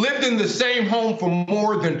 lived in the same home for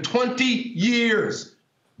more than 20 years,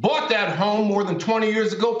 bought that home more than 20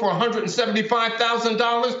 years ago for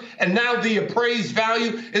 $175,000, and now the appraised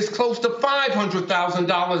value is close to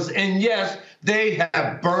 $500,000. And yes, they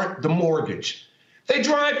have burnt the mortgage. They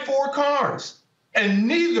drive 4 cars, and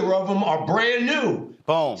neither of them are brand new.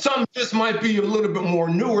 Boom. Some just might be a little bit more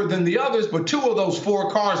newer than the others, but 2 of those 4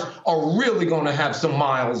 cars are really going to have some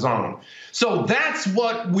miles on them. So that's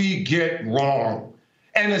what we get wrong.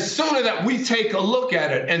 And as soon as that, we take a look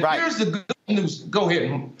at it. And here's the good news. Go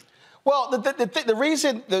ahead. Well, the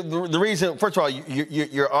reason, first of all,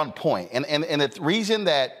 you're on point. And the reason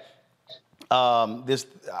that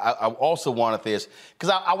I also wanted this, because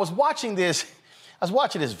I was watching this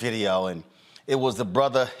video, and it was the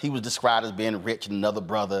brother, he was described as being rich, and another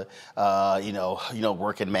brother,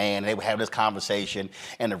 working man. And they were having this conversation,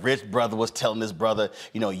 and the rich brother was telling this brother,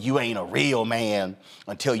 you ain't a real man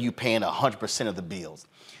until you paying 100% of the bills.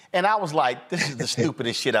 And I was like, this is the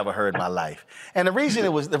stupidest shit I've ever heard in my life. And the reason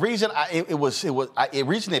it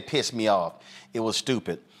pissed me off, it was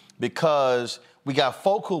stupid, because we got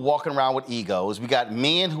folk who are walking around with egos. We got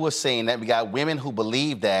men who are saying that. We got women who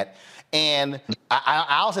believe that. And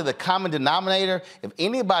I'll say the common denominator, if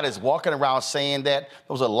anybody's walking around saying that,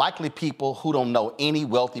 those are likely people who don't know any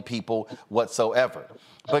wealthy people whatsoever.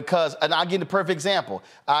 Because, and I'll give you the perfect example.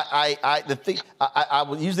 I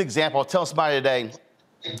will use the example. I was telling somebody today,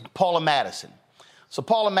 Paula Madison. So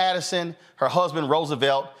Paula Madison, her husband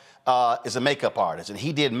Roosevelt is a makeup artist, and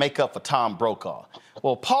he did makeup for Tom Brokaw.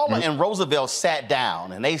 Well, Paula and Roosevelt sat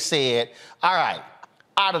down, and they said, all right,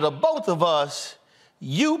 out of the both of us,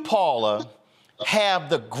 you, Paula, have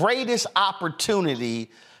the greatest opportunity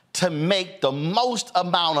to make the most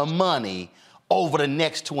amount of money over the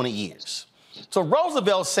next 20 years. So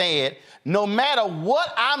Roosevelt said, no matter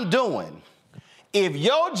what I'm doing, if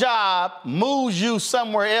your job moves you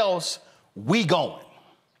somewhere else, we going.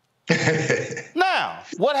 Now,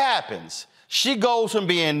 what happens? She goes from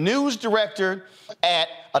being news director at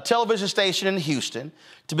a television station in Houston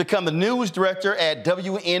to become the news director at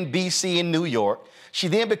WNBC in New York. She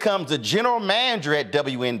then becomes the general manager at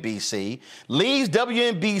WNBC, leaves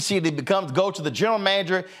WNBC to go to the general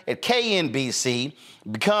manager at KNBC,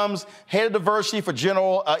 becomes head of diversity for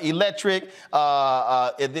General Electric,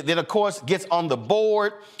 then, of course, gets on the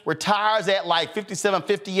board, retires at like 57,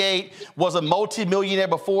 58, was a multimillionaire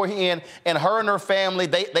beforehand, and her and her family,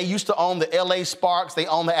 they used to own the LA Sparks, they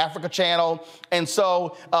own the Africa Channel, and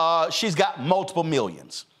so she's got multiple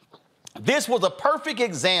millions. This was a perfect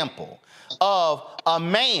example of a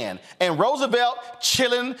man, and Roosevelt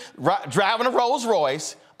chilling, driving a Rolls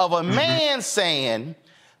Royce, of a man saying,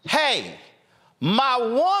 hey, my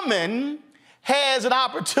woman has an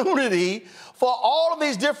opportunity for all of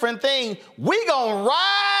these different things. We gonna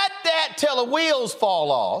ride that till the wheels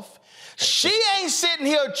fall off. She ain't sitting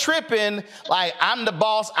here tripping like I'm the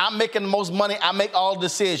boss, I'm making the most money, I make all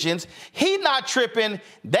decisions. He not tripping.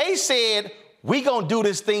 They said, we gonna do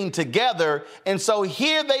this thing together. And so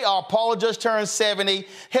here they are. Paula just turned 70.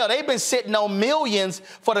 Hell, they've been sitting on millions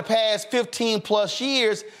for the past 15 plus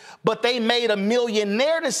years, but they made a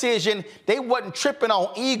millionaire decision. They wasn't tripping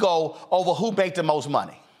on ego over who made the most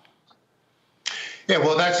money. Yeah,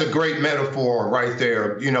 well, that's a great metaphor right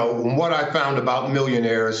there. You know, what I found about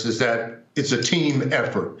millionaires is that it's a team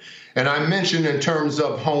effort. And I mentioned in terms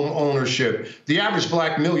of home ownership, the average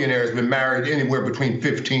black millionaire has been married anywhere between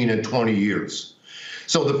 15 and 20 years.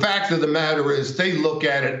 So the fact of the matter is they look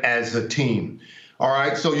at it as a team. All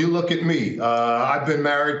right, so you look at me. I've been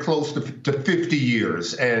married close to 50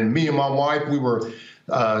 years, and me and my wife, we were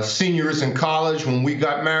seniors in college when we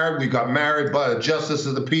got married. We got married by a justice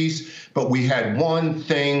of the peace, but we had one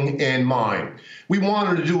thing in mind. We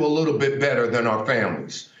wanted to do a little bit better than our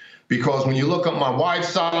families. Because when you look on my wife's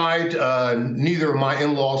side, neither of my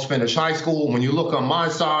in-laws finished high school. When you look on my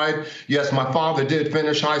side, yes, my father did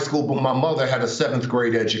finish high school, but my mother had a 7th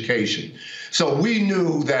grade education. So we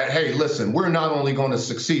knew that, hey, listen, we're not only going to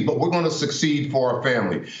succeed, but we're going to succeed for our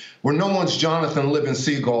family. We're no one's Jonathan Living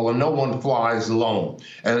Seagull, and no one flies alone.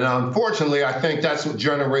 And unfortunately, I think that's what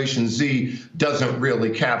Generation Z doesn't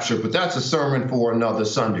really capture, but that's a sermon for another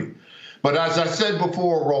Sunday. But as I said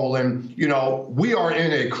before, Roland, you know, we are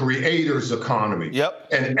in a creator's economy. Yep.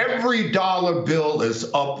 And every dollar bill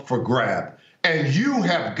is up for grab. And you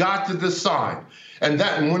have got to decide. And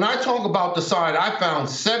when I talk about decide, I found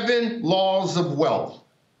 7 laws of wealth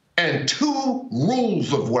and 2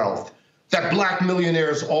 rules of wealth that black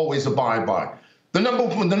millionaires always abide by. The number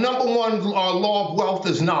one law of wealth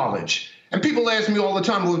is knowledge. And people ask me all the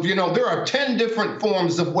time, well, you know, there are 10 different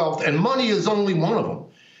forms of wealth, and money is only one of them.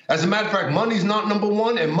 As a matter of fact, money's not number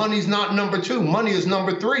 1 and money's not number 2. Money is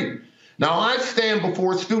number 3. Now, I stand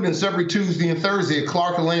before students every Tuesday and Thursday at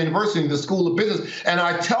Clark-Atlanta University in the School of Business, and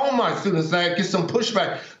I tell my students that I get some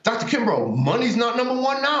pushback. Dr. Kimbrough, money's not number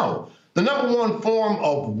 1 now. The number 1 form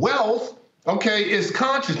of wealth, okay, is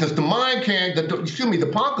consciousness. The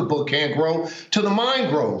pocketbook can't grow till the mind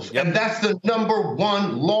grows. Yep. And that's the number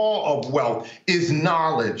 1 law of wealth is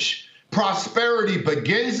knowledge. Prosperity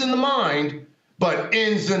begins in the mind, but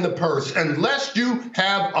ends in the purse, unless you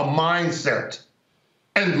have a mindset,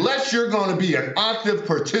 unless you're going to be an active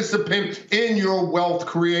participant in your wealth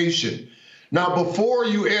creation. Now, before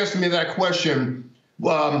you ask me that question,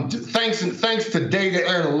 thanks to data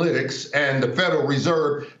analytics and the Federal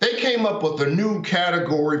Reserve, they came up with a new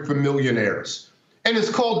category for millionaires, and it's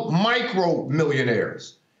called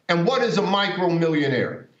micro-millionaires. And what is a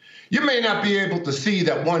micro-millionaire? You may not be able to see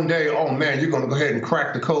that one day, oh man, you're going to go ahead and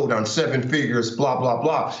crack the code on 7 figures, blah, blah,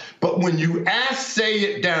 blah. But when you assay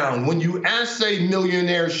it down, when you assay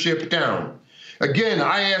millionaireship down, again,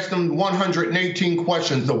 I asked them 118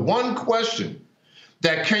 questions. The one question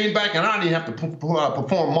that came back, and I didn't have to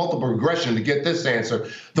perform multiple regression to get this answer.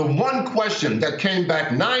 The one question that came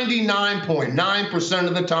back 99.9%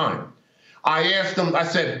 of the time, I asked them, I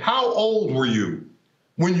said, how old were you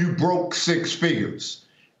when you broke 6 figures?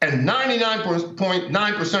 And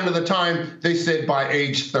 99.9% of the time, they said by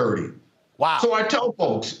age 30. Wow. So I tell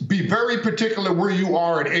folks, be very particular where you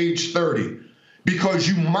are at age 30, because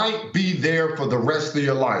you might be there for the rest of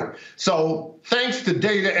your life. So thanks to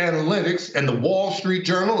data analytics, and the Wall Street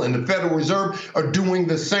Journal and the Federal Reserve are doing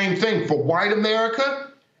the same thing. For white America,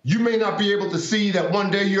 you may not be able to see that one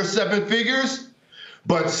day you're 7 figures,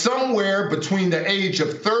 but somewhere between the age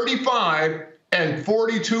of 35 and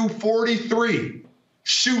 42, 43,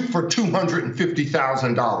 shoot for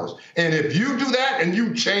 $250,000. And if you do that and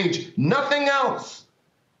you change nothing else,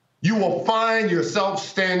 you will find yourself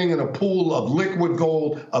standing in a pool of liquid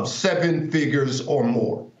gold of 7 figures or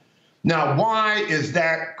more. Now, why is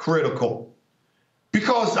that critical?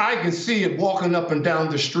 Because I can see it walking up and down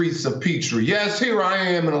the streets of Peachtree. Yes, here I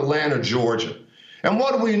am in Atlanta, Georgia. And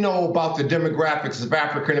what do we know about the demographics of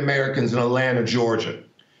African Americans in Atlanta, Georgia?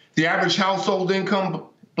 The average household income,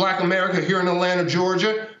 Black America here in Atlanta,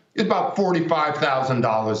 Georgia, is about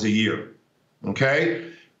 $45,000 a year, okay?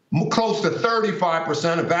 Close to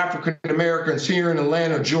 35% of African Americans here in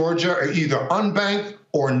Atlanta, Georgia are either unbanked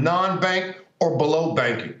or non-banked or below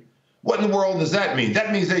banking. What in the world does that mean?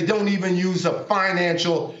 That means they don't even use a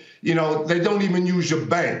financial, they don't even use your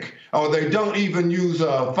bank, or they don't even use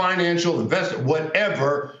a financial investment,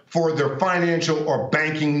 whatever, for their financial or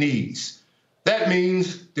banking needs. That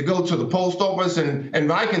means to go to the post office,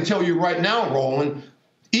 and I can tell you right now, Roland,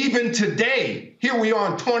 even today, here we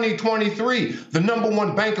are in 2023, the number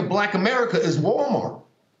 1 bank of Black America is Walmart.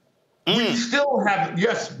 We still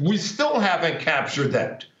haven't captured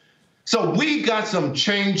that. So we got some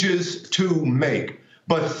changes to make.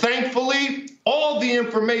 But thankfully, all the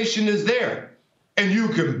information is there. And you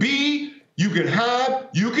can be, you can have,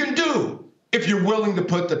 you can do if you're willing to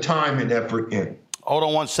put the time and effort in. Hold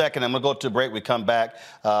on one second. I'm going to go to a break. We come back.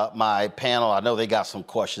 My panel, I know they got some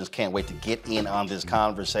questions. Can't wait to get in on this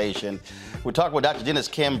conversation. We're talking with Dr. Dennis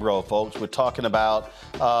Kimbrough, folks. We're talking about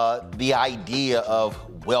the idea of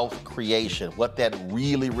wealth creation, what that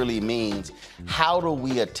really, really means. How do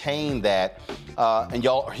we attain that? And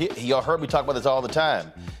y'all heard me talk about this all the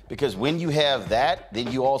time. Because when you have that,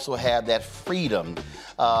 then you also have that freedom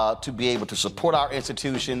to be able to support our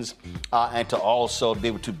institutions and to also be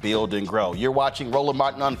able to build and grow. You're watching Roland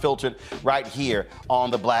Martin Unfiltered right here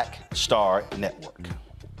on the Black Star Network.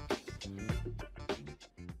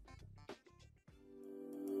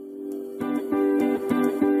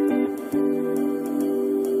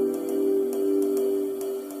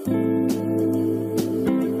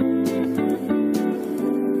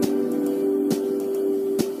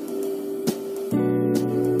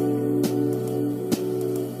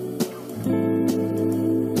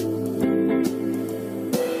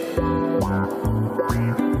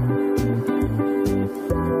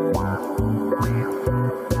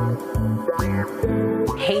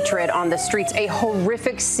 On the streets, a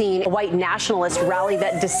horrific scene, a white nationalist rally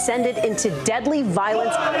that descended into deadly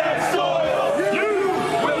violence.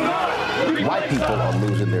 White people are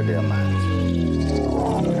losing their damn minds.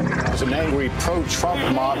 As an angry pro-Trump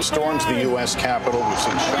mob storms the U.S. Capitol, we've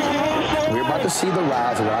seen shooting. We're about to see the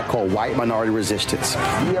rise of what I call white minority resistance.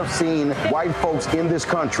 We have seen white folks in this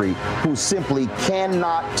country who simply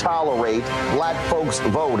cannot tolerate black folks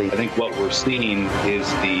voting. I think what we're seeing is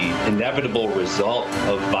the inevitable result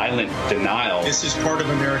of violent denial. This is part of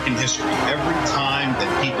American history. Every time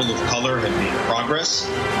that people of color have made progress,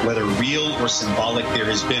 whether real or symbolic, there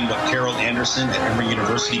has been what Carol Anderson at Emory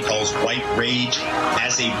University calls white rage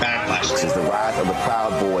as a backlash. This is the rise of the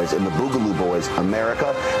Proud Boys and the Boogaloo Boys.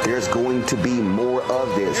 America, there's going to be more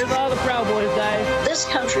of this. Here's all the Proud Boys, guys. This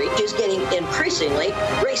country is getting increasingly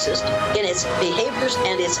racist in its behaviors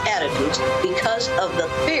and its attitudes because of the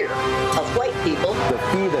fear of white people. The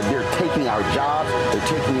fear that they're taking our jobs, they're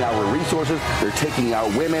taking our resources, they're taking our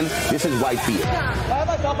women. This is white fear.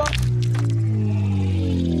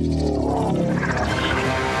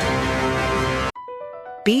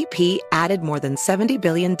 BP added more than $70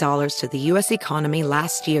 billion to the U.S. economy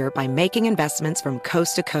last year by making investments from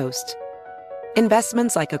coast to coast.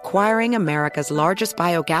 Investments like acquiring America's largest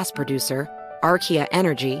biogas producer, Archaea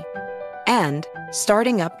Energy, and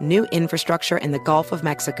starting up new infrastructure in the Gulf of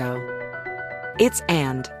Mexico. It's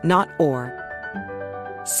and, not or.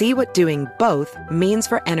 See what doing both means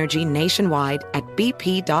for energy nationwide at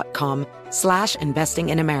bp.com/investing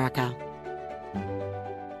in America.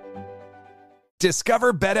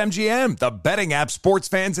 Discover BetMGM, the betting app sports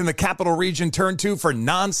fans in the capital region turn to for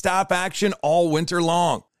nonstop action all winter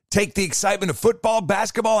long. Take the excitement of football,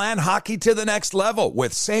 basketball, and hockey to the next level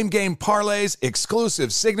with same-game parlays,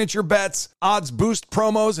 exclusive signature bets, odds boost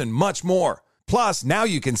promos, and much more. Plus, now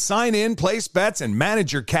you can sign in, place bets, and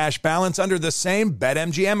manage your cash balance under the same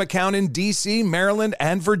BetMGM account in D.C., Maryland,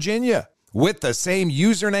 and Virginia. With the same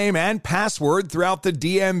username and password throughout the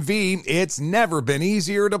DMV, it's never been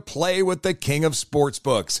easier to play with the king of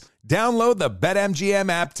sportsbooks. Download the BetMGM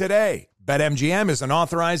app today. BetMGM is an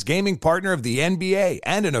authorized gaming partner of the NBA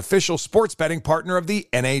and an official sports betting partner of the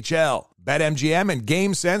NHL. BetMGM and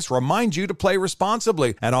GameSense remind you to play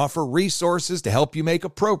responsibly and offer resources to help you make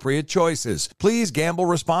appropriate choices. Please gamble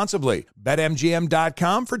responsibly.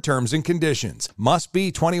 BetMGM.com for terms and conditions. Must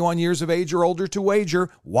be 21 years of age or older to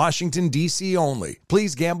wager. Washington, D.C. only.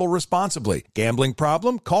 Please gamble responsibly. Gambling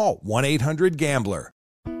problem? Call 1-800-GAMBLER.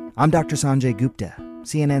 I'm Dr. Sanjay Gupta,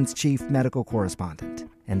 CNN's chief medical correspondent,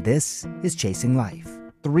 and this is Chasing Life.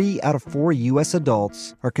 3 out of 4 U.S.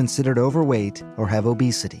 adults are considered overweight or have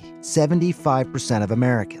obesity. 75% of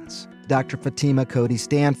Americans. Dr. Fatima Cody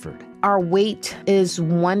Stanford. Our weight is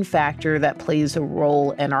one factor that plays a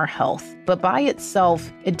role in our health, but by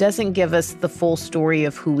itself, it doesn't give us the full story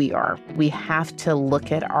of who we are. We have to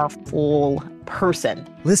look at our full person.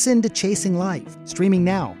 Listen to Chasing Life, streaming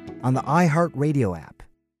now on the iHeartRadio app.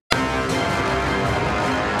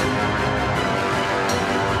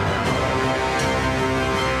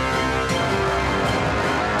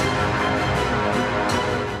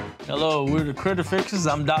 Hello, we're the Critter Fixers.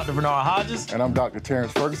 I'm Dr. Bernard Hodges. And I'm Dr.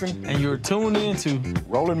 Terrence Ferguson. And you're tuned in to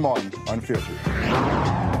Roland Martin Unfiltered.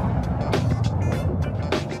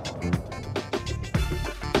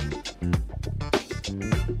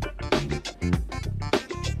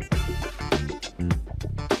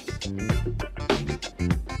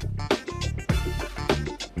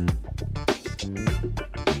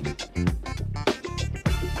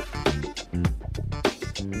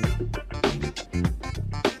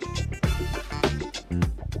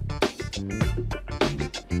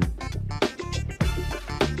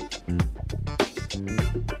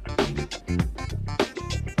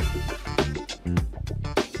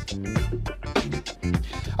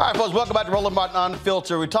 All right, folks, welcome back to Roland Martin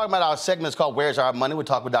Unfiltered. We're talking about our segments called Where's Our Money? We're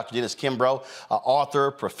talking with Dr. Dennis Kimbrough, author,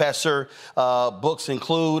 professor. Books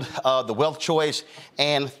include The Wealth Choice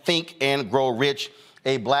and Think and Grow Rich,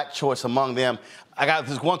 a Black choice among them. I got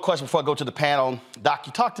this one question before I go to the panel. Doc,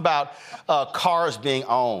 you talked about cars being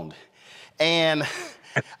owned. And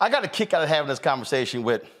I got a kick out of having this conversation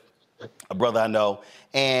with a brother I know,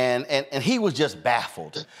 and he was just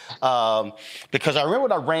baffled because I remember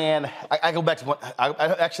when I ran. I go back to I'm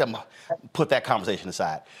gonna put that conversation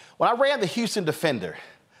aside. When I ran the Houston Defender,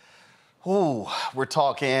 we're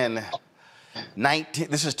talking 19.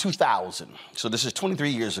 This is 2000, so this is 23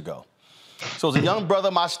 years ago. So it was a young brother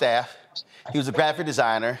on my staff. He was a graphic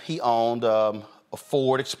designer. He owned a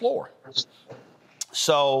Ford Explorer.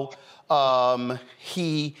 So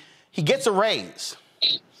he gets a raise.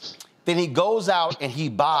 Then he goes out and he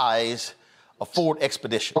buys a Ford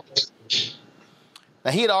Expedition. Now,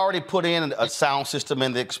 he had already put in a sound system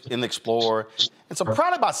in the Explorer. And so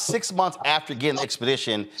probably about 6 months after getting the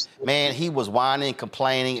Expedition, man, he was whining,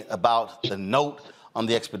 complaining about the note on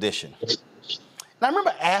the Expedition. And I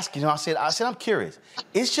remember asking him, I said, I'm curious.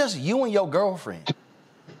 It's just you and your girlfriend.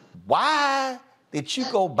 Why did you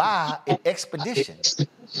go buy an Expedition?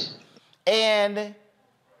 And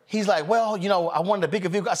he's like, well, I wanted a bigger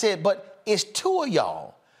vehicle. I said, but it's two of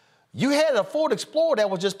y'all. You had a Ford Explorer that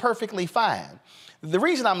was just perfectly fine. The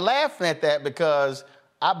reason I'm laughing at that because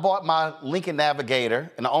I bought my Lincoln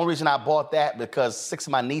Navigator, and the only reason I bought that because 6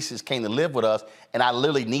 of my nieces came to live with us, and I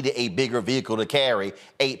literally needed a bigger vehicle to carry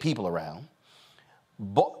 8 people around.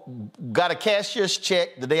 Got a cashier's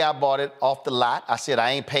check the day I bought it off the lot. I said,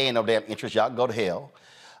 I ain't paying no damn interest. Y'all can go to hell.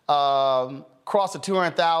 Crossed the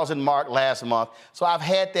 200,000 mark last month. So I've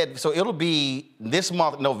had that. So it'll be this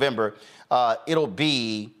month, November, it'll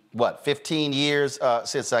be, 15 years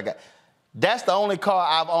since I got. That's the only car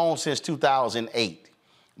I've owned since 2008.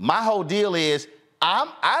 My whole deal is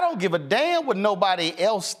I don't give a damn what nobody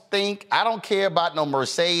else think. I don't care about no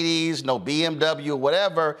Mercedes, no BMW,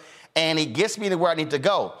 whatever. And it gets me to where I need to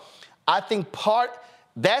go. I think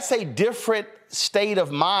that's a different state of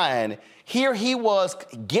mind. Here he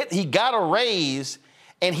got a raise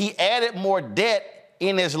and he added more debt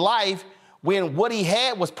in his life when what he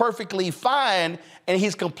had was perfectly fine and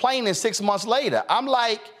he's complaining 6 months later. I'm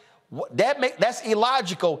like, that's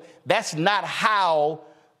illogical. That's not how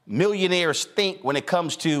millionaires think when it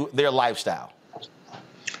comes to their lifestyle.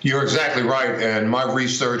 You're exactly right. And my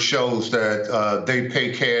research shows that they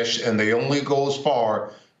pay cash and they only go as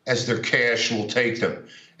far as their cash will take them.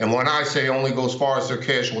 And when I say only go as far as their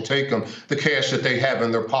cash will take them, the cash that they have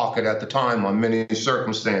in their pocket at the time on many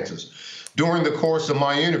circumstances. During the course of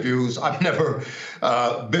my interviews, I've never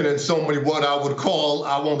been in so many what I would call,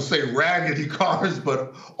 I won't say raggedy cars,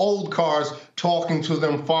 but old cars, talking to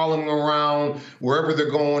them, following around wherever they're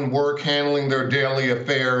going, work, handling their daily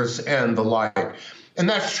affairs and the like. And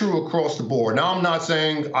that's true across the board. Now, I'm not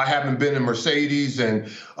saying I haven't been in Mercedes and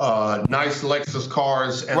nice Lexus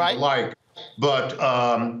cars and the like, but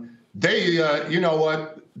they, you know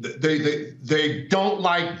what, they don't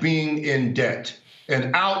like being in debt.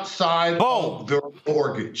 And outside of their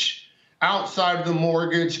mortgage, less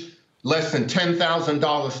than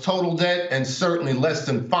 $10,000 total debt and certainly less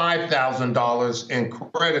than $5,000 in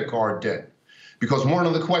credit card debt. Because one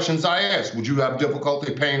of the questions I asked, would you have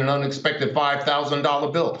difficulty paying an unexpected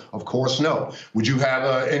 $5,000 bill? Of course, no. Would you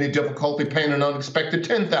have any difficulty paying an unexpected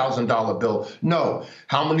 $10,000 bill? No.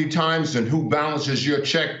 How many times and who balances your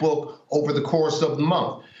checkbook over the course of the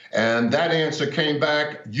month? And that answer came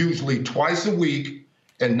back usually twice a week,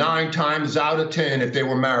 and 9 times out of 10, if they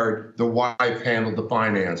were married, the wife handled the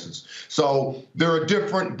finances. So they're a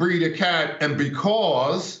different breed of cat, and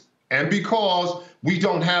because we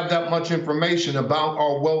don't have that much information about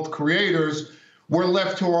our wealth creators, we're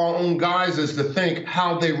left to our own guises to think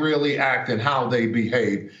how they really act and how they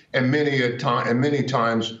behave. And many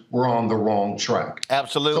times we're on the wrong track.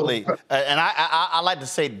 Absolutely. So, and I like to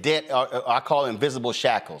say debt, I call it invisible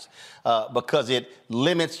shackles, because it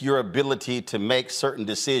limits your ability to make certain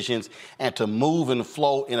decisions and to move and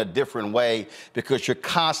flow in a different way because you're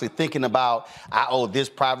constantly thinking about, I owe this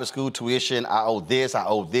private school tuition, I owe this, I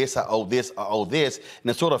owe this, I owe this, I owe this. And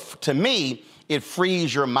it's sort of, to me, it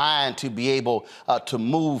frees your mind to be able to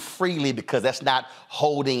move freely because that's not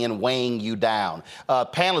holding and weighing you down.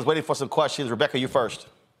 Panel is waiting for some questions. Rebecca, you first.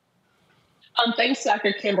 Thanks,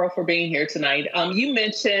 Dr. Kimbrough, for being here tonight. You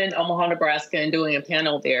mentioned Omaha, Nebraska, and doing a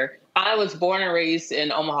panel there. I was born and raised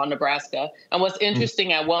in Omaha, Nebraska. And what's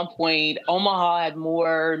interesting, at one point, Omaha had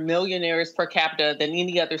more millionaires per capita than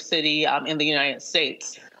any other city in the United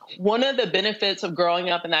States. One of the benefits of growing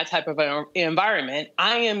up in that type of environment,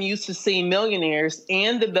 I am used to seeing millionaires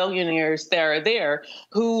and the billionaires that are there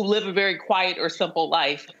who live a very quiet or simple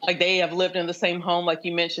life. Like they have lived in the same home, like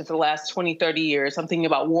you mentioned, for the last 20, 30 years. I'm thinking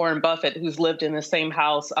about Warren Buffett, who's lived in the same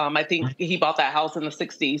house. I think he bought that house in the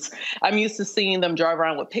 60s. I'm used to seeing them drive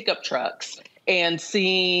around with pickup trucks and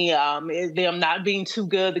seeing them not being too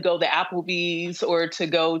good to go to Applebee's or to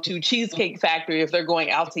go to Cheesecake Factory if they're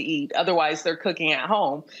going out to eat. Otherwise, they're cooking at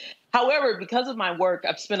home. However, because of my work,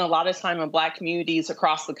 I've spent a lot of time in Black communities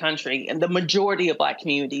across the country and the majority of Black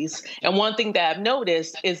communities. And one thing that I've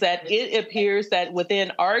noticed is that it appears that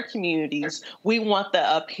within our communities, we want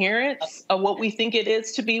the appearance of what we think it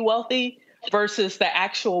is to be wealthy versus the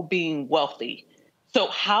actual being wealthy. So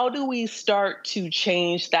how do we start to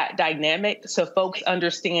change that dynamic so folks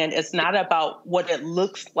understand it's not about what it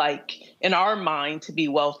looks like in our mind to be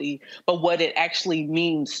wealthy, but what it actually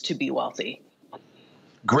means to be wealthy?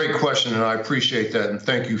 Great question, and I appreciate that, and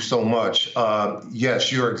thank you so much. Yes,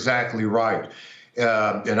 you're exactly right.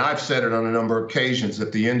 And I've said it on a number of occasions,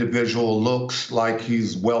 if the individual looks like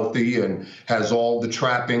he's wealthy and has all the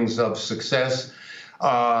trappings of success,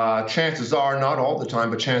 chances are, not all the time,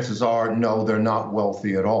 but chances are, no, they're not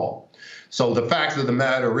wealthy at all. So the fact of the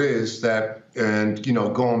matter is that, and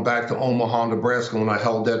going back to Omaha, Nebraska, when I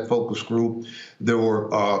held that focus group, there were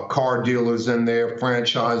car dealers in there,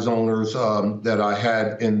 franchise owners that I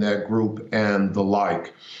had in that group, and the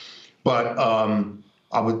like. But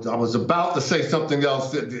I was about to say something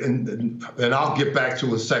else, and I'll get back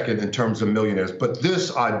to a second in terms of millionaires. But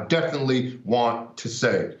this I definitely want to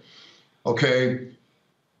say, okay?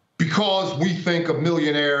 Because we think of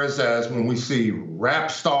millionaires as when we see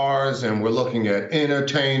rap stars and we're looking at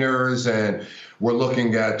entertainers and we're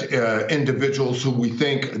looking at individuals who we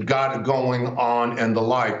think got it going on and the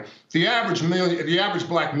like. The average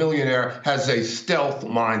Black millionaire has a stealth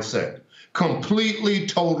mindset, completely,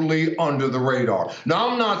 totally under the radar. Now,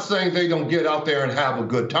 I'm not saying they don't get out there and have a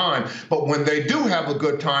good time, but when they do have a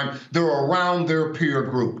good time, they're around their peer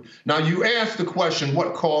group. Now, you ask the question,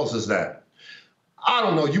 what causes that? I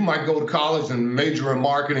don't know, you might go to college and major in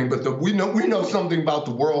marketing, but we know something about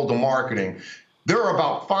the world of marketing. There are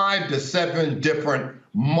about 5 to 7 different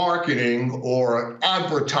marketing or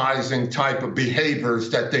advertising type of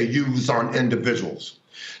behaviors that they use on individuals.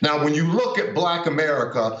 Now, when you look at Black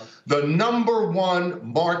America, the number one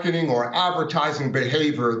marketing or advertising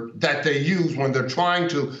behavior that they use when they're trying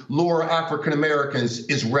to lure African Americans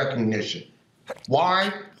is recognition.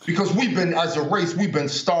 Why? Because as a race, we've been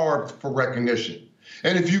starved for recognition.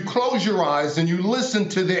 And if you close your eyes and you listen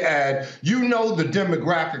to the ad, you know the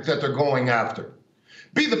demographic that they're going after.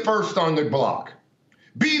 Be the first on the block.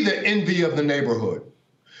 Be the envy of the neighborhood.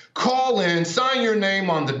 Call in, sign your name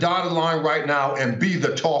on the dotted line right now, and be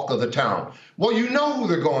the talk of the town. Well, you know who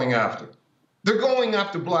they're going after. They're going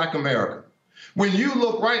after Black America. When you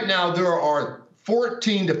look right now, there are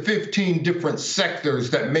 14 to 15 different sectors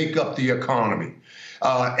that make up the economy.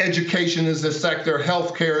 Education is a sector,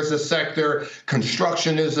 healthcare is a sector,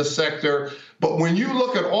 construction is a sector. But when you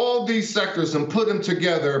look at all these sectors and put them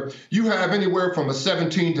together, you have anywhere from a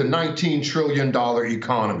 $17 to $19 trillion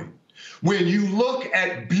economy. When you look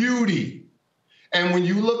at beauty, and when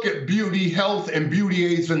you look at beauty, health, and beauty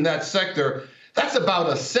aids in that sector, that's about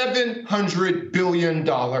a $700 billion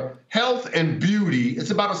health and beauty. It's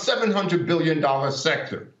about a $700 billion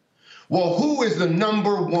sector. Well, who is the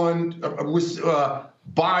number one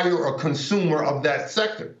buyer or consumer of that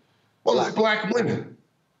sector? Well, it's Black women.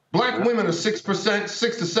 Black women are 6%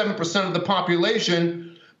 to 7% of the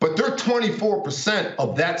population, but they're 24%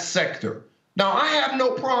 of that sector. Now, I have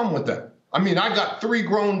no problem with that. I mean, I got 3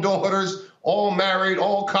 grown daughters, all married,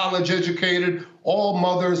 all college educated, all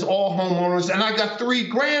mothers, all homeowners, and I got 3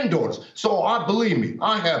 granddaughters. So believe me,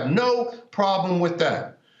 I have no problem with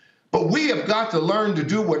that. But we have got to learn to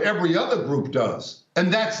do what every other group does,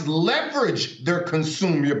 and that's leverage their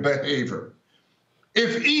consumer behavior.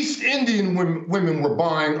 If East Indian women were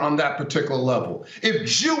buying on that particular level, if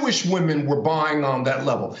Jewish women were buying on that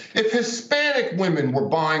level, if Hispanic women were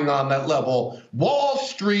buying on that level, Wall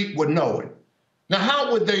Street would know it. Now,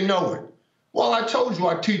 how would they know it? Well, I told you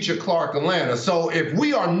I teach at Clark Atlanta. So if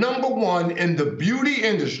we are number one in the beauty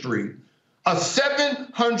industry, a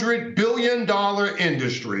 $700 billion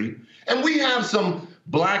industry, and we have some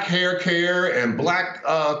Black hair care and Black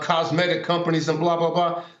cosmetic companies and blah, blah,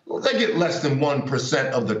 blah, well, they get less than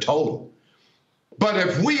 1% of the total. But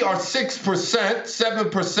if we are 6%,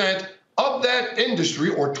 7% of that industry,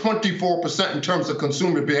 or 24% in terms of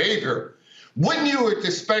consumer behavior, wouldn't you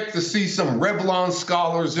expect to see some Revlon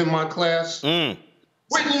scholars in my class?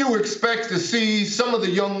 Wouldn't you expect to see some of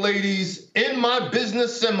the young ladies in my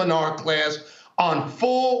business seminar class on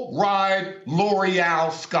full ride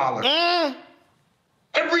L'Oreal scholars?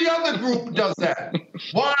 Every other group does that.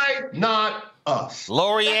 Why not us?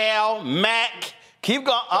 L'Oreal, MAC, keep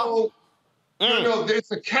going. So, you know,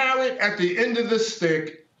 there's a carrot at the end of the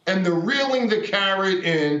stick, and they're reeling the carrot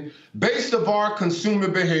in based of our consumer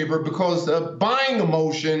behavior because the buying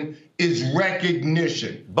emotion is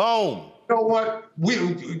recognition. Boom. You know what?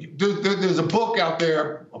 There's a book out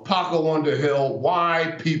there, Paco Underhill,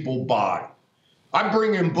 Why People Buy. I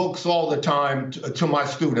bring in books all the time to my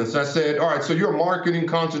students. I said, all right, so your marketing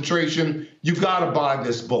concentration, you got to buy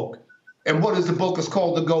this book. And what is the book? It's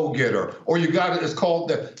called The Go-Getter, or it's called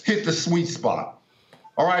the Hit the Sweet Spot.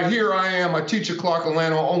 All right, here I am. I teach at Clark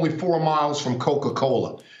Atlanta, only 4 miles from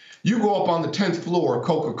Coca-Cola. You go up on the 10th floor of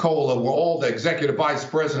Coca-Cola where all the executive vice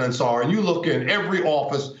presidents are, and you look in every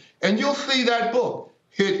office, and you'll see that book,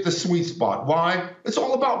 Hit the Sweet Spot. Why? It's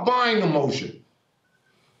all about buying emotion.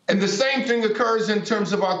 And the same thing occurs in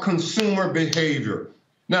terms of our consumer behavior.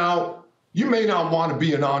 Now, you may not want to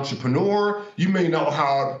be an entrepreneur. You may know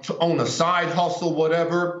how to own a side hustle,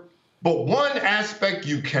 whatever. But one aspect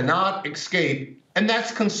you cannot escape, and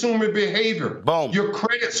that's consumer behavior. Boom. Your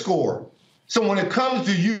credit score. So when it comes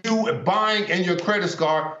to you buying and your credit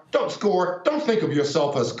score, don't think of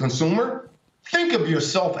yourself as a consumer. Think of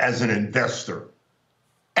yourself as an investor.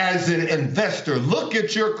 As an investor, look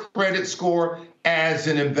at your credit score as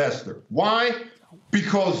an investor. Why?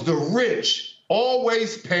 Because the rich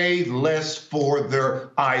always pay less for their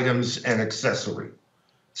items and accessory.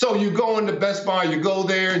 So you go into Best Buy, you go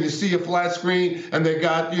there and you see a flat screen and they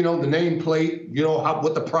got, the nameplate,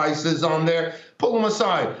 what the price is on there. Pull them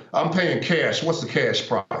aside. I'm paying cash. What's the cash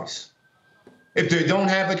price? If they don't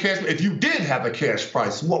have a cash, if you did have a cash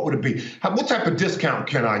price, what would it be? What type of discount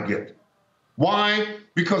can I get? Why?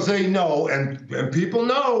 Because they know, and people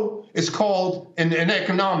know, it's called, in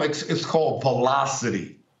economics, it's called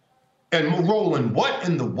velocity. And Roland, what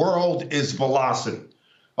in the world is velocity?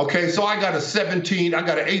 Okay, so I got an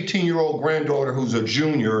 18-year-old granddaughter who's a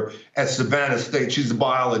junior at Savannah State. She's a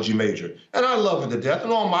biology major. And I love her to death.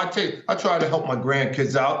 And I try to help my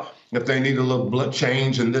grandkids out if they need a little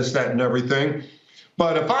change and this, that, and everything.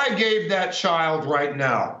 But if I gave that child right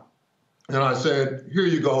now, and I said, here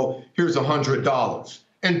you go, here's $100.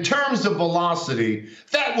 In terms of velocity,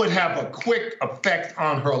 that would have a quick effect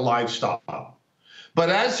on her lifestyle. But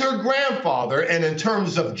as her grandfather, and in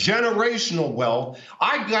terms of generational wealth,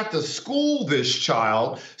 I got to school this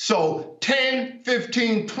child. So 10,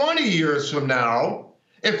 15, 20 years from now,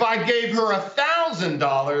 if I gave her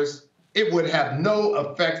 $1,000, it would have no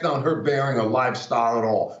effect on her bearing a lifestyle at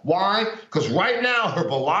all. Why? Because right now, her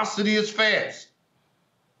velocity is fast.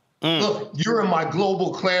 Look, you're in my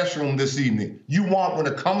global classroom this evening. When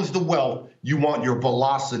it comes to wealth, you want your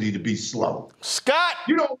velocity to be slow. Scott!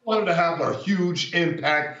 You don't want it to have a huge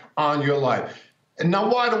impact on your life. And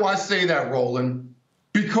now, why do I say that, Roland?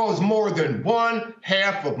 Because more than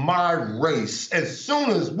 1/2 of my race, as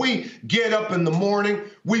soon as we get up in the morning,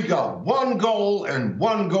 we got one goal and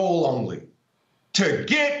one goal only: to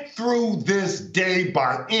get through this day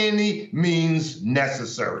by any means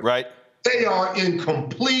necessary. Right. They are in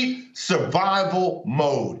complete survival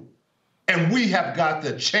mode. And we have got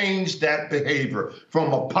to change that behavior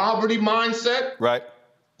from a poverty mindset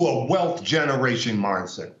to a wealth generation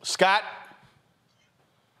mindset. Scott?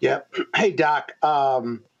 Yeah. Hey, Doc.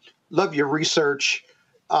 Love your research.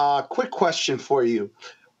 Quick question for you.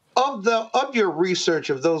 Of your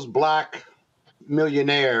research of those Black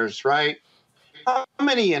millionaires, right? How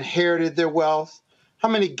many inherited their wealth? How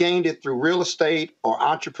many gained it through real estate or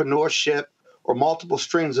entrepreneurship or multiple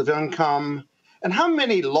streams of income? And how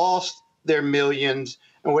many lost their millions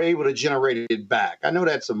and were able to generate it back? I know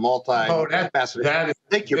that's a multi-faceted.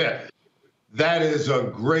 Thank you. Yeah, that is a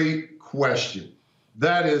great question.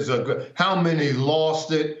 How many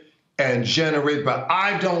lost it and generated? But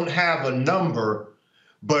I don't have a number.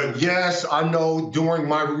 But yes, I know during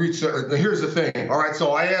my research. Here's the thing. All right,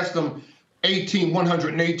 so I asked them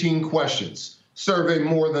 118 questions. Surveyed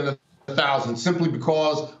more than 1,000 simply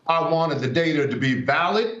because I wanted the data to be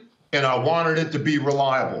valid and I wanted it to be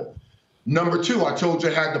reliable. Number 2, I told you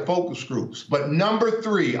I had the focus groups. But number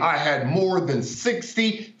 3, I had more than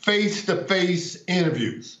 60 face-to-face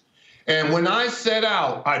interviews. And when I set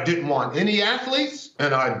out, I didn't want any athletes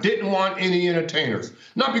and I didn't want any entertainers.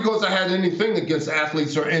 Not because I had anything against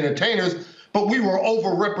athletes or entertainers, but we were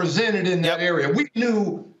overrepresented in that area. We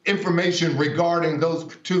knew information regarding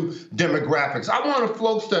those two demographics. I wanted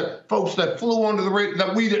folks that flew under the radar,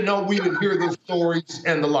 that we didn't know, we didn't hear those stories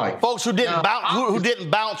and the like. Folks who didn't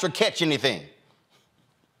bounce or catch anything.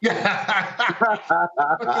 But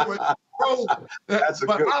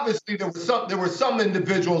obviously there were some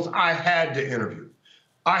individuals I had to interview.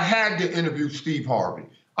 I had to interview Steve Harvey.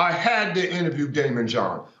 I had to interview Damon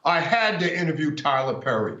John. I had to interview Tyler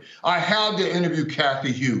Perry. I had to interview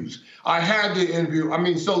Kathy Hughes. I had to interview,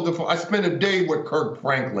 I spent a day with Kirk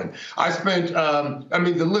Franklin. I spent,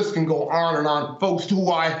 the list can go on and on, folks who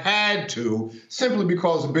I had to, simply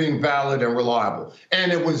because of being valid and reliable.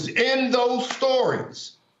 And it was in those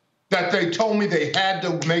stories that they told me they had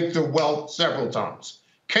to make their wealth several times.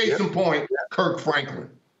 Case in point, Kirk Franklin,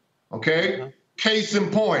 okay? Case in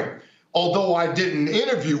point, although I didn't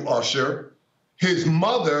interview Usher, his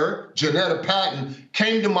mother, Janetta Patton,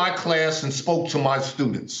 came to my class and spoke to my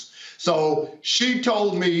students. So she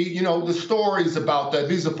told me, the stories about that.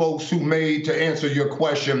 These are folks who made, to answer your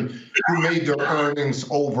question, who made their earnings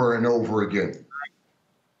over and over again.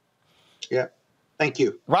 Yeah, thank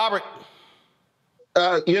you. Robert.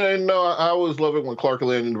 I always love it when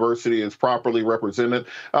Clark-Atlanta University is properly represented.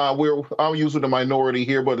 I'm usually the minority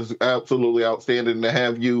here, but it's absolutely outstanding to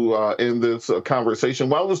have you in this conversation.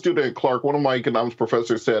 While I was a student at Clark, one of my economics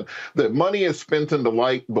professors said that money is spent in the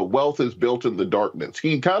light, but wealth is built in the darkness.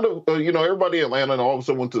 He kind of, everybody in Atlanta all of a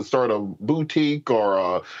sudden wants to start a boutique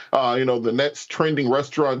or, the next trending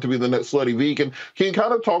restaurant to be the next slutty vegan. Can you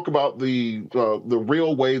kind of talk about the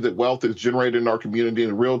real way that wealth is generated in our community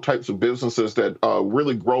and the real types of businesses that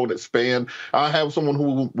really grow and expand? I have someone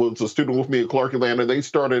who was a student with me at Clark-Atlanta. They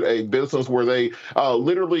started a business where they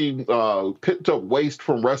literally picked up waste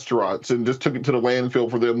from restaurants and just took it to the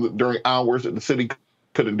landfill for them during hours that the city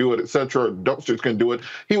couldn't do it, et cetera. Dumpsters couldn't do it.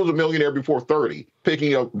 He was a millionaire before 30,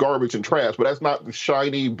 picking up garbage and trash, but that's not the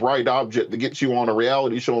shiny, bright object that gets you on a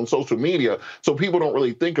reality show on social media. So people don't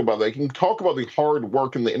really think about that. You can talk about the hard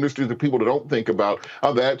work in the industry that people don't think about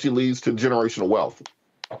that actually leads to generational wealth.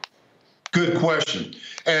 Good question.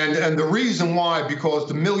 And the reason why, because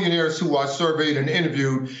the millionaires who I surveyed and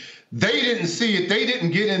interviewed, they didn't see it. They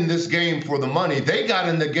didn't get in this game for the money. They got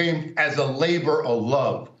in the game as a labor of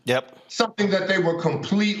love. Yep. Something that they were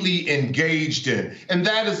completely engaged in. And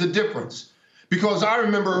that is the difference. Because I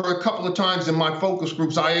remember a couple of times in my focus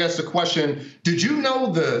groups, I asked the question, did you know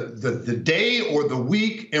the day or the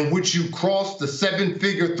week in which you crossed the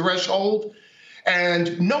 7-figure threshold?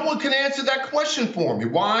 And no one can answer that question for me.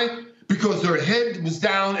 Why? Because their head was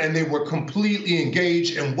down and they were completely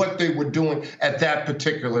engaged in what they were doing at that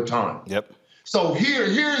particular time. Yep. So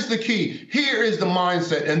here's the key. Here is the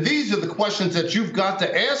mindset. And these are the questions that you've got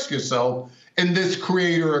to ask yourself in this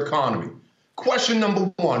creator economy. Question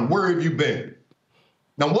number one, where have you been?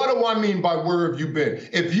 Now, what do I mean by where have you been?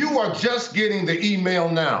 If you are just getting the email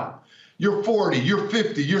now, you're 40, you're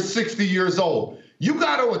 50, you're 60 years old, you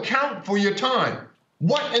got to account for your time.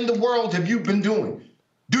 What in the world have you been doing?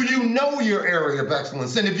 Do you know your area of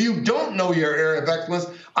excellence? And if you don't know your area of excellence,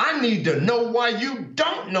 I need to know why you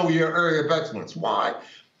don't know your area of excellence. Why?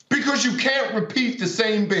 Because you can't repeat the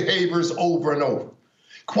same behaviors over and over.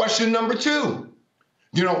 Question number two,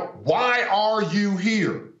 why are you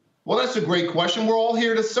here? Well, that's a great question. We're all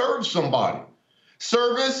here to serve somebody.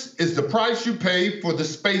 Service is the price you pay for the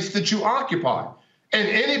space that you occupy, and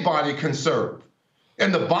anybody can serve.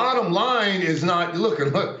 And the bottom line is not, look,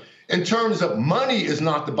 in terms of money is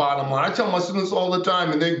not the bottom line. I tell my students all the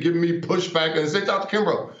time, and they give me pushback, and they say, Dr.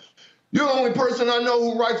 Kimbrough, you're the only person I know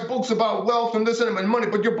who writes books about wealth and this and money,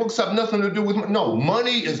 but your books have nothing to do with money. No,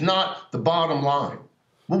 money is not the bottom line.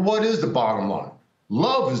 Well, what is the bottom line?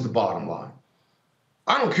 Love is the bottom line.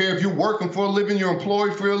 I don't care if you're working for a living, you're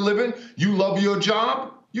employed for a living, you love your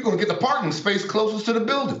job, you're going to get the parking space closest to the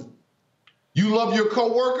building. You love your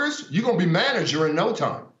coworkers, you're going to be manager in no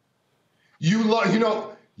time. You love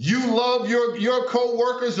your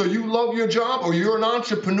coworkers, or you love your job, or you're an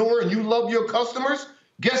entrepreneur and you love your customers,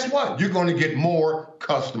 guess what? You're going to get more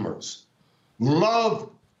customers. Love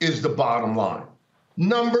is the bottom line.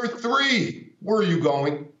 Number three, where are you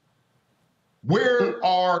going? Where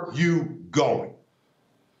are you going?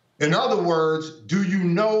 In other words, do you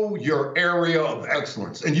know your area of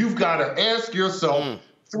excellence? And you've got to ask yourself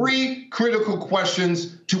three critical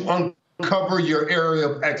questions to uncover your area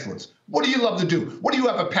of excellence. What do you love to do? What do you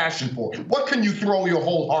have a passion for? What can you throw your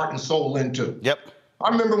whole heart and soul into? Yep. I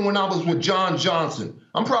remember when I was with John Johnson,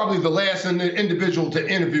 I'm probably the last individual to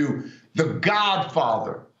interview the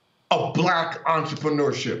godfather of Black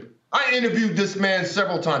entrepreneurship. I interviewed this man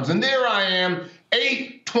several times, and there I am,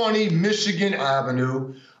 820 Michigan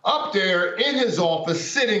Avenue. up there in his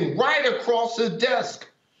office, sitting right across his desk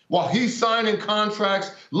while he's signing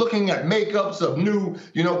contracts, looking at makeups of new,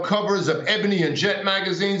 covers of Ebony and Jet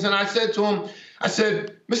magazines. And I said to him,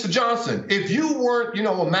 Mr. Johnson, if you weren't,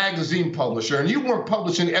 a magazine publisher and you weren't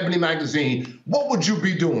publishing Ebony magazine, what would you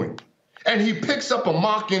be doing? And he picks up a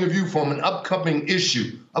mock interview from an upcoming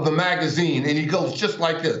issue of a magazine, and he goes just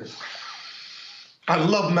like this. I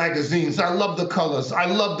love magazines. I love the colors. I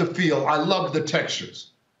love the feel. I love the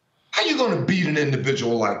textures. How are you going to beat an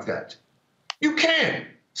individual like that? You can't.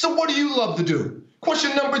 So what do you love to do?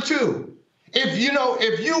 Question number 2. If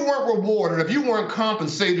you weren't rewarded, if you weren't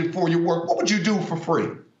compensated for your work, what would you do for free?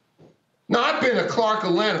 Now, I've been at Clark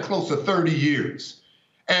Atlanta close to 30 years.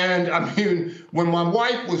 And I mean, when my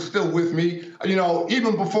wife was still with me,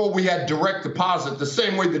 even before we had direct deposit, the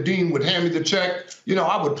same way the dean would hand me the check,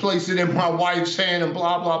 I would place it in my wife's hand and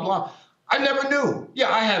blah, blah, blah. I never knew. Yeah,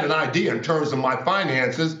 I had an idea in terms of my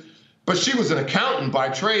finances, but she was an accountant by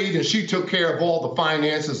trade and she took care of all the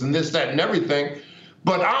finances and this, that, and everything.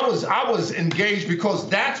 But I was engaged because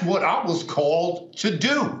that's what I was called to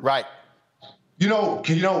do. Right.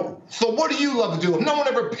 So what do you love to do? If no one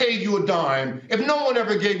ever paid you a dime, if no one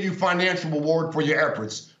ever gave you financial reward for your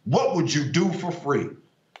efforts, what would you do for free?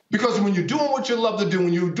 Because when you're doing what you love to do,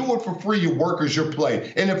 when you do it for free, your work is your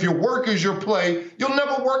play. And if your work is your play, you'll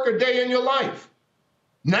never work a day in your life.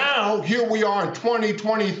 Now, here we are in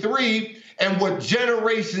 2023, and what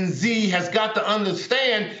Generation Z has got to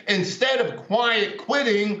understand, instead of quiet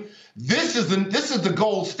quitting, this is the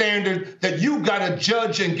gold standard that you got to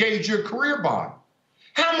judge and gauge your career by.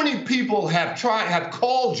 How many people have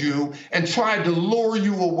called you and tried to lure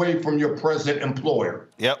you away from your present employer?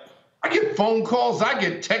 Yep. I get phone calls, I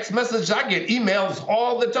get text messages, I get emails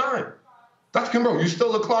all the time. Dr. Kimbrough, you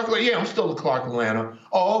still at Clark Atlanta? Yeah, I'm still at Clark Atlanta.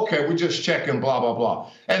 Oh, okay, we're just checking, blah, blah,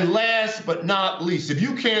 blah. And last but not least, if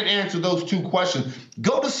you can't answer those 2 questions,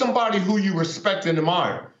 go to somebody who you respect and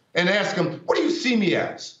admire and ask them, what do you see me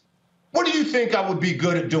as? What do you think I would be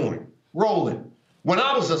good at doing? Roland, when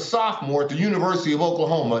I was a sophomore at the University of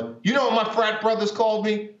Oklahoma, you know what my frat brothers called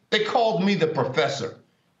me? They called me the professor.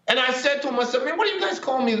 And I said to them, man, what do you guys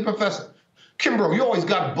call me the professor? Kimbrough, you always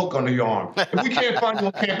got a book under your arm. If we can't find you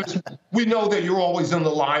on campus, we know that you're always in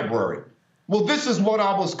the library. Well, this is what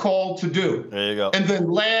I was called to do. There you go. And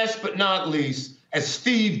then last but not least, as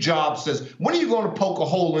Steve Jobs says, when are you going to poke a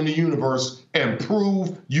hole in the universe and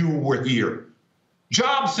prove you were here?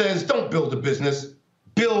 Jobs says, don't build a business,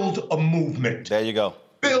 build a movement. There you go.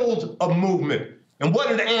 Build a movement. And what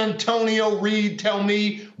did Antonio Reed tell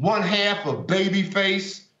me, one half of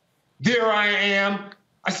Babyface? There I am.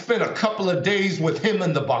 I spent a couple of days with him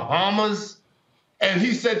in the Bahamas. And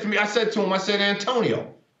he said to me, I said,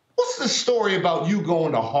 Antonio, what's the story about you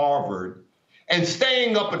going to Harvard and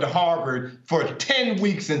staying up at Harvard for 10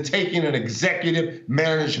 weeks and taking an executive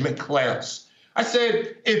management class? I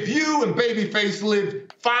said, if you and Babyface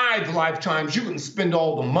lived 5 lifetimes, you can spend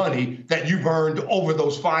all the money that you've earned over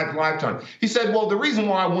those 5 lifetimes. He said, well, the reason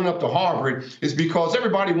why I went up to Harvard is because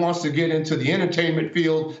everybody wants to get into the entertainment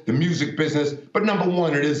field, the music business, but number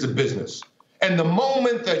 1, it is a business. And the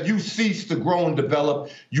moment that you cease to grow and develop,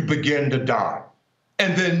 you begin to die.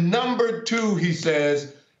 And then number 2, he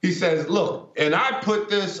says, look, and I put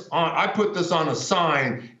this on a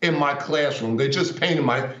sign in my classroom. They just painted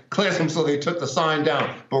my classroom, so they took the sign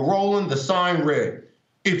down. But Roland, the sign read,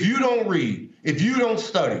 if you don't read, if you don't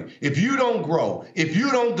study, if you don't grow, if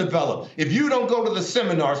you don't develop, if you don't go to the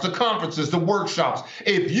seminars, the conferences, the workshops,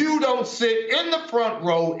 if you don't sit in the front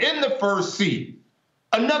row, in the first seat,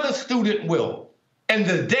 another student will. And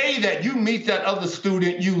the day that you meet that other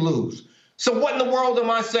student, you lose. So what in the world am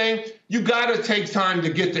I saying? You got to take time to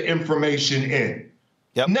get the information in.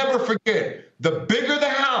 Yep. Never forget, the bigger the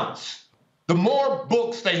house, the more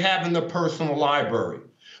books they have in their personal library.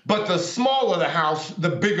 But the smaller the house, the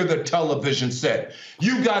bigger the television set.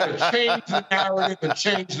 You got to change the narrative and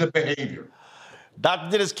change the behavior. Dr.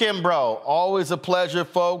 Dennis Kimbrough, always a pleasure,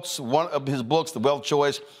 folks. One of his books, The Wealth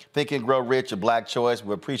Choice, Think and Grow Rich, A Black Choice.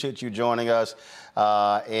 We appreciate you joining us,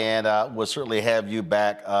 and we'll certainly have you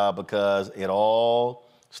back because it all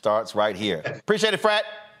starts right here. Appreciate it, Frat.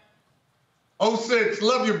 06,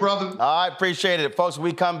 love you, brother. All right, appreciate it. Folks, when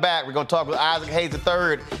we come back, we're going to talk with Isaac Hayes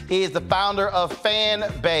III. He is the founder of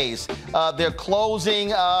Fanbase. They're closing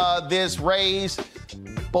this raise,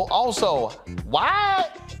 but also, why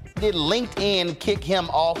did LinkedIn kick him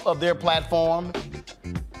off of their platform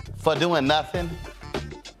for doing nothing?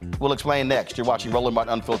 We'll explain next. You're watching Roland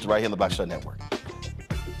Martin Unfiltered right here on the Black Star Network.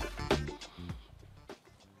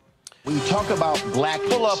 When you talk about black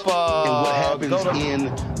Pull up, and what happens in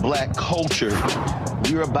black culture,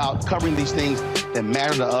 we're about covering these things that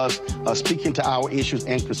matter to us, speaking to our issues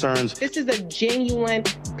and concerns. This is a genuine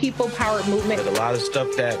people-powered movement. There's a lot of stuff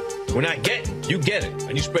that we're not getting. You get it,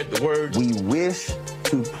 and you spread the word. We wish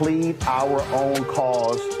to plead our own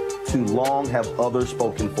cause. Too long have others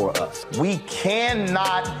spoken for us. We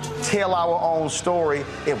cannot tell our own story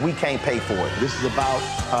if we can't pay for it. This is about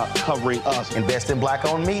covering us. Invest in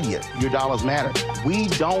black-owned media. Your dollars matter. We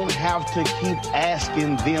don't have to keep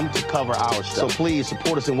asking them to cover our stuff. So please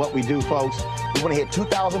support us in what we do, folks. We want to hit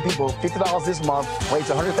 2,000 people, $50 this month, raise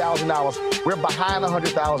 $100,000. We're behind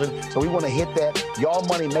 100,000, so we want to hit that. Y'all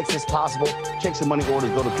money makes this possible. Checks and money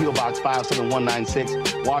orders go to P.O. Box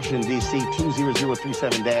 57196, Washington, D.C.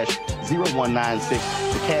 20037-0196.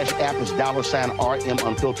 The Cash App is $RM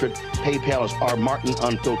Unfiltered. PayPal is R Martin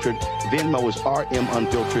Unfiltered. Venmo is RM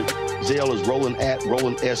Unfiltered. Zelle is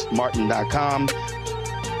Roland@RolandSMartin.com.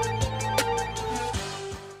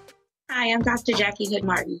 Hi, I'm Dr. Jackie Hood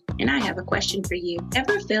Martin, and I have a question for you.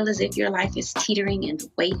 Ever feel as if your life is teetering and the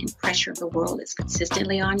weight and pressure of the world is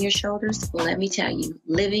consistently on your shoulders? Well, let me tell you,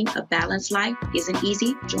 living a balanced life isn't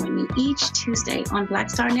easy. Join me each Tuesday on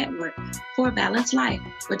Black Star Network for A Balanced Life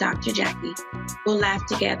with Dr. Jackie. We'll laugh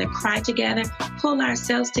together, cry together, pull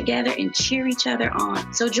ourselves together, and cheer each other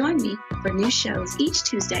on. So join me for new shows each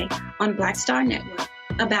Tuesday on Black Star Network,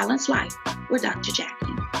 A Balanced Life with Dr. Jackie.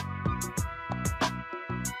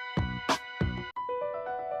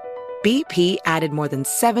 BP added more than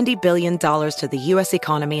 $70 billion to the U.S.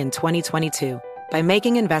 economy in 2022 by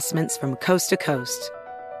making investments from coast to coast.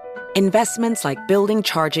 Investments like building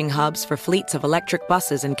charging hubs for fleets of electric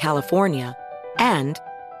buses in California and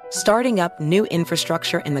starting up new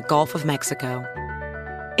infrastructure in the Gulf of Mexico.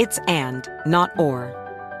 It's and, not or.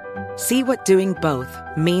 See what doing both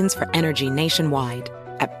means for energy nationwide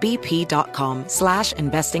at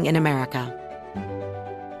bp.com/investing in America.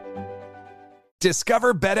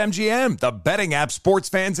 Discover BetMGM, the betting app sports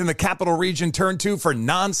fans in the capital region turn to for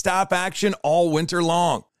nonstop action all winter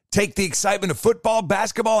long. Take the excitement of football,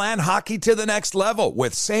 basketball, and hockey to the next level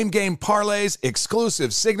with same-game parlays,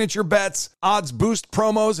 exclusive signature bets, odds boost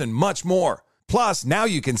promos, and much more. Plus, now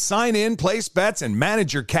you can sign in, place bets, and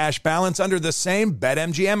manage your cash balance under the same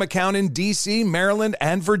BetMGM account in D.C., Maryland,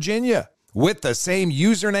 and Virginia. With the same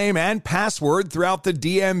username and password throughout the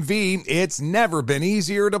DMV, it's never been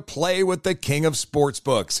easier to play with the king of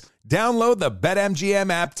sportsbooks. Download the BetMGM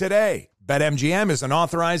app today. BetMGM is an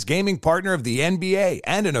authorized gaming partner of the NBA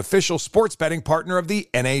and an official sports betting partner of the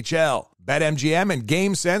NHL. BetMGM and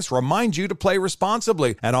GameSense remind you to play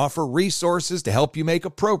responsibly and offer resources to help you make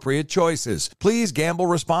appropriate choices. Please gamble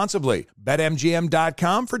responsibly.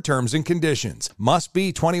 BetMGM.com for terms and conditions. Must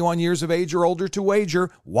be 21 years of age or older to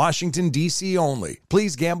wager. Washington, D.C. only.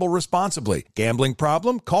 Please gamble responsibly. Gambling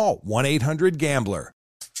problem? Call 1-800-GAMBLER.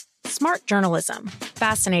 Smart journalism.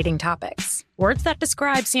 Fascinating topics. Words that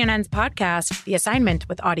describe CNN's podcast, The Assignment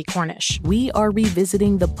with Audie Cornish. We are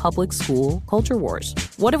revisiting the public school culture wars.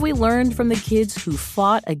 What have we learned from the kids who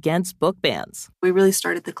fought against book bans? We really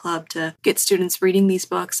started the club to get students reading these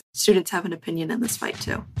books. Students have an opinion in this fight,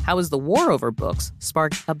 too. How has the war over books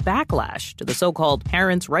sparked a backlash to the so-called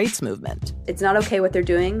parents' rights movement? It's not okay what they're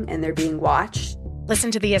doing, and they're being watched.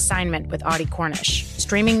 Listen to The Assignment with Audie Cornish.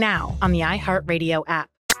 Streaming now on the iHeartRadio app.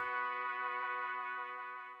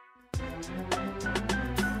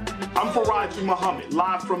 I'm Faraji Muhammad,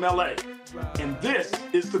 live from LA. And this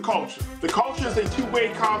is The Culture. The Culture is a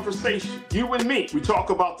two-way conversation. You and me. We talk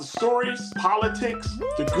about the stories, politics,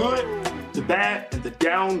 the good, the bad, and the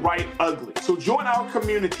downright ugly. So join our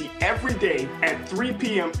community every day at 3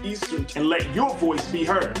 p.m. Eastern and let your voice be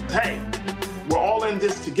heard. Hey, we're all in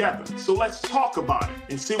this together. So let's talk about it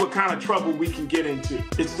and see what kind of trouble we can get into.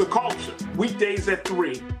 It's The Culture, weekdays at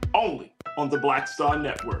 3, only on the Black Star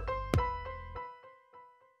Network.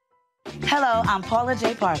 Hello, I'm Paula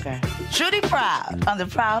J. Parker. Truly proud on the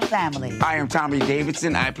Proud Family. I am Tommy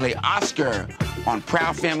Davidson. I play Oscar on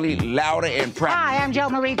Proud Family, Louder and Proud. Hi, I'm Jo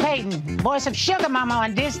Marie Payton, voice of Sugar Mama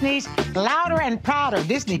on Disney's Louder and Prouder,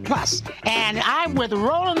 Disney Plus. And I'm with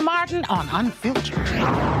Roland Martin on Unfiltered.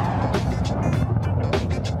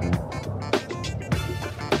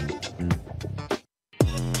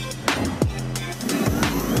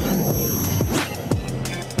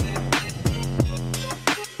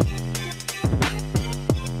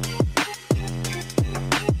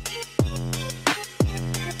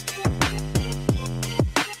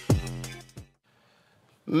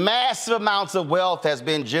 Massive amounts of wealth has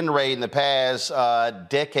been generated in the past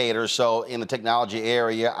decade or so in the technology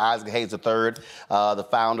area. Isaac Hayes III, the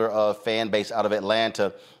founder of Fanbase out of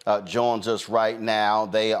Atlanta, joins us right now.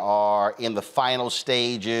 They are in the final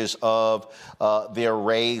stages of their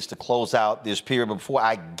raise to close out this period. But before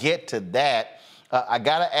I get to that, I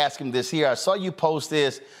got to ask him this here. I saw you post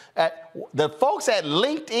this. The folks at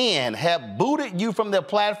LinkedIn have booted you from their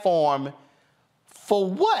platform for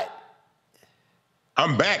what?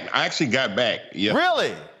 I'm back. I actually got back. Yeah.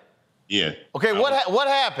 Really? Yeah. Okay, what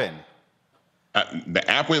happened? The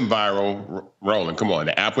app went viral, rolling. Come on,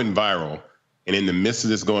 the app went viral. And in the midst of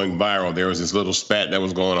this going viral, there was this little spat that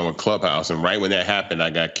was going on with Clubhouse. And right when that happened, I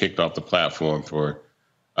got kicked off the platform for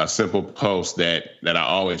a simple post that I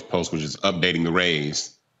always post, which is updating the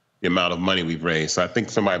raise, the amount of money we've raised. So I think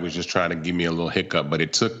somebody was just trying to give me a little hiccup, but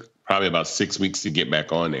it took probably about 6 weeks to get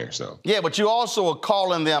back on there. So yeah, but you also are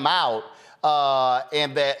calling them out.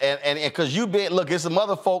 And because you've been, look, it's some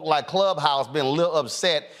other folk like Clubhouse been a little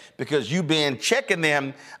upset because you've been checking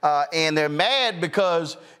them, and they're mad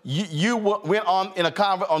because you went on in a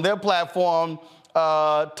on their platform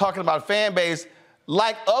talking about Fanbase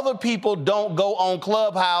like other people don't go on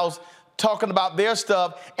Clubhouse talking about their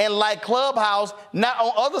stuff, and like Clubhouse not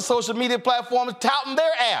on other social media platforms touting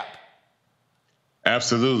their app.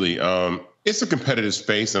 Absolutely. It's a competitive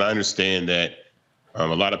space, and I understand that. A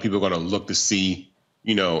lot of people are going to look to see,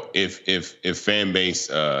 if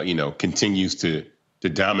Fanbase, continues to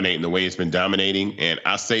dominate in the way it's been dominating. And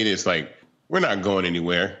I say this, we're not going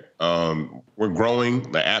anywhere. We're growing.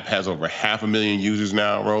 The app has over 500,000 users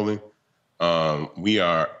now rolling. We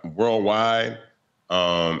are worldwide,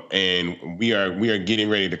 and we are getting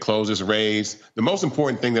ready to close this raise. The most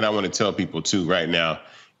important thing that I want to tell people too right now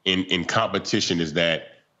in competition is that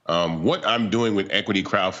what I'm doing with equity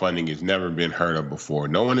crowdfunding has never been heard of before.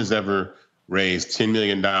 No one has ever raised $10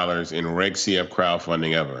 million in Reg CF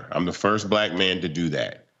crowdfunding ever. I'm the first Black man to do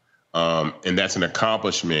that. And that's an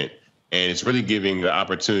accomplishment. And it's really giving the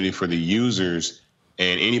opportunity for the users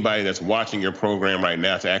and anybody that's watching your program right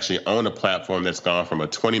now to actually own a platform that's gone from a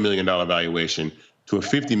 $20 million valuation to a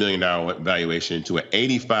 $50 million valuation to an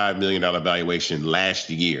 $85 million valuation last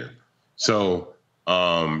year. So,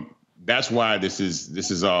 that's why this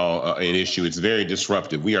is all an issue. It's very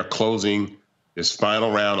disruptive. We are closing this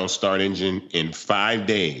final round on Start Engine in 5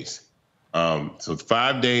 days. So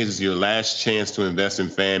 5 days is your last chance to invest in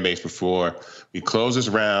Fanbase before we close this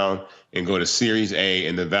round and go to Series A,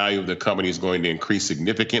 and the value of the company is going to increase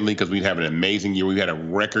significantly because we have an amazing year. We've had a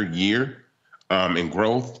record year in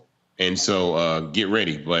growth, and so get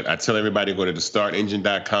ready. But I tell everybody to go to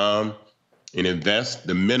thestartengine.com and invest.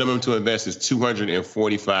 The minimum to invest is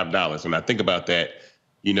 $245. When I think about that,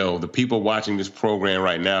 the people watching this program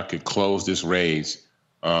right now could close this raise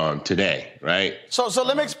today, right? So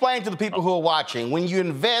let me explain to the people who are watching. When you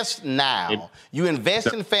invest now, you invest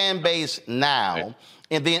in Fanbase now,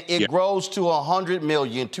 and then it grows to $100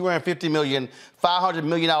 million, $250 million, $500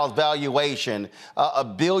 million valuation,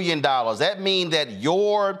 $1 billion. That means that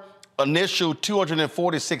your initial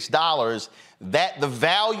 $246, that the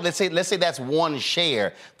value, let's say that's one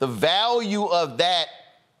share, the value of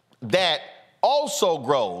that also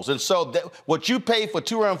grows. And so what you pay for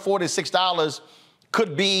 $246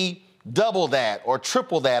 could be double that or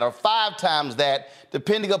triple that or 5 times that,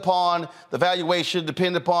 depending upon the valuation,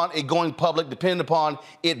 depending upon it going public, depending upon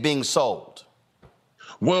it being sold.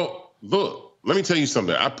 Well, look, let me tell you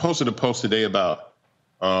something. I posted a post today about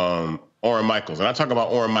Orrin Michaels, and I talk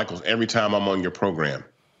about Orrin Michaels every time I'm on your program.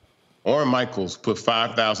 Orrin Michaels put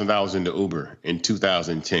 $5,000 into Uber in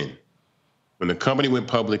 2010. When the company went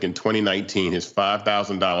public in 2019, his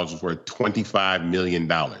 $5,000 was worth $25 million.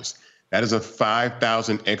 That is a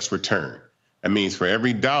 5,000x return. That means for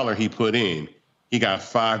every dollar he put in, he got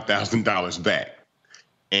 $5,000 back.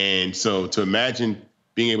 And so to imagine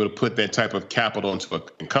being able to put that type of capital into a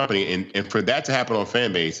company, and for that to happen on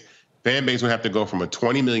Fanbase would have to go from a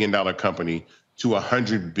 $20 million company to a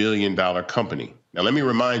 $100 billion company. Now, let me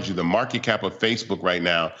remind you, the market cap of Facebook right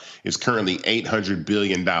now is currently $800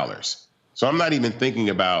 billion. So I'm not even thinking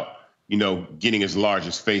about, getting as large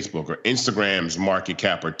as Facebook, or Instagram's market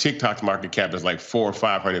cap, or TikTok's market cap is like 400 or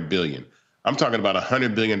 500 billion. I'm talking about a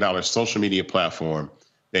 $100 billion social media platform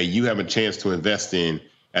that you have a chance to invest in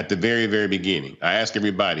at the very, very beginning. I ask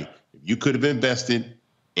everybody, if you could have invested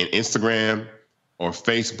in Instagram or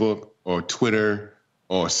Facebook or Twitter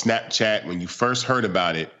or Snapchat when you first heard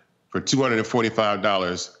about it for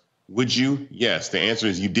 $245, would you? Yes. The answer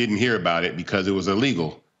is you didn't hear about it because it was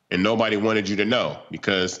illegal and nobody wanted you to know,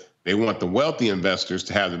 because they want the wealthy investors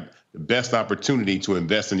to have the best opportunity to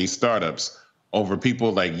invest in these startups over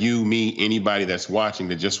people like you, me, anybody that's watching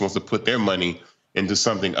that just wants to put their money into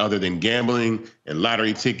something other than gambling and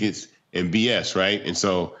lottery tickets and BS, right? And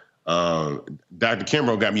so Dr.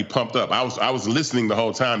 Kimbrough got me pumped up. I was listening the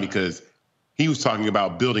whole time because he was talking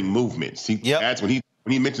about building movements. That's when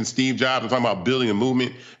he mentioned Steve Jobs, I'm talking about building a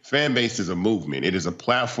movement. Fanbase is a movement. It is a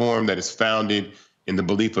platform that is founded in the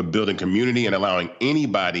belief of building community and allowing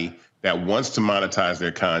anybody that wants to monetize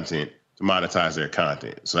their content to monetize their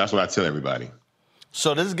content. So that's what I tell everybody.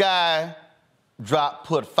 So this guy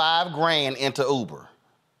put $5,000 into Uber.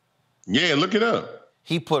 Yeah, look it up.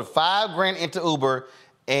 He put $5,000 into Uber,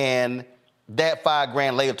 and that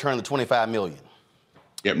 $5,000 later turned to $25 million.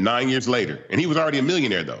 Yep, 9 years later. And he was already a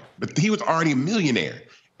millionaire, though. But he was already a millionaire.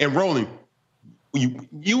 And Roland,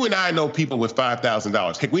 you and I know people with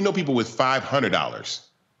 $5,000. Heck, we know people with $500,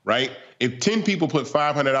 right? If 10 people put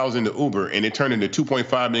 $500 into Uber and it turned into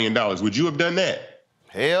 $2.5 million, would you have done that?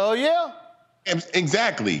 Hell yeah.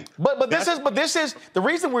 Exactly. But this is the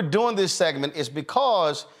reason we're doing this segment is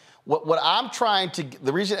because what I'm trying to,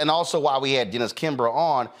 the reason, and also why we had Dennis Kimbrough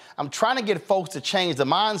on, I'm trying to get folks to change the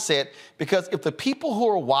mindset, because if the people who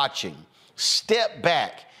are watching step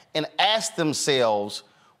back and ask themselves,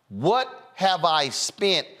 what have I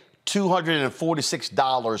spent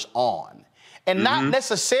 $246 on? And not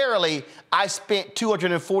necessarily I spent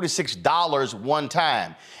 $246 one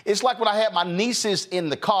time. It's like when I had my nieces in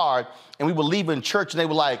the car and we were leaving church and they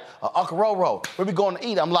were like, Uncle Roro, where we going to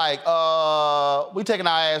eat? I'm like, we taking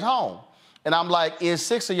our ass home. And I'm like, it's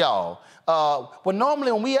 6 of y'all. Well,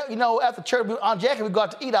 normally when we, after church, Aunt Jackie, we go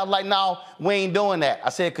out to eat. I was like, no, we ain't doing that. I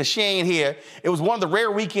said, because she ain't here. It was one of the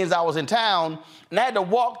rare weekends I was in town, and I had to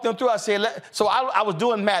walk them through. I said, so I was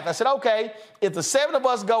doing math. I said, okay, if the 7 of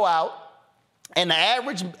us go out, and the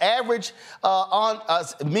average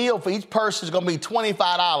meal for each person is going to be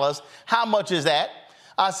 $25, how much is that?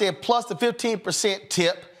 I said, plus the 15%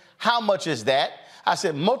 tip, how much is that? I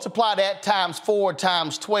said, multiply that times 4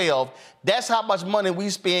 times 12. That's how much money we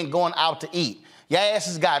spend going out to eat. Your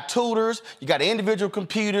asses got tutors, you got individual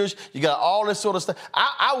computers, you got all this sort of stuff.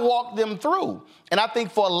 I walk them through. And I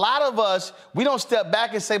think for a lot of us, we don't step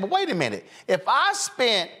back and say, but wait a minute. If I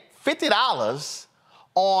spent $50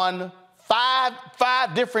 on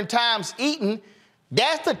five different times eating,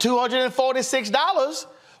 that's the $246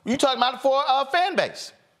 you talking about for a fan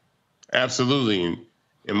base. Absolutely.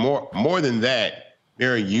 And more than that,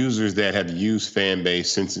 there are users that have used Fanbase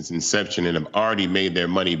since its inception and have already made their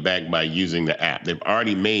money back by using the app. They've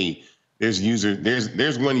already made, there's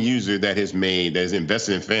one user that has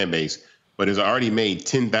invested in Fanbase, but has already made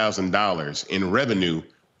 $10,000 in revenue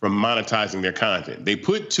from monetizing their content. They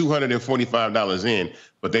put $245 in,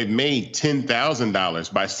 but they've made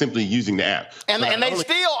 $10,000 by simply using the app. And they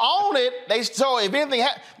still own it. So if anything,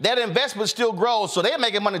 that investment still grows, so they're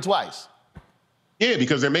making money twice. Yeah,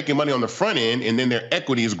 because they're making money on the front end, and then their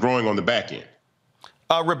equity is growing on the back end.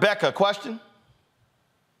 Rebecca, question?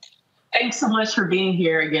 Thanks so much for being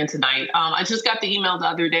here again tonight. I just got the email the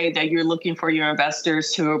other day that you're looking for your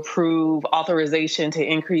investors to approve authorization to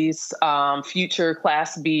increase future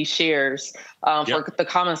Class B shares for the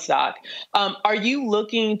common stock. Are you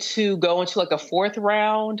looking to go into like a 4th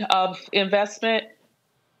round of investment?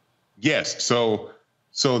 Yes. So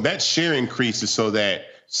that share increase is so that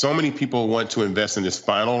so many people want to invest in this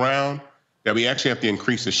final round that we actually have to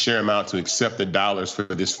increase the share amount to accept the dollars for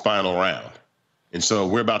this final round. And so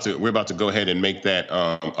we're about to go ahead and make that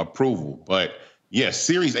approval. But yes,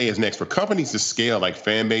 Series A is next. For companies to scale like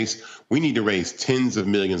Fanbase, we need to raise tens of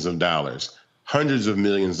millions of dollars, hundreds of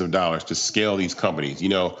millions of dollars to scale these companies.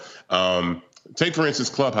 Take, for instance,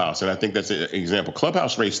 Clubhouse, and I think that's an example.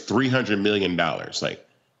 Clubhouse raised $300 million. Like,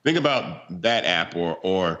 think about that app,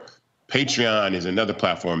 or Patreon is another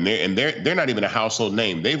platform. They're not even a household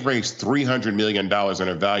name. They've raised $300 million and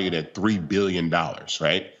are valued at $3 billion,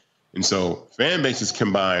 right? And so Fanbase has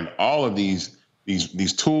combined all of these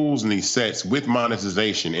tools and these sets with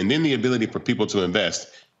monetization, and then the ability for people to invest.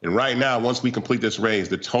 And right now, once we complete this raise,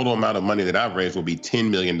 the total amount of money that I've raised will be $10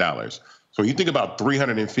 million. So when you think about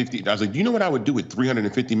 350, I was like, do you know what I would do with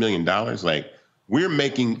 $350 million? Like, we're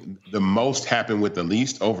making the most happen with the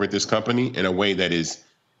least over at this company in a way that is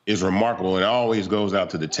remarkable. And it always goes out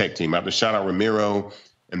to the tech team. I have to shout out Ramiro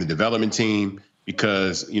and the development team,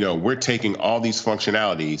 because, we're taking all these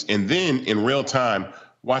functionalities and then in real time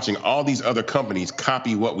watching all these other companies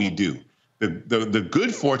copy what we do. The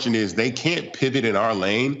good fortune is they can't pivot in our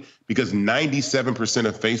lane because 97%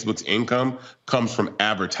 of Facebook's income comes from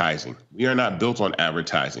advertising. We are not built on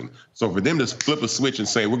advertising. So for them to flip a switch and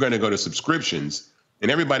say, we're going to go to subscriptions, and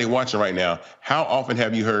everybody watching right now, how often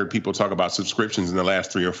have you heard people talk about subscriptions in the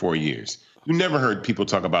last 3 or 4 years? You never heard people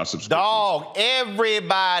talk about subscriptions. Dog,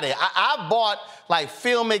 everybody. I bought like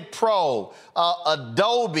Filmic Pro,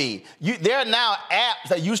 Adobe. There are now apps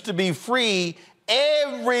that used to be free.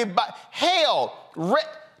 Everybody. Hell,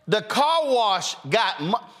 the car wash got...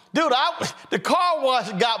 the car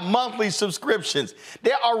wash got monthly subscriptions.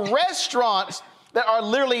 There are restaurants that are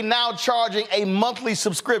literally now charging a monthly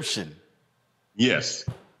subscription. Yes.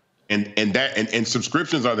 And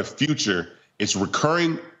subscriptions are the future. It's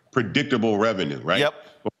recurring, predictable revenue, right? Yep.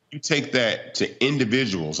 But you take that to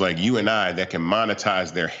individuals like you and I that can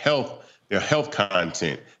monetize their health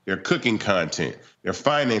content, their cooking content, their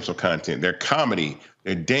financial content, their comedy,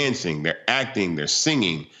 their dancing, their acting, their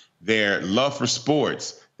singing, their love for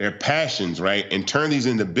sports, their passions, right? And turn these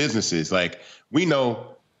into businesses. Like, we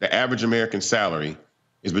know the average American salary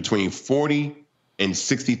is between $40,000 and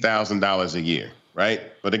 $60,000 a year, right?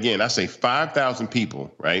 But again, I say 5,000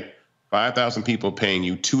 people, right? 5,000 people paying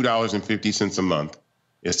you $2.50 a month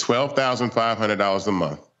is $12,500 a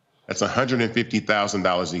month. That's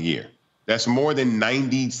 $150,000 a year. That's more than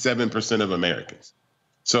 97% of Americans.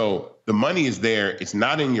 So the money is there. It's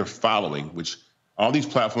not in your following, which all these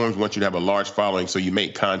platforms want you to have a large following so you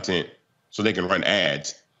make content so they can run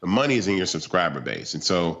ads. The money is in your subscriber base. And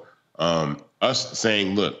so us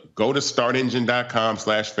saying, look, go to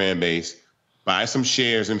startengine.com/fanbase, buy some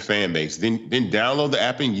shares in Fanbase, then download the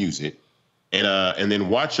app and use it, and then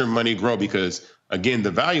watch your money grow. Because, again,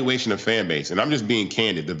 the valuation of Fanbase, and I'm just being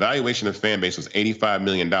candid, the valuation of Fanbase was $85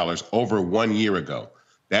 million over 1 year ago.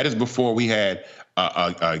 That is before we had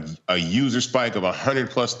a user spike of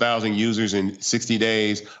 100,000+ users in 60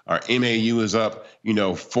 days. Our MAU is up,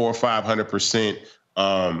 400% or 500%.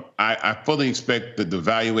 I fully expect the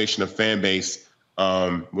valuation of Fanbase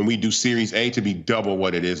when we do Series A to be double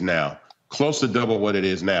what it is now, close to double what it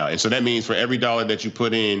is now. And so that means for every dollar that you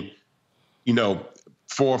put in, 4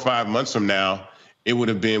 or 5 months from now, it would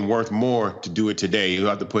have been worth more to do it today. You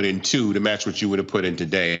have to put in 2 to match what you would have put in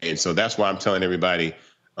today. And so that's why I'm telling everybody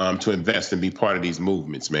to invest and be part of these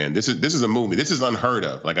movements, man. This is a movement. This is unheard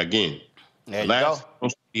of. Like, again, the last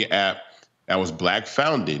social media app that was Black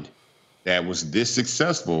founded, that was this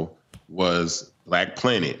successful, was Black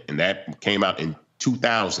Planet, and that came out in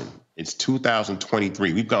 2000. It's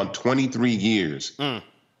 2023. We've gone 23 years on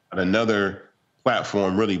another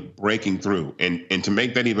platform really breaking through. And to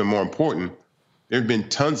make that even more important, there have been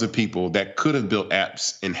tons of people that could have built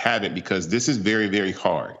apps and haven't, because this is very, very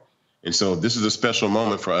hard. And so this is a special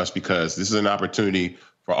moment for us, because this is an opportunity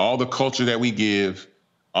for all the culture that we give,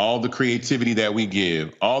 all the creativity that we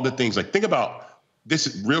give, all the things. Like, think about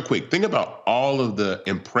this real quick. Think about all of the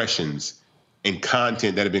impressions and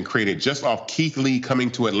content that have been created just off Keith Lee coming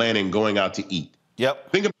to Atlanta and going out to eat.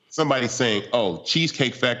 Yep. Think about somebody saying, oh,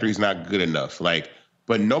 Cheesecake Factory is not good enough.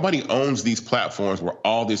 But nobody owns these platforms where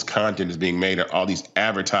all this content is being made, or all these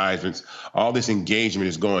advertisements, all this engagement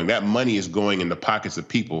is going. That money is going in the pockets of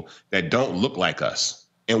people that don't look like us.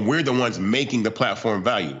 And we're the ones making the platform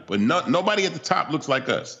value. But nobody at the top looks like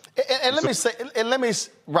us. And let me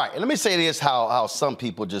say this, how some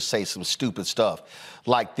people just say some stupid stuff.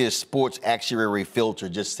 Like this sports actuary filter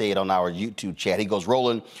just said on our YouTube chat. He goes,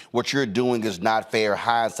 Roland, what you're doing is not fair.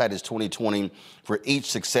 Hindsight is 20/20. For each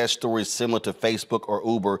success story similar to Facebook or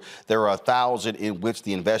Uber, there are 1,000 in which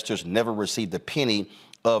the investors never received a penny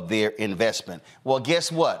of their investment. Well,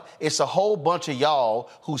 guess what? It's a whole bunch of y'all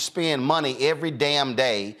who spend money every damn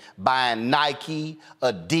day buying Nike,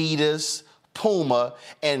 Adidas, Puma,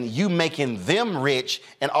 and you making them rich,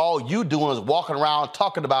 and all you doing is walking around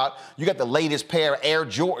talking about you got the latest pair of Air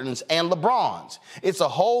Jordans and LeBrons. It's a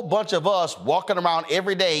whole bunch of us walking around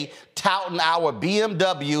every day touting our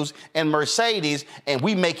BMWs and Mercedes, and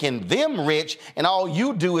we making them rich, and all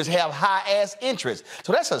you do is have high-ass interest.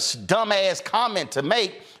 So that's a dumb-ass comment to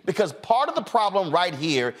make, because part of the problem right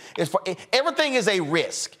here is everything is a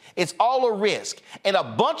risk. It's all a risk. And a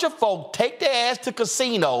bunch of folk take their ass to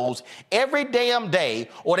casinos every damn day,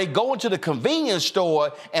 or they go into the convenience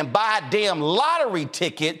store and buy a damn lottery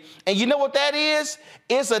ticket. And you know what that is?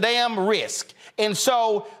 It's a damn risk. And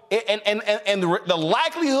so, the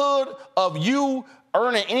likelihood of you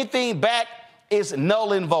earning anything back is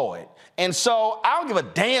null and void. And so I don't give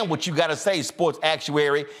a damn what you got to say, sports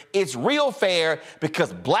actuary. It's real fair,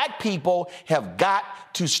 because Black people have got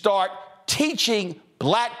to start teaching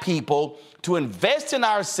Black people to invest in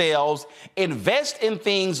ourselves, invest in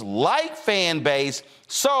things like Fanbase,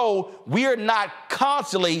 so we're not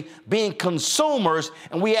constantly being consumers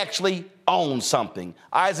and we actually own something.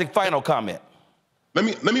 Isaac, final comment.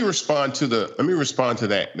 Let me respond to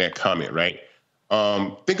that comment, right?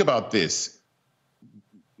 Think about this.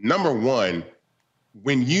 Number one,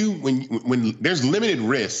 when there's limited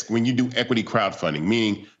risk when you do equity crowdfunding,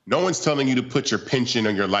 meaning no one's telling you to put your pension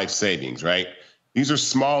or your life savings, right? These are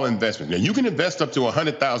small investments. Now, you can invest up to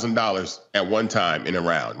 $100,000 at one time in a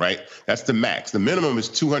round, right? That's the max. The minimum is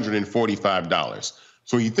 $245.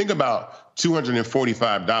 So when you think about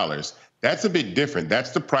 $245, that's a bit different.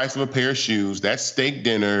 That's the price of a pair of shoes. That's steak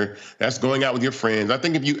dinner. That's going out with your friends. I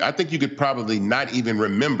think you could probably not even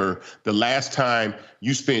remember the last time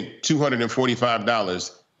you spent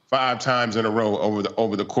 $245 5 times in a row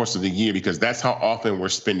over the course of the year, because that's how often we're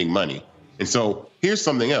spending money. And so here's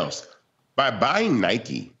something else. By buying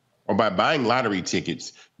Nike or by buying lottery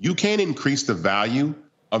tickets, you can't increase the value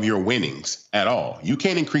of your winnings at all. You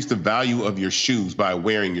can't increase the value of your shoes by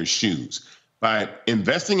wearing your shoes. By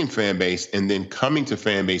investing in Fanbase and then coming to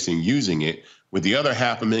Fanbase and using it with the other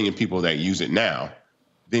 500,000 people that use it now,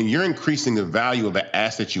 then you're increasing the value of the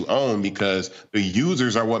asset you own, because the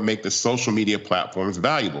users are what make the social media platforms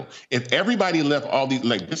valuable. If everybody left all these,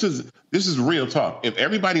 like, this is real talk. If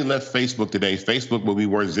everybody left Facebook today, Facebook will be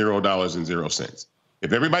worth $0.00.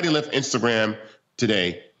 If everybody left Instagram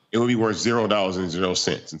today, it would be worth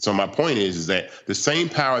 $0.00. And so my point is that the same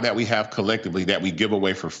power that we have collectively that we give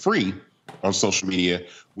away for free on social media,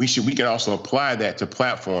 we can also apply that to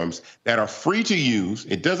platforms that are free to use.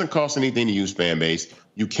 It doesn't cost anything to use Fanbase.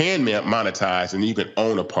 You can monetize, and you can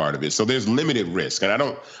own a part of it. So there's limited risk. And I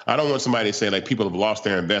don't want somebody to say, like, people have lost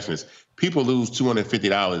their investments. People lose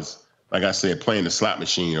 $250, like I said, playing the slot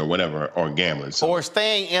machine or whatever, or gambling. So, or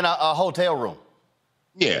staying in a hotel room.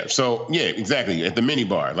 Yeah. So, yeah, exactly. At the mini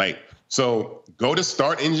bar. So go to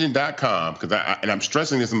startengine.com, and I'm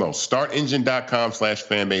stressing this the most,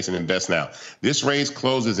 startengine.com/fanbase and invest now. This raise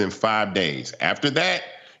closes in 5 days. After that,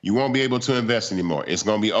 you won't be able to invest anymore. It's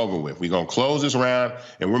going to be over with. We're going to close this round,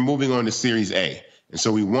 and we're moving on to Series A. And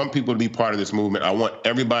so we want people to be part of this movement. I want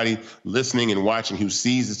everybody listening and watching who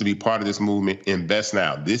sees this to be part of this movement. Invest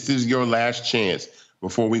now. This is your last chance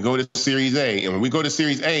before we go to Series A. And when we go to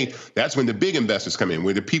Series A, that's when the big investors come in,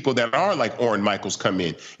 where the people that are like Orrin Michaels come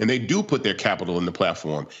in, and they do put their capital in the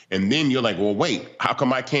platform. And then you're like, well, wait, how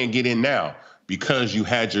come I can't get in now? Because you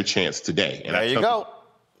had your chance today. And there you go.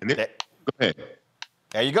 Go ahead.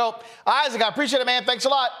 There you go. Isaac, I appreciate it, man. Thanks a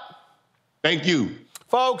lot. Thank you.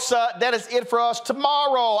 Folks, that is it for us.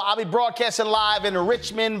 Tomorrow, I'll be broadcasting live in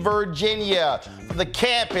Richmond, Virginia, from the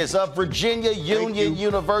campus of Virginia Union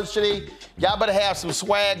University. Y'all better have some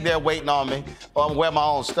swag there waiting on me. I'm wearing my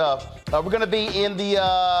own stuff. We're going to be in the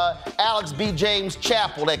Alex B. James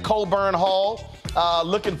Chapel at Coburn Hall.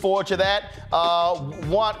 Looking forward to that.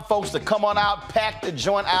 Want folks to come on out, pack the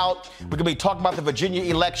joint out. We're going to be talking about the Virginia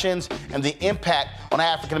elections and the impact on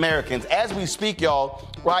African Americans. As we speak, y'all,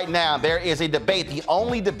 right now, there is a debate, the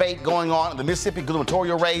only debate going on in the Mississippi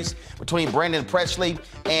gubernatorial race between Brandon Presley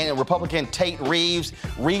and Republican Tate Reeves.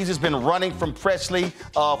 Reeves has been running from Presley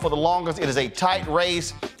for the longest. It is a tight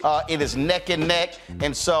race. It is neck and neck.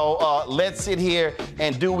 And so let's sit here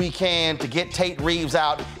and do what we can to get Tate Reeves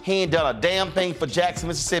out. He ain't done a damn thing for Jackson,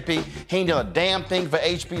 Mississippi. He ain't done a damn thing for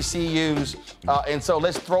HBCUs. And so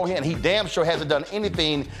let's throw him. He damn sure hasn't done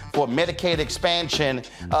anything for Medicaid expansion.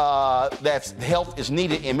 That's health is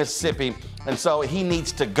needed in Mississippi. And so he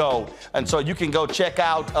needs to go. And so you can go check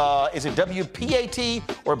out, is it WPAT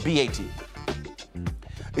or BAT?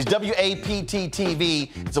 It's WAPT TV.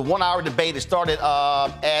 It's a 1-hour debate. It started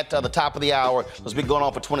at the top of the hour. It's been going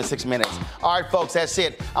on for 26 minutes. All right, folks, that's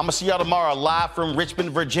it. I'm going to see y'all tomorrow live from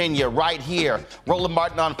Richmond, Virginia, right here. Roland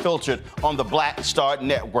Martin Unfiltered on the Black Star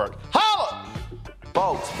Network. Holla!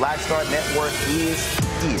 Folks, Black Star Network is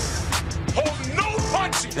here. Oh, no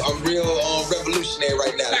punches! I'm real revolutionary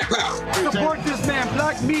right now. Support this man,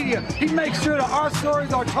 Black Media. He makes sure that our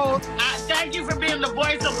stories are told. Thank you for being the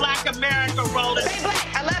voice of Black America, Roland. Stay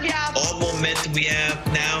black. I love y'all. All momentum we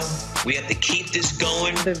have now, we have to keep this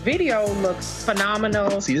going. The video looks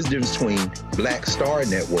phenomenal. See, this difference between Black Star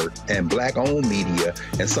Network and Black-owned media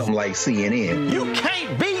and something like CNN. You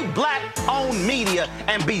can't be Black-owned media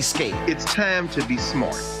and be scared. It's time to be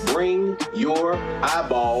smart. Bring your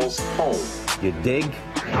eyeballs home. You dig?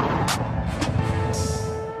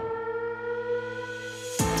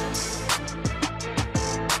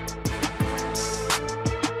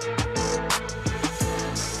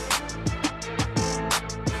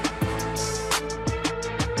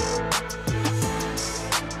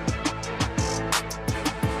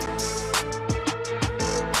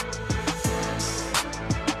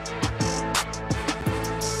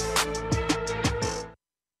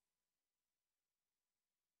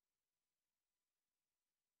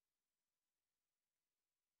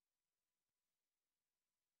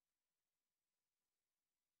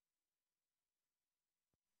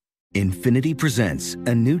 Infiniti presents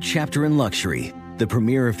a new chapter in luxury, the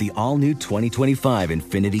premiere of the all-new 2025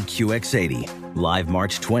 Infiniti QX80, live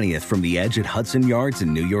March 20th from the Edge at Hudson Yards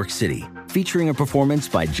in New York City, featuring a performance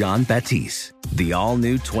by John Batiste. The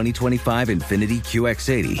all-new 2025 Infiniti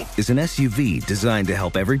QX80 is an SUV designed to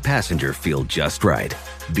help every passenger feel just right.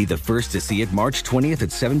 Be the first to see it March 20th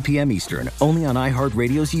at 7 p.m. Eastern, only on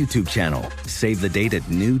iHeartRadio's YouTube channel. Save the date at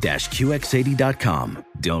new-QX80.com.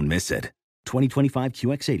 Don't miss it. 2025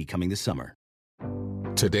 QX80 coming this summer.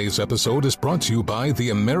 Today's episode is brought to you by the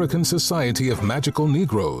American Society of Magical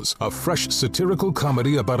Negroes, a fresh satirical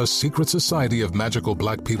comedy about a secret society of magical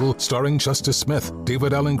black people starring Justice Smith,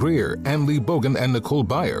 David Allen Greer, Ann Lee Bogan, and Nicole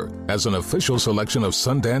Byer. As an official selection of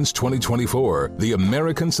Sundance 2024, the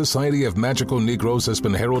American Society of Magical Negroes has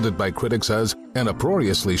been heralded by critics as an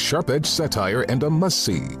uproariously sharp-edged satire and a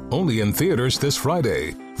must-see. Only in theaters this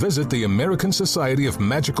Friday. Visit the American Society of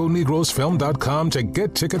Magical Negroes Film.com to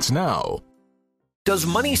get tickets now. Does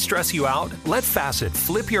money stress you out? Let Facet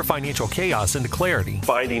flip your financial chaos into clarity.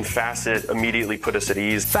 Finding Facet immediately put us at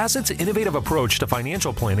ease. Facet's innovative approach to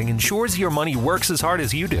financial planning ensures your money works as hard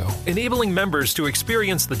as you do, enabling members to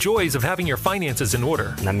experience the joys of having your finances in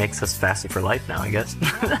order. And that makes us Facet for life now, I guess.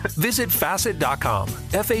 Visit Facet.com,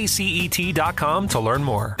 FACET.com to learn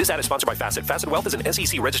more. This ad is sponsored by Facet. Facet Wealth is an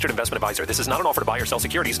SEC registered investment advisor. This is not an offer to buy or sell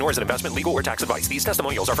securities, nor is it investment, legal, or tax advice. These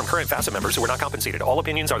testimonials are from current Facet members who are not compensated. All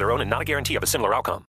opinions are their own and not a guarantee of a similar outcome.